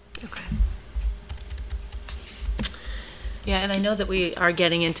have. Okay. Yeah, and I know that we are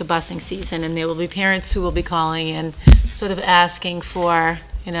getting into busing season, and there will be parents who will be calling and sort of asking for,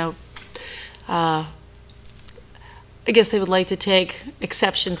 I guess they would like to take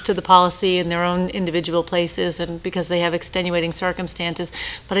exceptions to the policy in their own individual places, and because they have extenuating circumstances.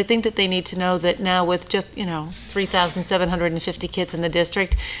 But I think that they need to know that now with just, 3,750 kids in the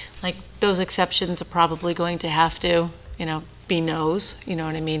district, like, those exceptions are probably going to have to, be no's, you know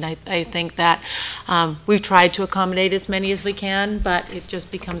what I mean? I think that we've tried to accommodate as many as we can, but it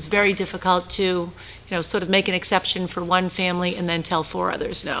just becomes very difficult to, sort of make an exception for one family and then tell 4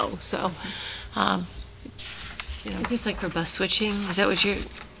 others no. So, Is this like for bus switching? Is that what you're...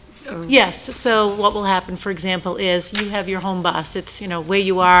 Yes, so what will happen, for example, is you have your home bus. It's, where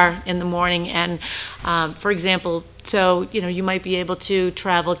you are in the morning, and, for example, so, you might be able to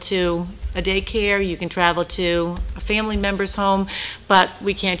travel to a daycare, you can travel to a family member's home, but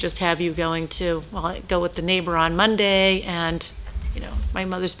we can't just have you going to, go with the neighbor on Monday, and, my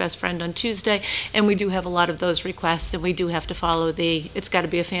mother's best friend on Tuesday, and we do have a lot of those requests, and we do have to follow it's got to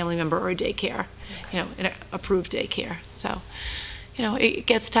be a family member or a daycare, an approved daycare, so... it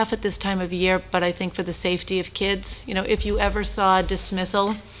gets tough at this time of year, but I think for the safety of kids, if you ever saw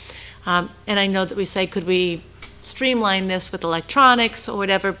dismissal, and I know that we say, could we streamline this with electronics or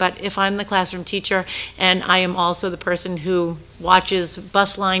whatever, but if I'm the classroom teacher and I am also the person who watches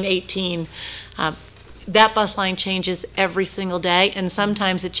bus line 18, that bus line changes every single day, and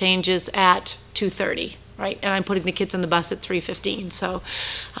sometimes it changes at 2:30. Right, and I'm putting the kids on the bus at 3:15, so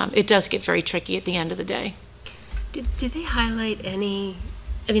it does get very tricky at the end of the day. Did they highlight any,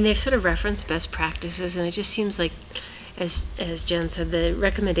 they've sort of referenced best practices, and it just seems like, as Jen said, the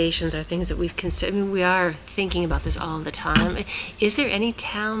recommendations are things that we've considered. We are thinking about this all the time. Is there any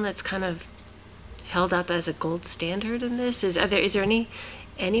town that's kind of held up as a gold standard in this? Is there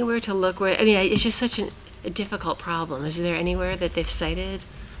anywhere to look where, it's just such a difficult problem. Is there anywhere that they've cited?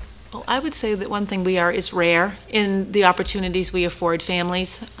 Well, I would say that one thing we are is rare in the opportunities we afford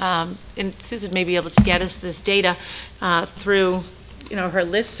families. And Susan may be able to get us this data through, her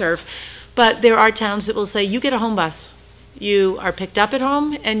listserv. But there are towns that will say, you get a home bus. You are picked up at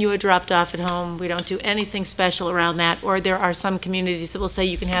home and you are dropped off at home. We don't do anything special around that. Or there are some communities that will say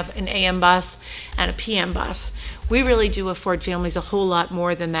you can have an AM bus and a PM bus. We really do afford families a whole lot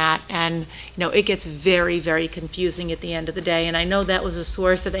more than that, and it gets very, very confusing at the end of the day. And I know that was a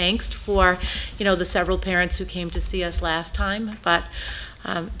source of angst for the several parents who came to see us last time. But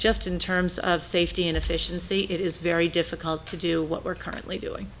just in terms of safety and efficiency, it is very difficult to do what we're currently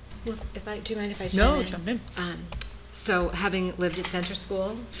doing. Well, do you mind if I chime in? No, jump in. So, having lived at Center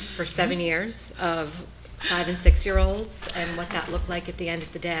School for 7 years of 5- and 6-year-olds, and what that looked like at the end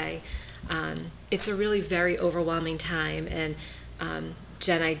of the day. It's a really very overwhelming time, and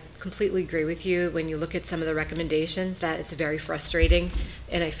Jen, I completely agree with you when you look at some of the recommendations that it's very frustrating,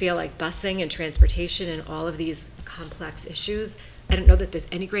 and I feel like busing and transportation and all of these complex issues, I don't know that there's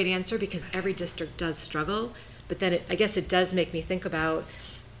any great answer because every district does struggle, but then I guess it does make me think about,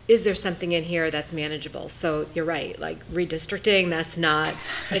 is there something in here that's manageable? So you're right, like redistricting, it's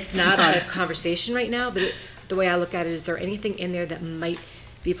not a conversation right now, but the way I look at it, is there anything in there that might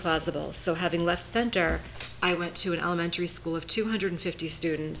be plausible? So having left center, I went to an elementary school of 250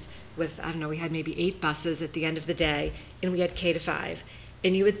 students with, I don't know, we had maybe 8 buses at the end of the day, and we had K to 5.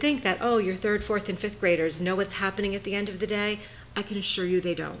 And you would think that, oh, your 3rd, 4th, and 5th graders know what's happening at the end of the day. I can assure you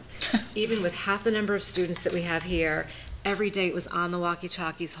they don't. Even with half the number of students that we have here, every day it was on the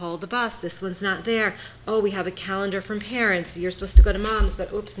walkie-talkies, hold the bus, this one's not there. Oh, we have a calendar from parents, you're supposed to go to mom's,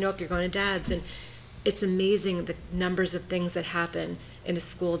 but oops, nope, you're going to dad's. And it's amazing the numbers of things that happen in a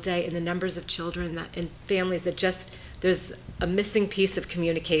school day and the numbers of children and families that just, there's a missing piece of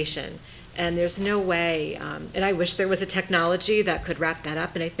communication. And there's no way, and I wish there was a technology that could wrap that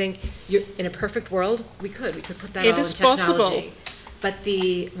up, and I think in a perfect world, we could put that all in technology. It is possible. But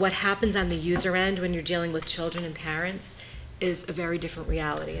what happens on the user end when you're dealing with children and parents is a very different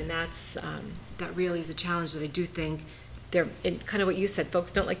reality, and that really is a challenge that I do think and kind of what you said,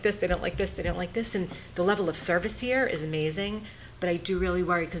 folks don't like this, they don't like this, they don't like this, and the level of service here is amazing, but I do really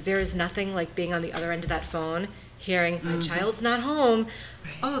worry, because there is nothing like being on the other end of that phone, hearing, my child's not home,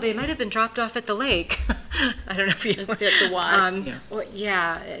 oh, they might have been dropped off at the lake. I don't know if you... At the Y.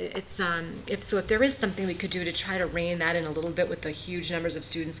 If there is something we could do to try to rein that in a little bit with the huge numbers of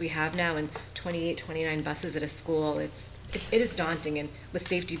students we have now and 28, 29 buses at a school, it is daunting, and with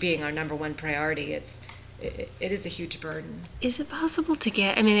safety being our #1 priority, it is a huge burden. Is it possible to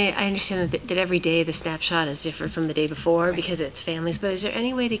get, I mean, I understand that every day the snapshot is different from the day before because it's families, but is there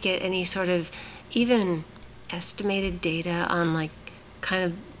any way to get any sort of even estimated data on like kind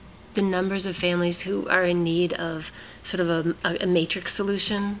of the numbers of families who are in need of sort of a matrix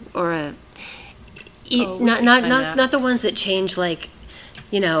solution or not the ones that change like,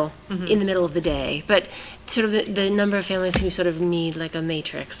 in the middle of the day, but sort of the number of families who sort of need like a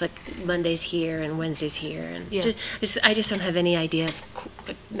matrix, like Mondays here and Wednesdays here, and I just don't have any idea of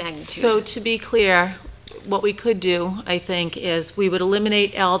magnitude. So to be clear, what we could do, I think, is we would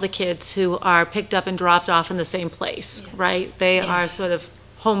eliminate all the kids who are picked up and dropped off in the same place, right? They are sort of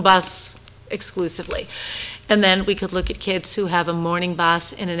home bus exclusively. And then we could look at kids who have a morning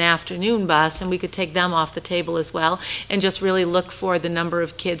bus and an afternoon bus, and we could take them off the table as well, and just really look for the number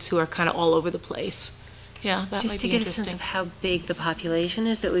of kids who are kind of all over the place. Yeah, that just might to be get a sense of how big the population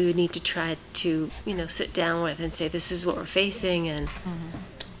is that we would need to try to, sit down with and say, this is what we're facing, and...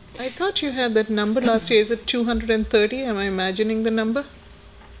 I thought you had that number last year. Is it 230? Am I imagining the number?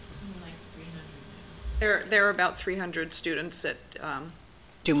 There are about 300 students that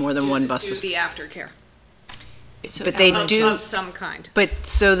do more than one bus. Do the aftercare. But they do of some kind. But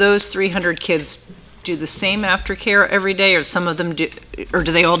so those 300 kids do the same aftercare every day, or some of them do, or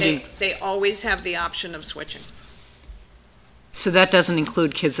do they all do? They always have the option of switching. So that doesn't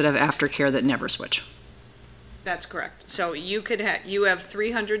include kids that have aftercare that never switch. That's correct. So you have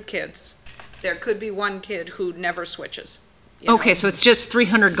 300 kids. There could be one kid who never switches. Okay, so it's just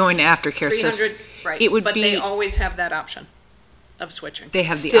 300 going to aftercare. 300, right. It would but they always have that option of switching. They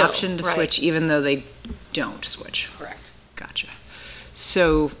have the option to switch even though they don't switch. Correct. Gotcha.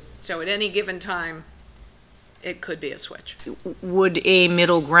 So at any given time, it could be a switch. Would a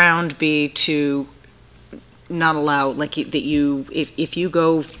middle ground be to not allow, like that if you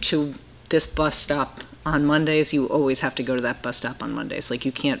go to this bus stop on Mondays, you always have to go to that bus stop on Mondays. Like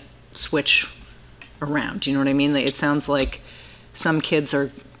you can't switch around. Do you know what I mean? It sounds like some kids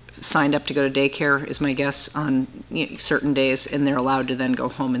are signed up to go to daycare, is my guess, on certain days, and they're allowed to then go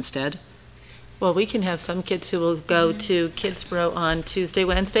home instead. Well, we can have some kids who will go to Kidsborough on Tuesday,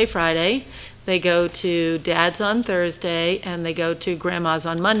 Wednesday, Friday. They go to Dad's on Thursday, and they go to Grandma's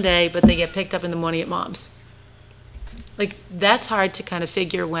on Monday, but they get picked up in the morning at Mom's. Like, that's hard to kind of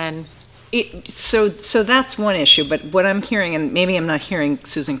figure when... So that's one issue, but what I'm hearing, and maybe I'm not hearing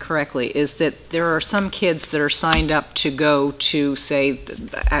Susan correctly, is that there are some kids that are signed up to go to, say,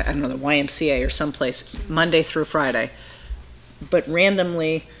 I don't know, the YMCA or someplace, Monday through Friday, but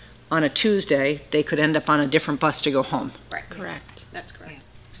randomly on a Tuesday, they could end up on a different bus to go home. Right. Correct. That's correct.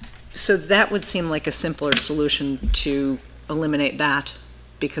 Yes. So that would seem like a simpler solution to eliminate that,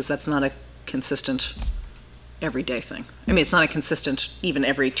 because that's not a consistent everyday thing. I mean, it's not a consistent even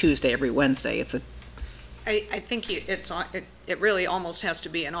every Tuesday, every Wednesday. It's a. I think it really almost has to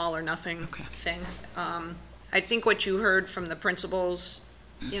be an all or nothing thing. I think what you heard from the principals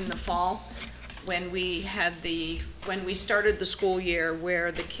in the fall, when we started the school year,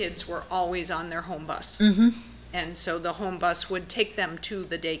 where the kids were always on their home bus, and so the home bus would take them to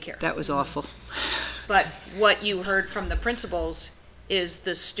the daycare. That was awful. But what you heard from the principals is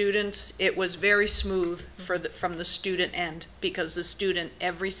the students, it was very smooth from the student end, because the student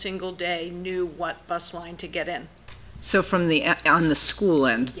every single day knew what bus line to get in. So from on the school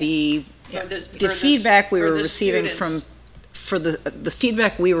end, the feedback we were receiving the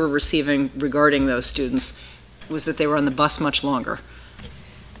feedback we were receiving regarding those students was that they were on the bus much longer.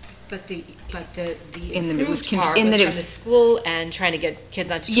 But the In that it was improved part was from the school and trying to get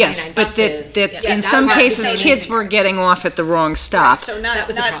kids onto 29 Yes, but buses. that in some cases, kids were getting off at the wrong stop. So that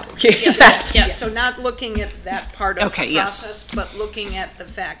was a problem. So not looking at that part of Okay, the yes. process, but looking at the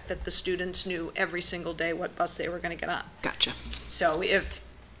fact that the students knew every single day what bus they were going to get on. Gotcha. So if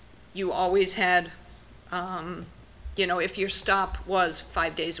you always had, if your stop was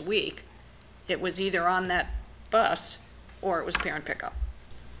 5 days a week, it was either on that bus or it was parent pickup.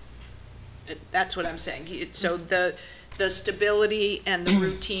 That's what I'm saying. So the stability and the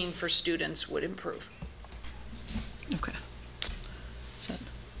routine for students would improve. Okay.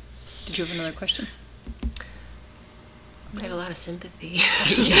 Did you have another question? I have a lot of sympathy.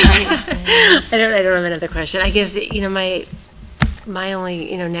 I don't have another question. I guess, my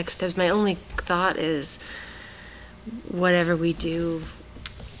only, next steps, my only thought is whatever we do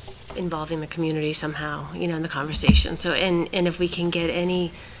involving the community somehow, in the conversation. So, and if we can get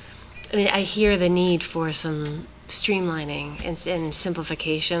I hear the need for some streamlining and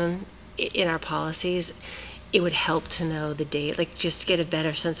simplification in our policies. It would help to know the date, just get a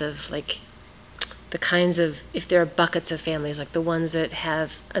better sense of, the kinds of, if there are buckets of families, like the ones that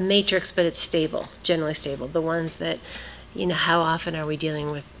have a matrix but it's stable, generally stable, the ones that, how often are we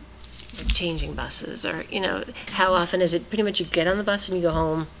dealing with changing buses, or, how often is it pretty much you get on the bus and you go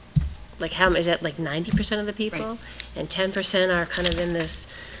home, how is that 90% of the people? Right. And 10% are kind of in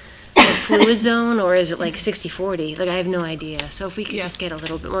this fluid zone, or is it 60-40? I have no idea. So if we could just get a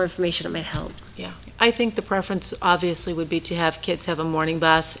little bit more information, it might help. Yeah, I think the preference obviously would be to have kids have a morning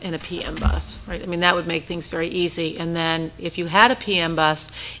bus and a PM bus, right? That would make things very easy. And then if you had a PM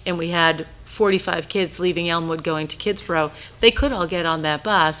bus and we had 45 kids leaving Elmwood going to Kidsborough, they could all get on that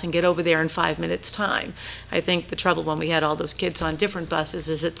bus and get over there in 5 minutes' time. I think the trouble when we had all those kids on different buses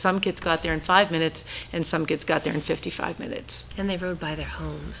is that some kids got there in 5 minutes and some kids got there in 55 minutes. And they rode by their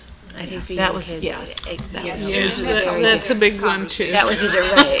homes. I think that was, that's a big one too. That was a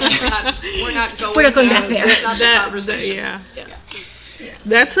delay. We're not going back there. That's not the conversation.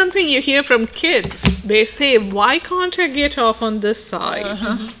 That's something you hear from kids. They say, why can't I get off on this side?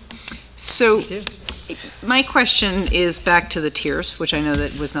 So my question is back to the tiers, which I know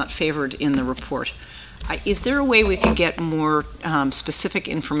that was not favored in the report. Is there a way we could get more specific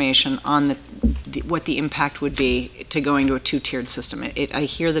information on what the impact would be to going to a two-tiered system? I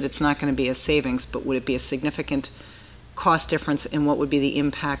hear that it's not going to be a savings, but would it be a significant cost difference, and what would be the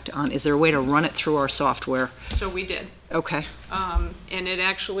impact on, is there a way to run it through our software? So we did. Okay. And it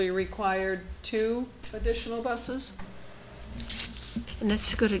actually required 2 additional buses. And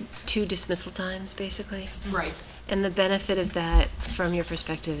that's to go to 2 dismissal times, basically? Right. And the benefit of that, from your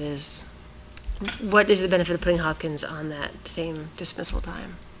perspective, is, what is the benefit of putting Hopkins on that same dismissal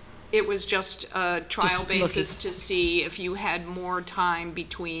time? It was just a trial basis to see if you had more time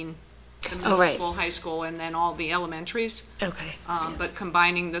between the middle school, high school, and then all the elementaries. Okay. But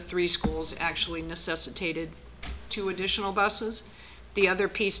combining the 3 schools actually necessitated 2 additional buses. The other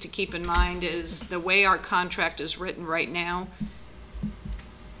piece to keep in mind is the way our contract is written right now,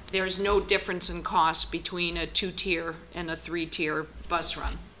 there's no difference in cost between a 2-tier and a 3-tier bus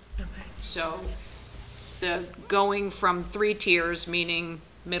run. Okay. So the going from 3 tiers, meaning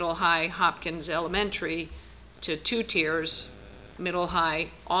middle, high, Hopkins Elementary, to 2 tiers, middle, high,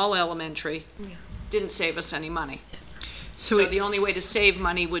 all elementary, didn't save us any money. So the only way to save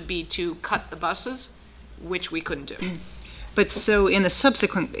money would be to cut the buses, which we couldn't do. But so in a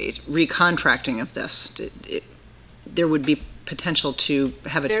subsequent recontracting of this, there would be potential to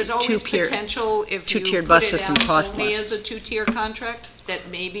have a There's always potential if you two-tiered put bus it system down cost only less. as a 2-tier contract, that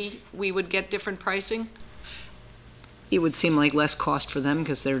maybe we would get different pricing. It would seem like less cost for them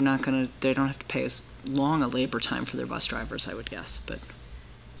because they don't have to pay as long a labor time for their bus drivers, I would guess, but.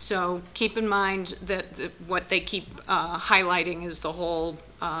 So keep in mind that what they keep highlighting is the whole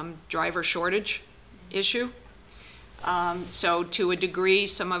driver shortage issue. So to a degree,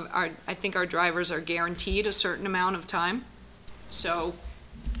 I think our drivers are guaranteed a certain amount of time. So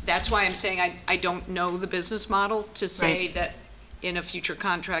that's why I'm saying I don't know the business model to say that in a future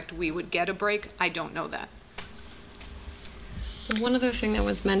contract we would get a break. I don't know that. One other thing that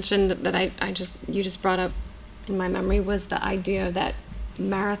was mentioned that you just brought up in my memory was the idea that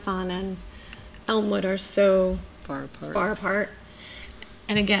Marathon and Elmwood are so far apart.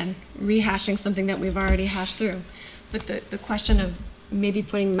 And again, rehashing something that we've already hashed through. But the question of maybe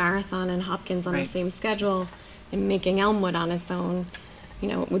putting Marathon and Hopkins on the same schedule and making Elmwood on its own, you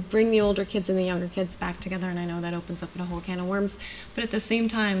know, it would bring the older kids and the younger kids back together, and I know that opens up a whole can of worms. But at the same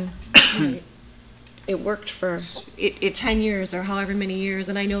time, it worked for 10 years or however many years,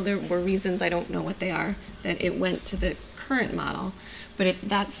 and I know there were reasons, I don't know what they are, that it went to the current model, but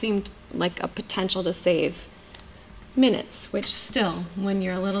that seemed like a potential to save minutes, which still, when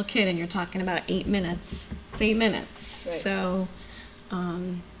you're a little kid and you're talking about 8 minutes, it's 8 minutes. Right. So,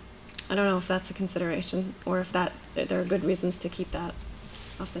 I don't know if that's a consideration, or if there are good reasons to keep that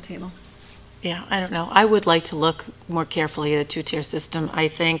off the table. Yeah, I don't know. I would like to look more carefully at a two-tier system. I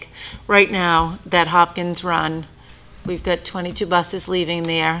think right now that Hopkins run, we've got 22 buses leaving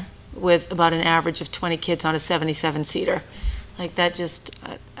there with about an average of 20 kids on a 77-seater. Like that just,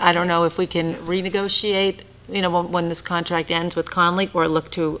 I don't know if we can renegotiate, you know, when this contract ends with Conley, or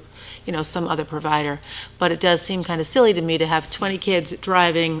look to, you know, some other provider. But it does seem kind of silly to me to have 20 kids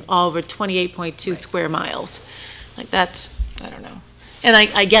driving all over 28.2 square miles. Like that's, I don't know. And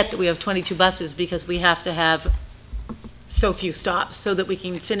I get that we have 22 buses because we have to have so few stops so that we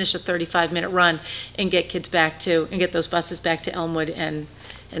can finish a 35-minute run and get kids back to, and get those buses back to Elmwood and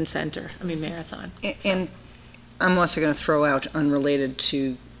Marathon. And I'm also going to throw out, unrelated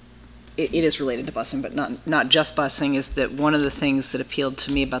to, it is related to busing, but not just busing, is that one of the things that appealed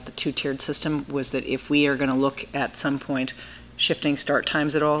to me about the two-tiered system was that if we are going to look at some point shifting start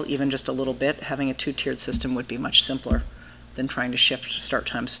times at all, even just a little bit, having a two-tiered system would be much simpler than trying to shift start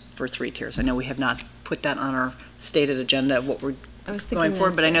times for 3 tiers. I know we have not put that on our stated agenda of what we're going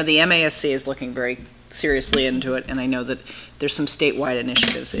forward, but I know the MASC is looking very seriously into it, and I know that there's some statewide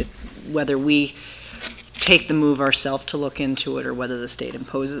initiatives. Whether we take the move ourselves to look into it, or whether the state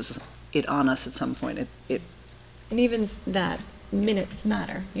imposes it on us at some point, and even that, minutes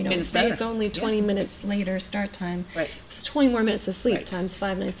matter. You know, say it's only 20 minutes later start time. Right. It's 20 more minutes of sleep times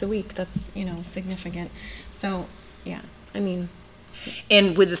 5 nights a week. That's, you know, significant. So, yeah. I mean,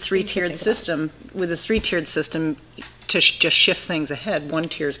 and with the three-tiered system, to just shift things ahead, one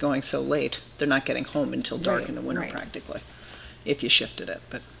tier is going so late, they're not getting home until dark in the winter practically, if you shifted it.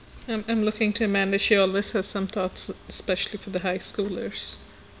 But I'm looking to Amanda. She always has some thoughts, especially for the high schoolers,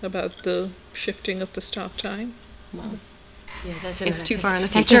 about the shifting of the start time. Well, yeah, it's too far in the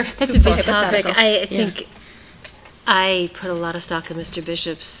future. That's a big topic. I think I put a lot of stock in Mr.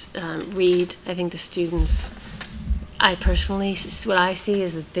 Bishop's read. I think the students, I personally, what I see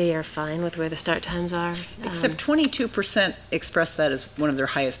is that they are fine with where the start times are. Except 22% expressed that as one of their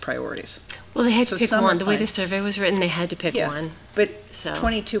highest priorities. Well, they had to pick one. The way the survey was written, they had to pick one. But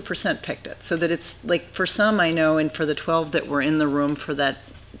 22% picked it. So that it's like, for some I know, and for the 12 that were in the room for that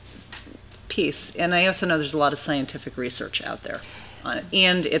piece, and I also know there's a lot of scientific research out there on it.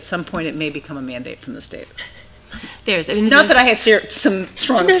 And at some point it may become a mandate from the state. Not that I have some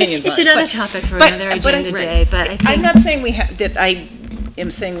strong opinions on it. It's another topic for another agenda day, but I think... I'm not saying that I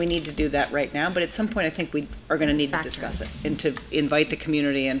am saying we need to do that right now, but at some point I think we are going to need to discuss it, and to invite the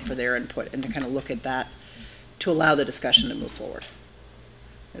community in for their input, and to kind of look at that, to allow the discussion to move forward,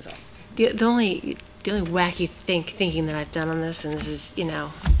 is all. The only wacky thinking that I've done on this, and this is, you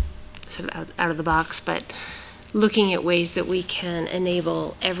know, sort of out of the box, but looking at ways that we can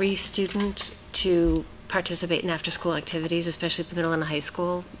enable every student to participate in after-school activities, especially at the middle and high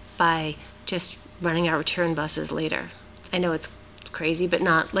school, by just running our return buses later. I know it's crazy, but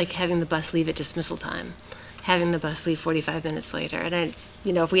not like having the bus leave at dismissal time, having the bus leave 45 minutes later. And it's,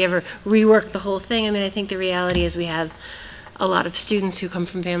 you know, if we ever rework the whole thing, I mean, I think the reality is we have a lot of students who come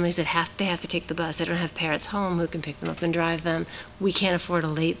from families that they have to take the bus. They don't have parents home who can pick them up and drive them. We can't afford a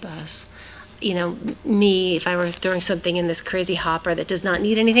late bus. You know, me, if I were throwing something in this crazy hopper that does not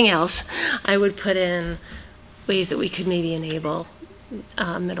need anything else, I would put in ways that we could maybe enable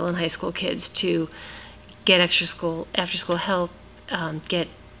middle and high school kids to get after-school help, get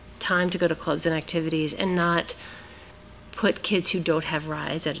time to go to clubs and activities, and not put kids who don't have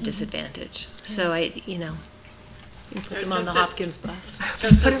rides at a disadvantage. So you know, put them on the Hopkins bus.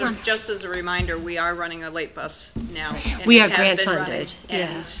 Just as a reminder, we are running a late bus now. We are grant funded,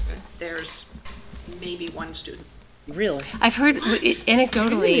 and there's maybe one student. Really? I've heard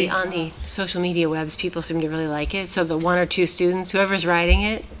anecdotally on the social media webs, people seem to really like it. So the 1 or 2 students, whoever's riding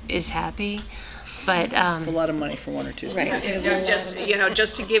it, is happy. But it's a lot of money for 1 or 2 students. Right.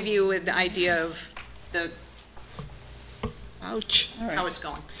 Just to give you an idea of the how it's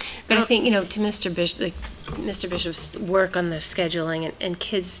going. But I think, you know, to Mr. Bishop's work on the scheduling and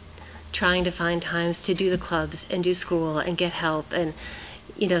kids trying to find times to do the clubs and do school and get help, and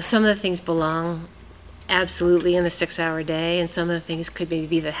you know, some of the things belong absolutely in the 6-hour day, and some of the things could maybe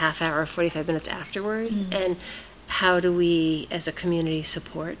be the half hour or 45 minutes afterward. And how do we, as a community,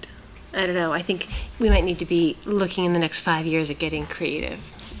 support? I don't know. I think we might need to be looking in the next 5 years at getting creative.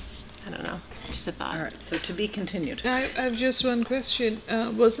 I don't know. Just a thought. All right, so to be continued. I have just one question.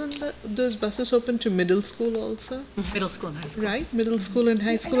 Wasn't those buses open to middle school also? Middle school and high school. Right, middle school and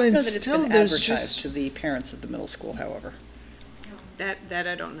high school, I don't and know that it's still been there's advertised just. to the parents at the middle school, however. That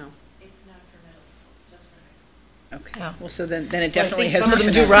I don't know. It's not for middle school, just for high school. Okay, well, so then it Well, I definitely think has. some of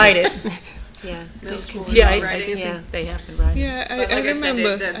them been do ride advertised. it. Yeah. Middle school Yeah, is I riding. do Yeah. think they have been riding. Yeah, I But like I said,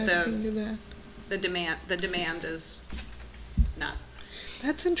 remember the- asking you that. The demand is not.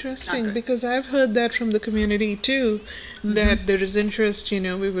 That's Not interesting, good. because I've heard that from the community too, that there is interest, we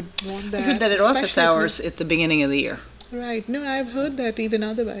would want that. I heard that at office especially- hours at the beginning of the year. Right, no, I've heard that even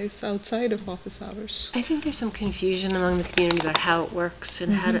otherwise, outside of office hours. I think there's some confusion among the community about how it works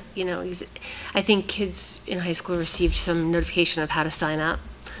and how to, I think kids in high school received some notification of how to sign up.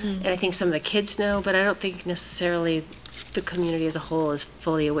 And I think some of the kids know, but I don't think necessarily the community as a whole is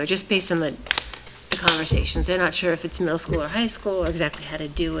fully aware, just based on the conversations. They're not sure if it's middle school or high school or exactly how to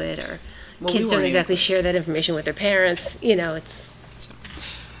do it, or Well, kids we don't weren't exactly share that information with their parents. It's.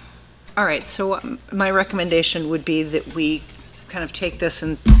 All right, so my recommendation would be that we kind of take this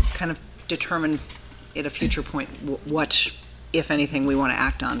and kind of determine at a future point what, if anything, we want to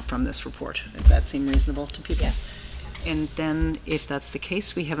act on from this report. Does that seem reasonable to people? Yes. And then, if that's the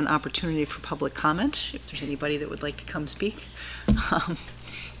case, we have an opportunity for public comment, if there's anybody that would like to come speak.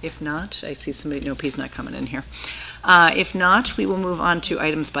 If not, I see somebody, nope, he's not coming in here. If not, we will move on to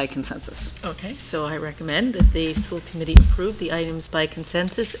items by consensus. Okay, so I recommend that the school committee approve the items by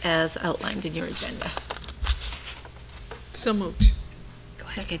consensus as outlined in your agenda. So moved.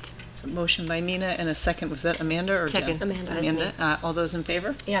 Second. So motion by Mina and a second, was that Amanda or Jen? Second. Amanda. Amanda, all those in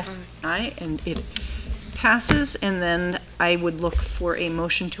favor? Yes. Aye, and it passes, and then I would look for a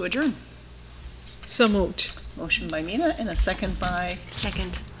motion to adjourn. So moved. Motion by Mina and a second by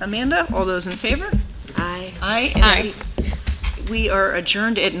Second. Amanda. All those in favor? Aye. Aye. And we are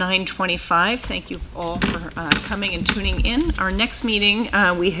adjourned at 9:25. Thank you all for coming and tuning in. Our next meeting,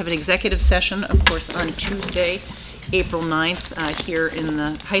 we have an executive session, of course, on Tuesday, April 9th, here in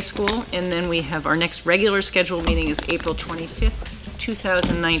the high school. And then we have our next regular scheduled meeting is April 25th,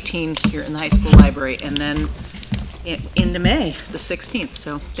 2019, here in the high school library. And then into May, the 16th.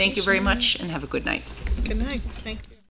 So thank you very much and have a good night. Good night, thank you.